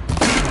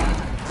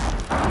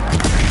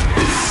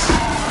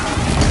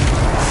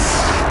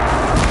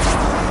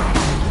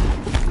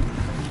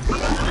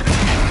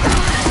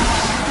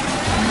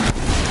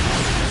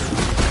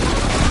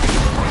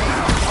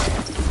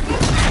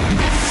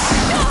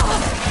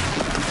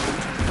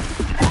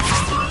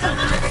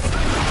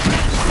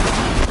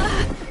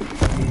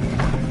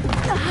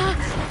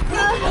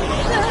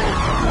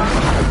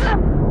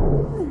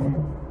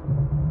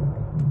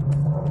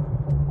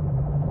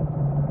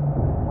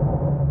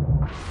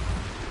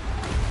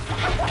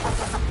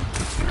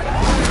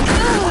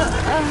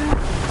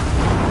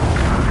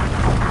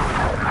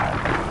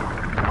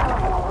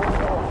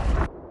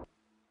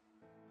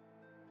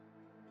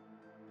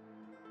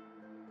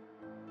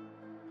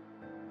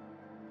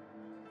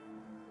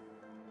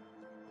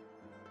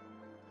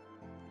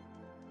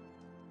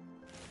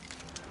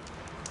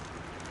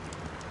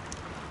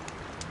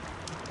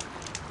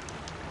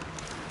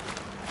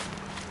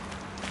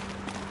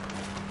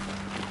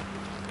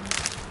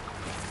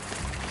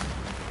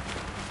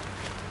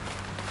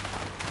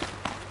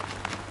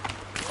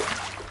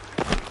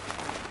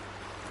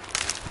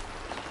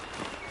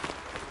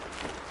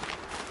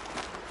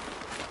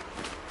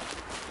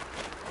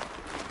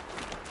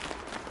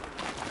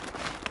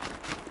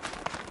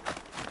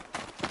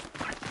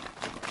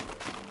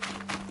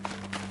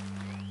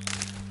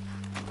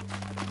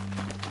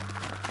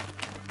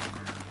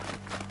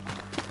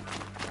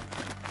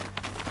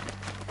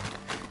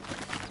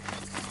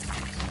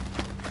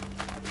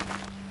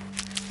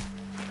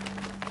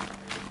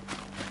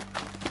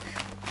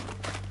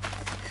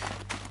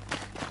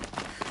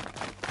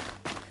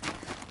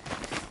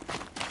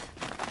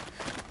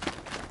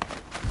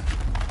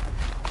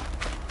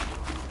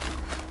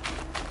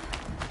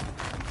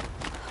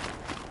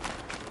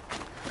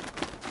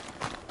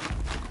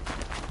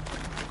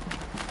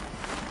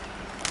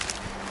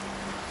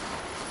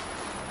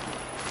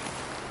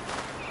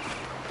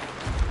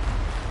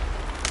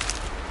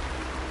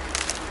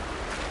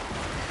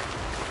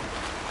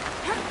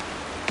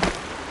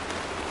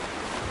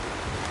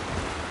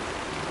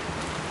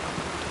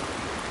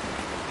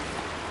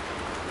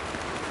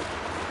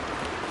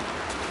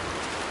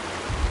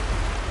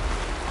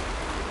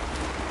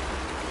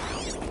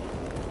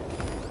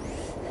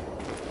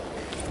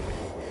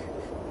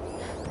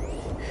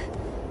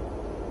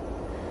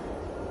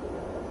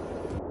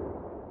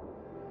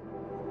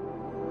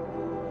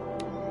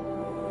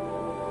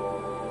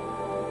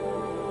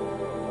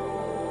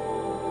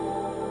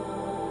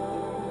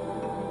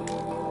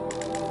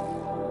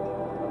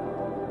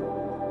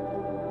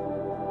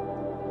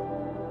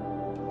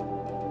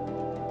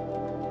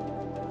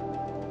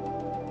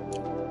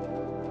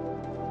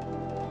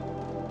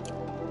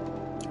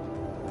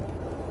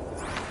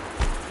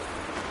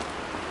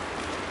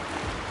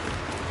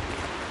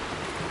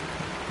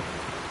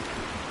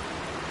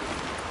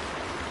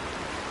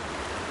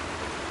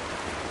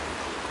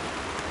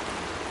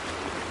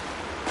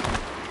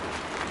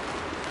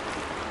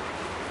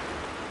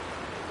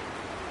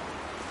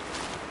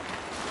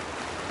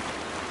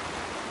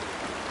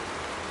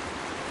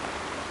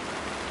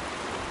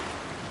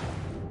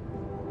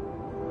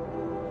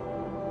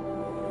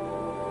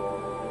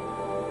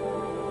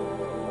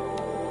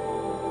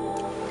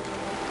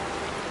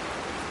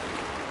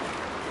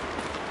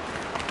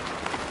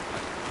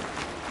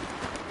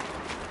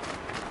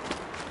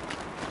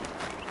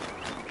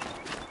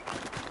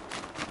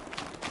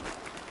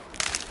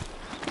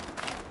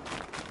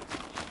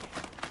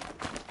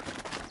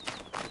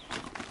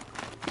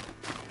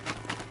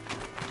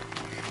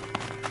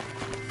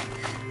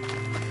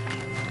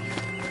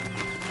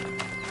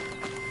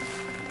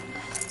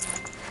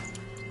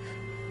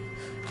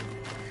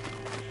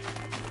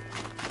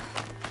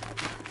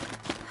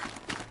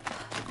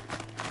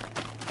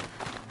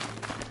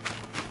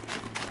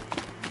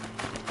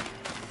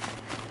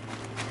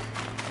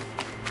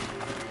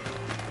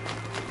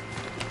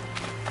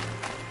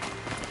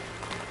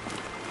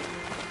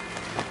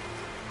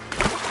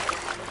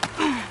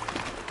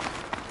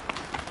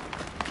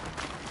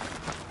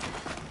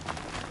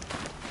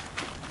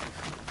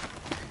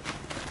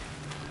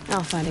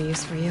 I'll find a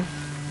use for you.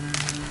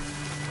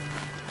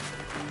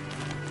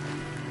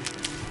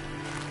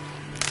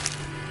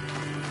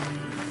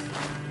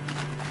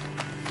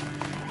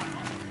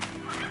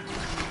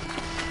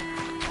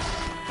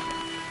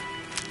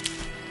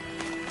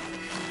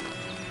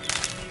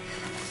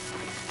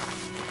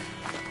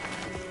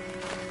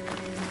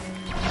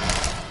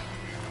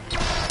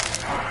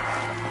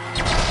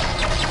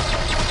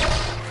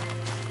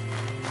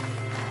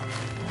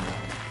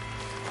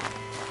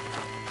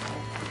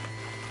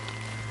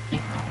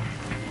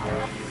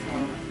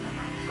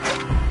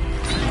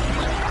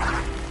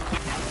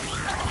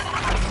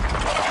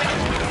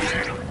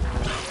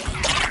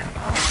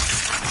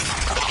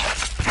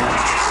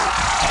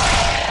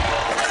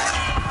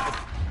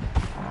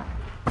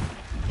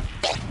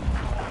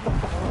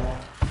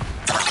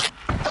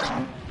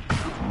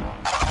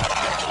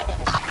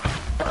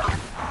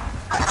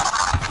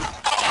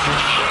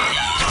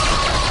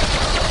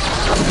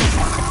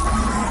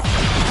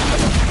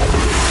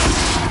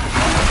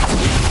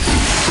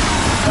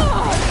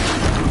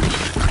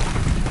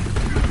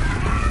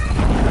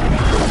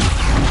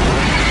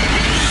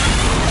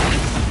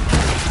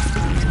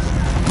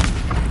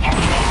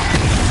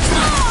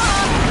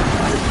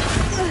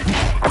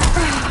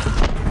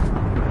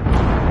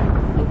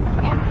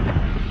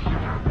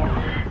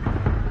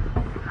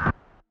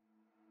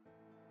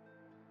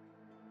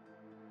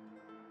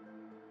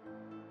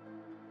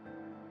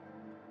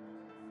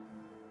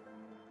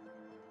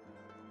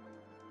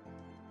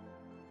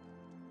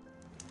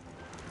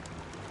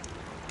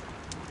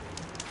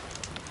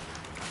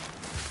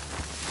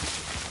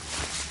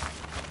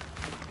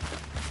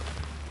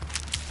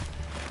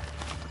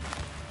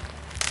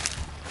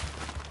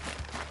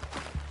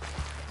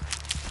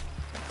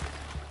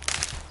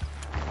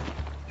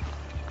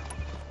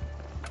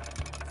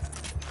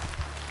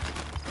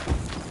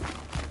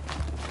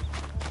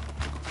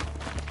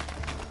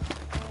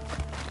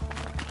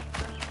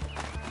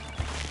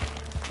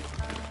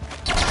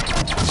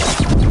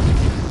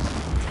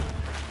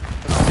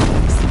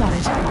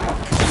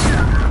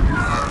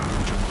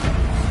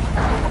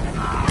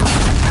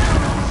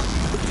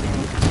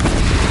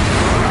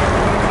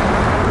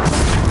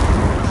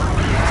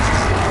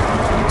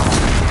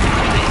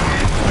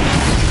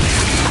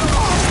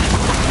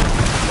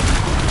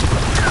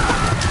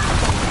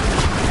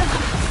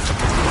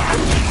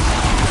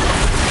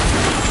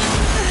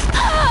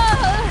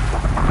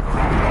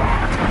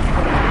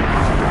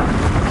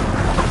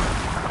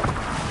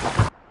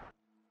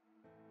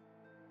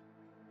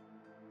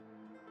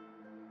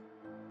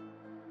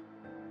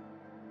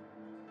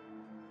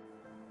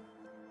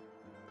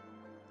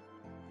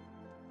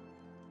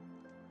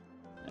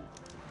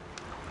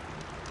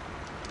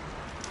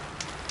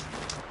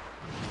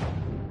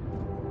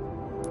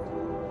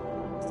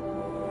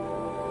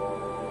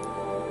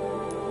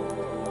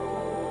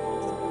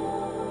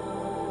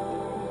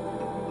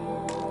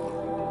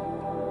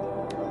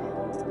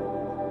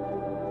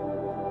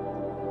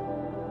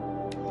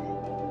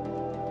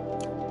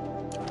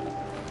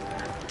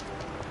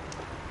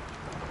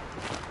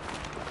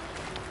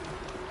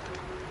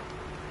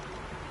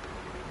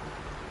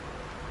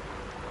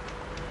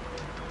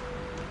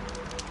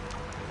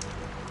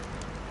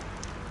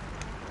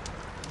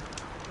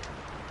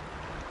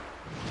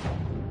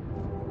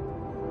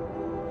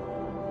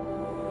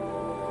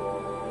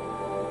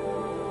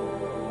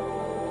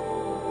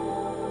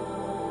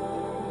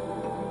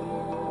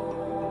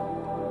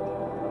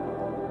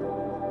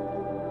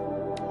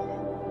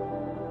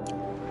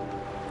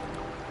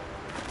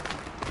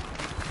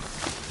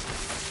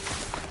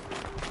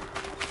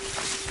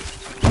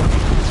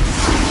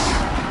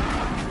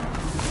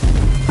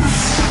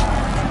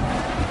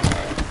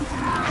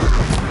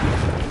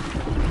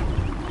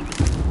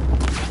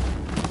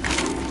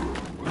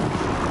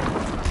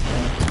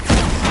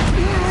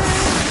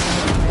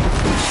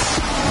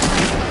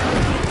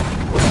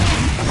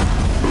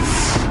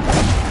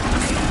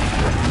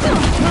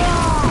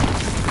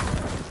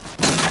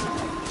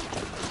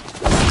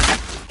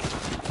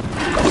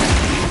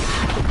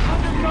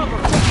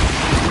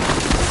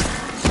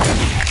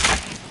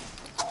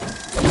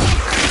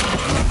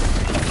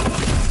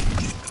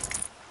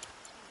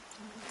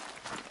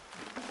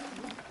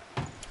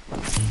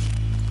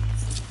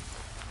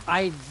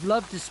 I'd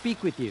love to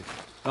speak with you.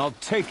 I'll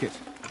take it.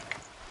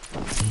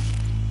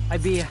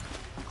 I'd be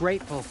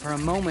grateful for a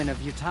moment of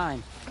your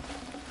time.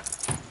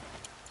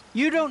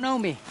 You don't know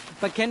me,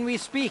 but can we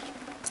speak?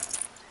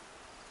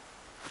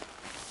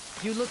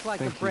 You look like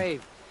a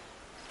brave.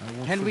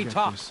 Can we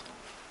talk?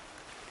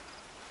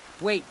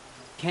 Wait,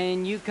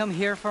 can you come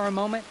here for a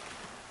moment?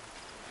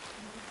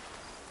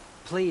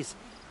 Please,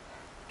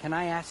 can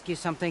I ask you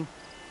something?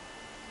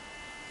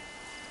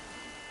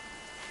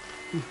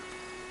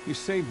 You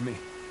saved me.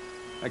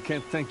 I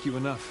can't thank you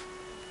enough.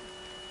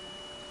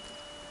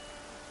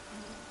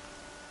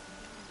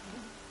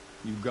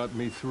 You got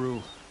me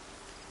through.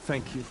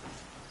 Thank you.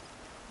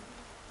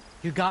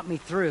 You got me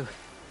through.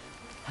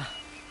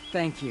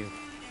 Thank you.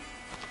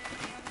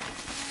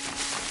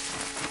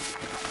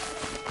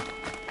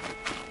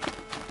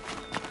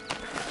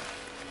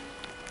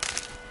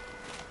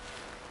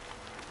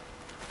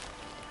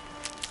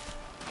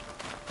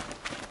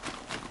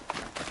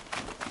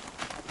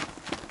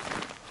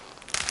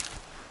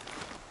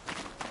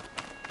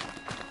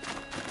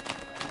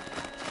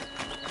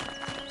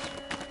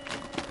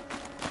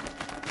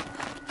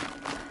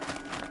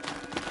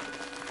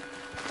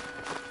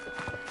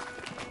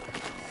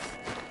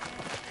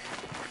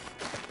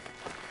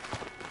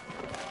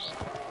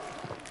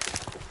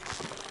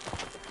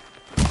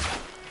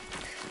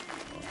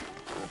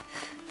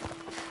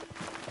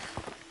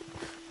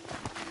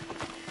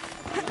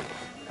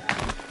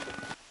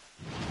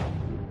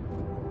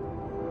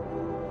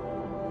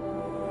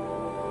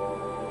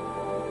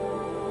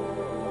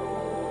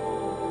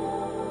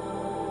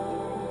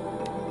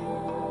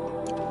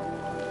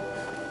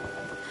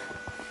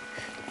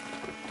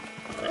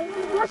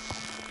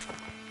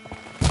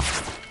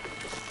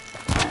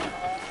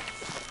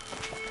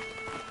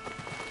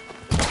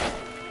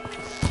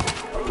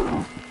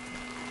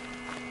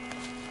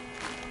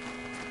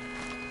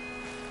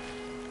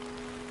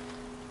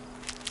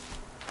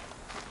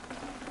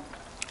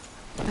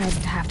 I'd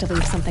have to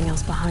leave something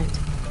else behind.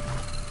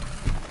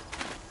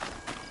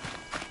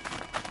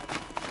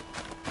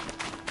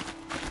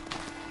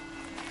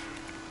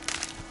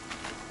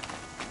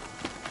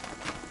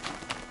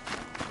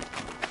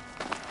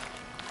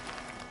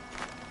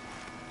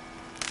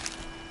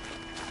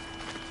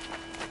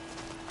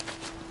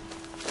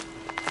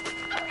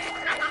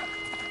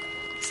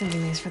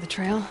 Saving these for the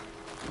trail.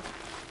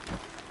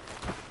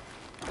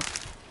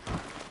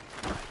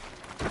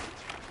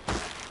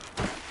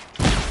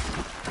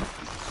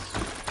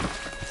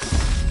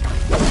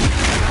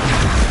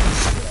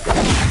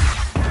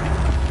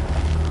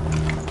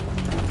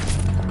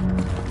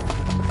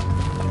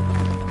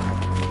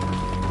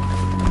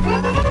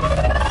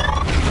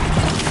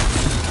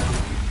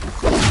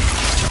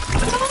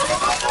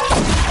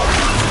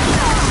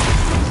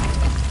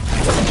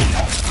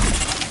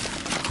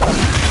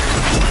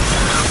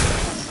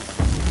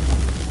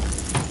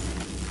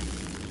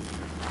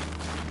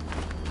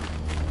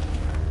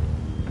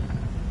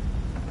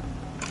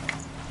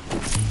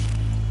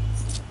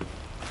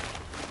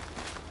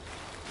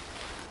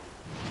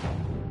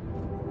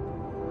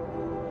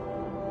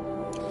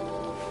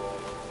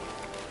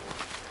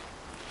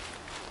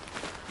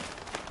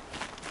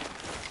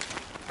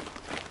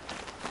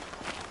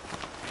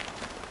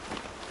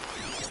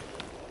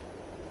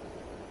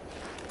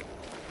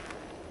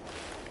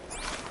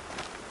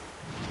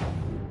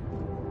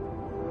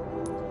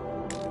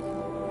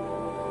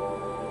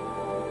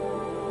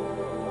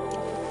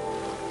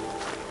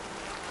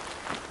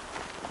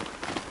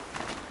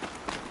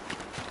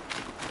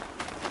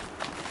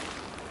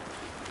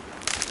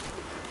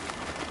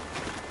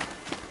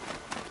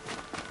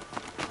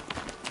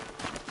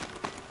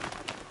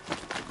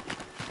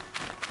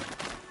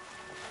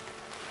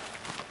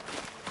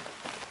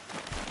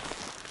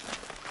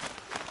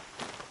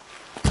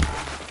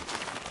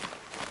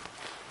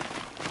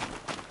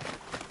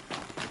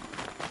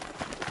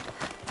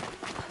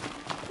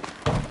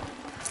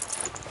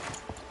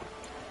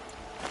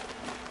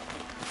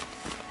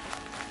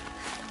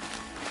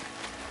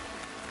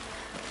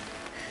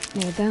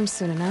 Need them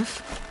soon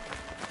enough.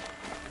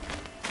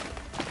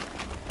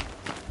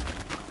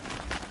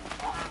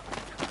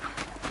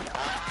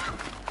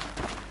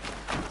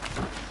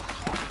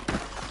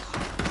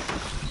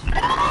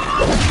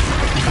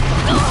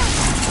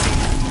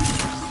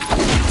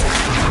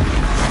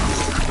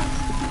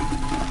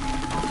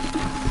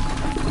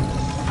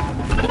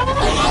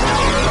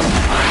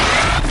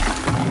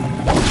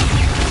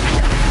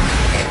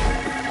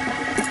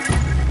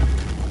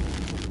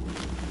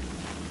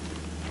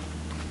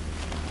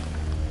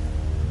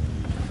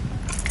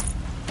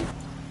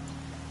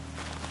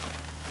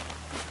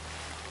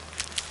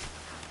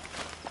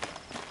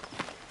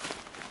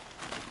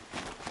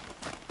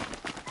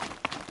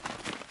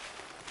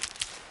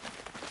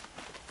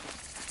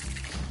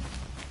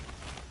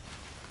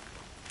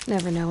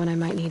 Never know when I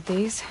might need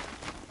these.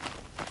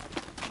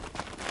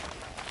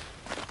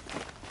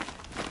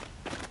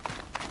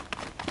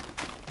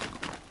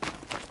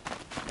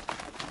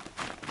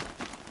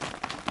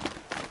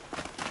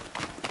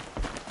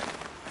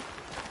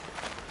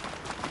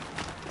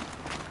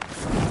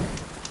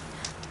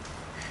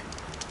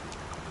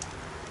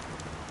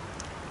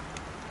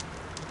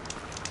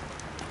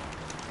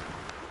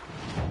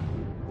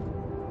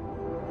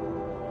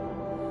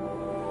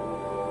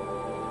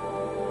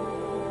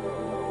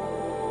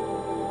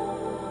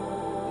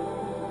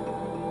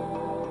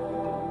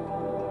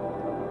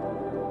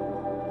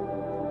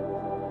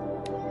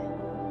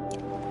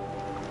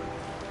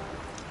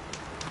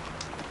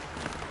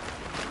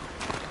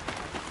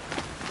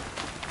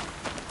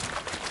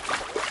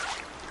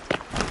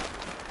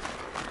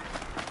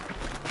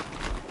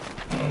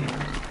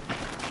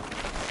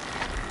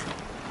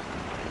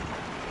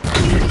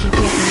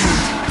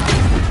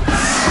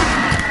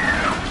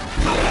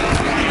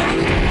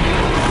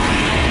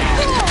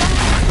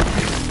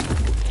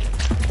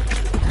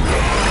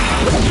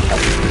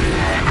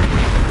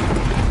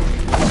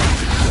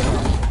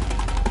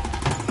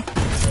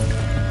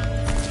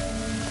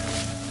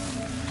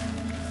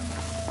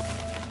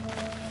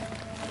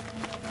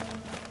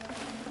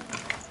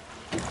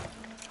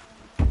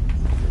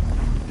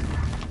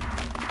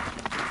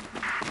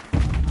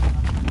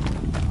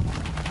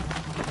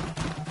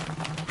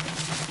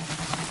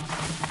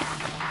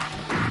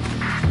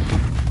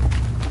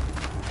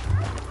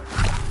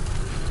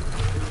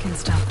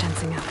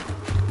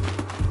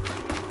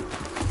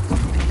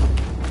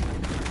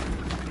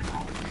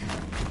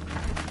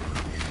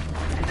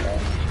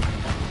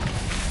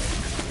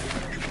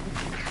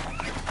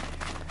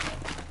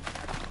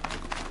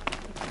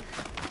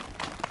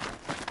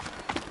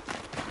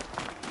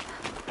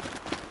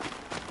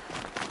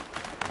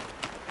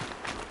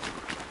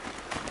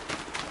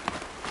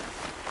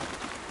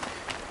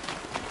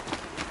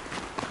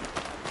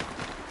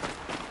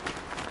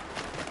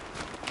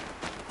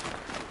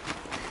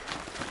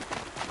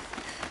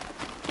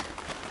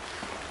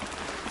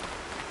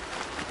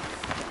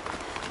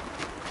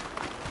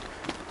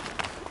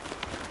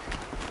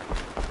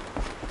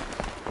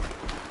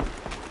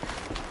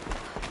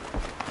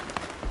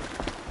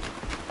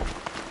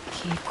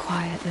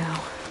 up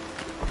now.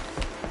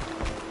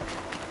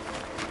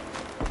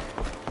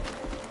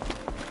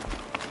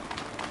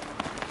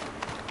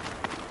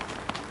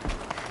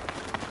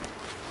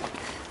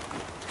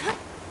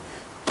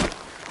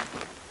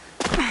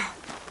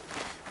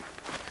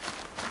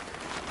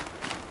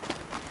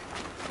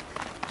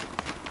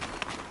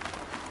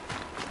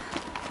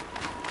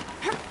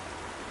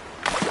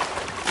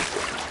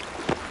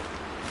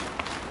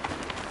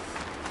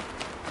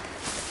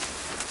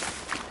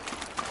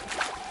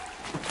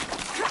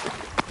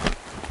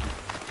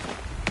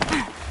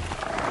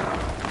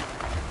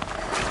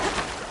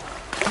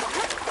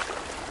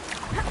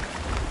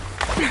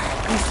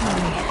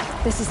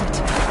 This is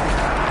it.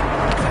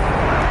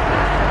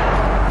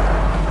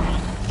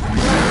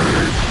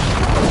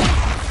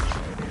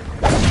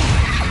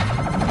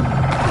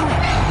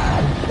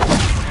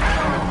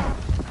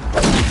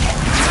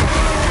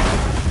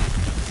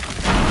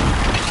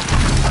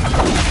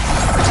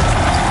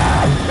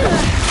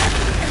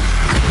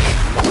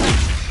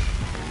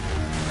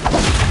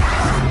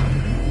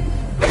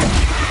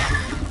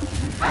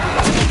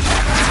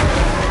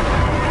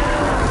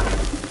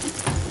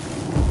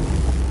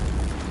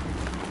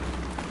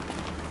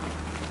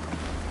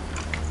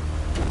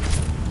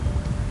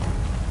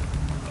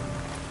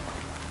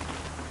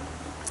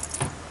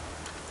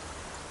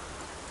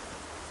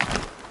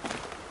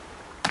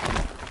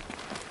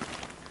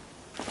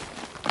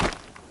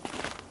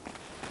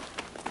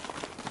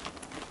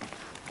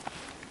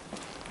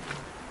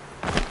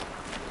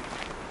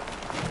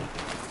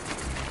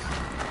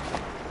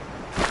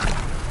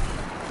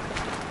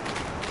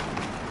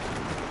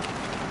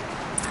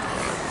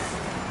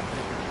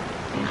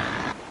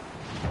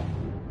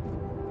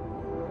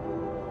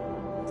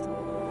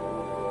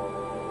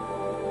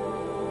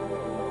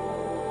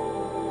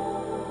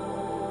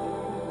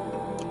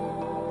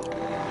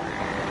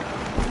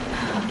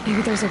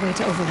 Maybe there's a way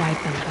to override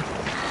them, but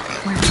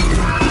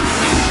where?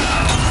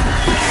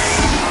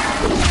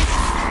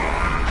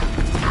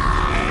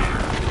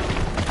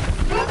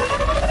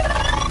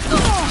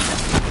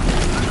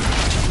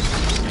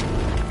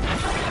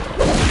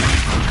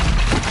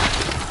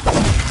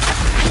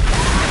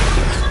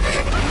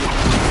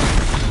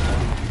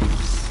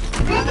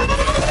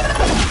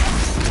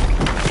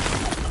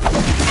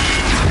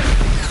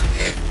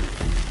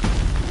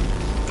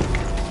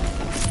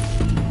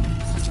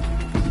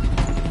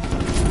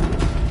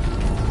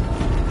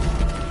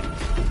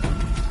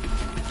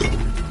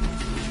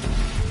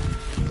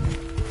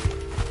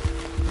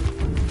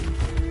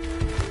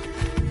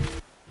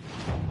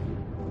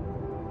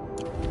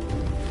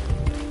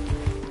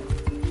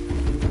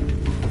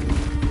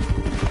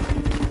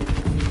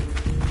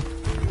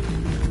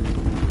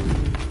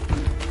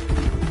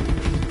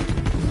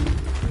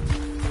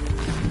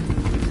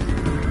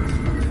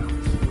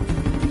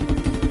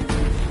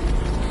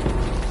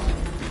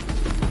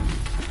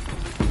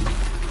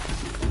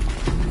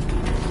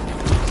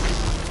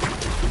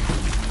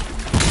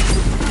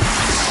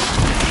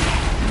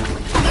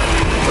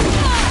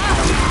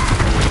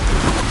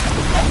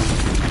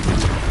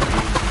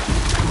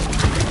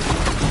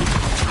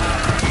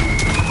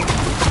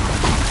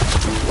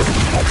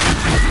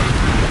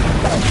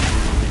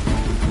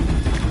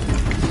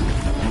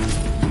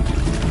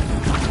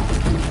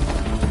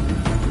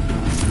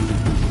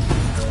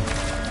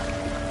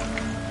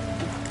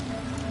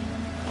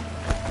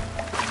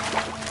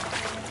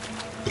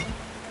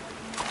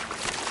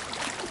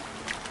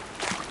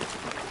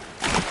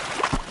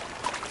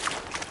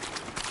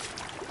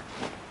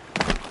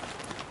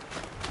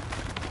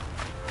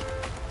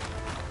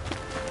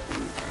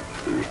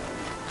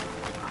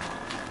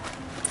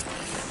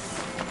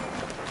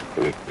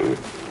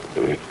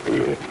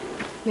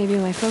 Maybe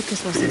my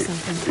focus will say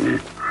something.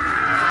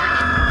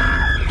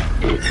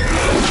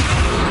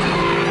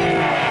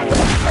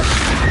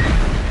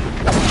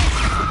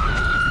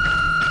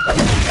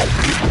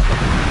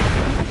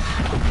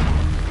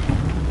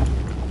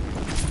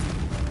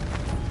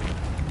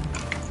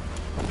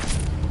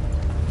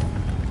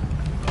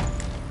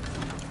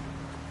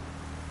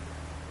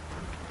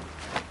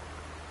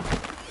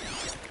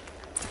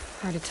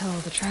 Hard to tell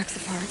the tracks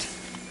apart.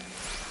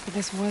 But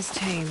this was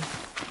tame.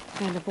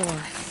 And a boar.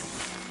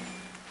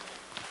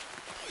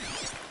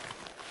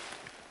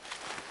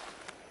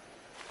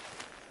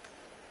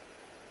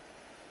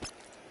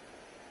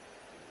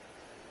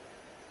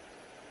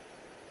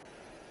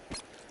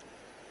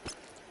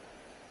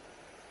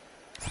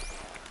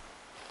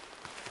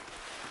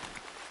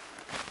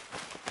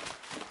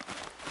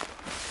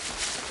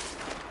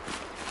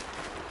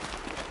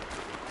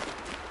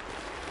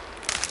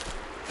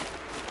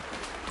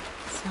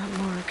 It's not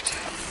marked.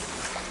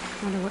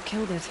 Wonder what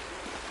killed it.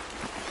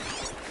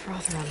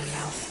 Froth around the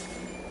mouth.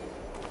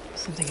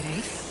 Something it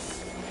ate?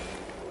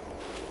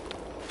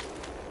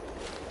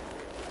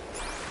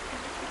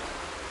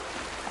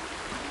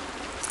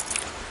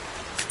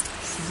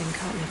 Something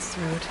caught in its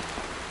throat.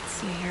 Let's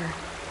see here.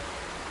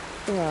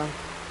 Well,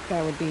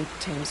 that would be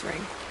Tame's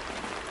ring.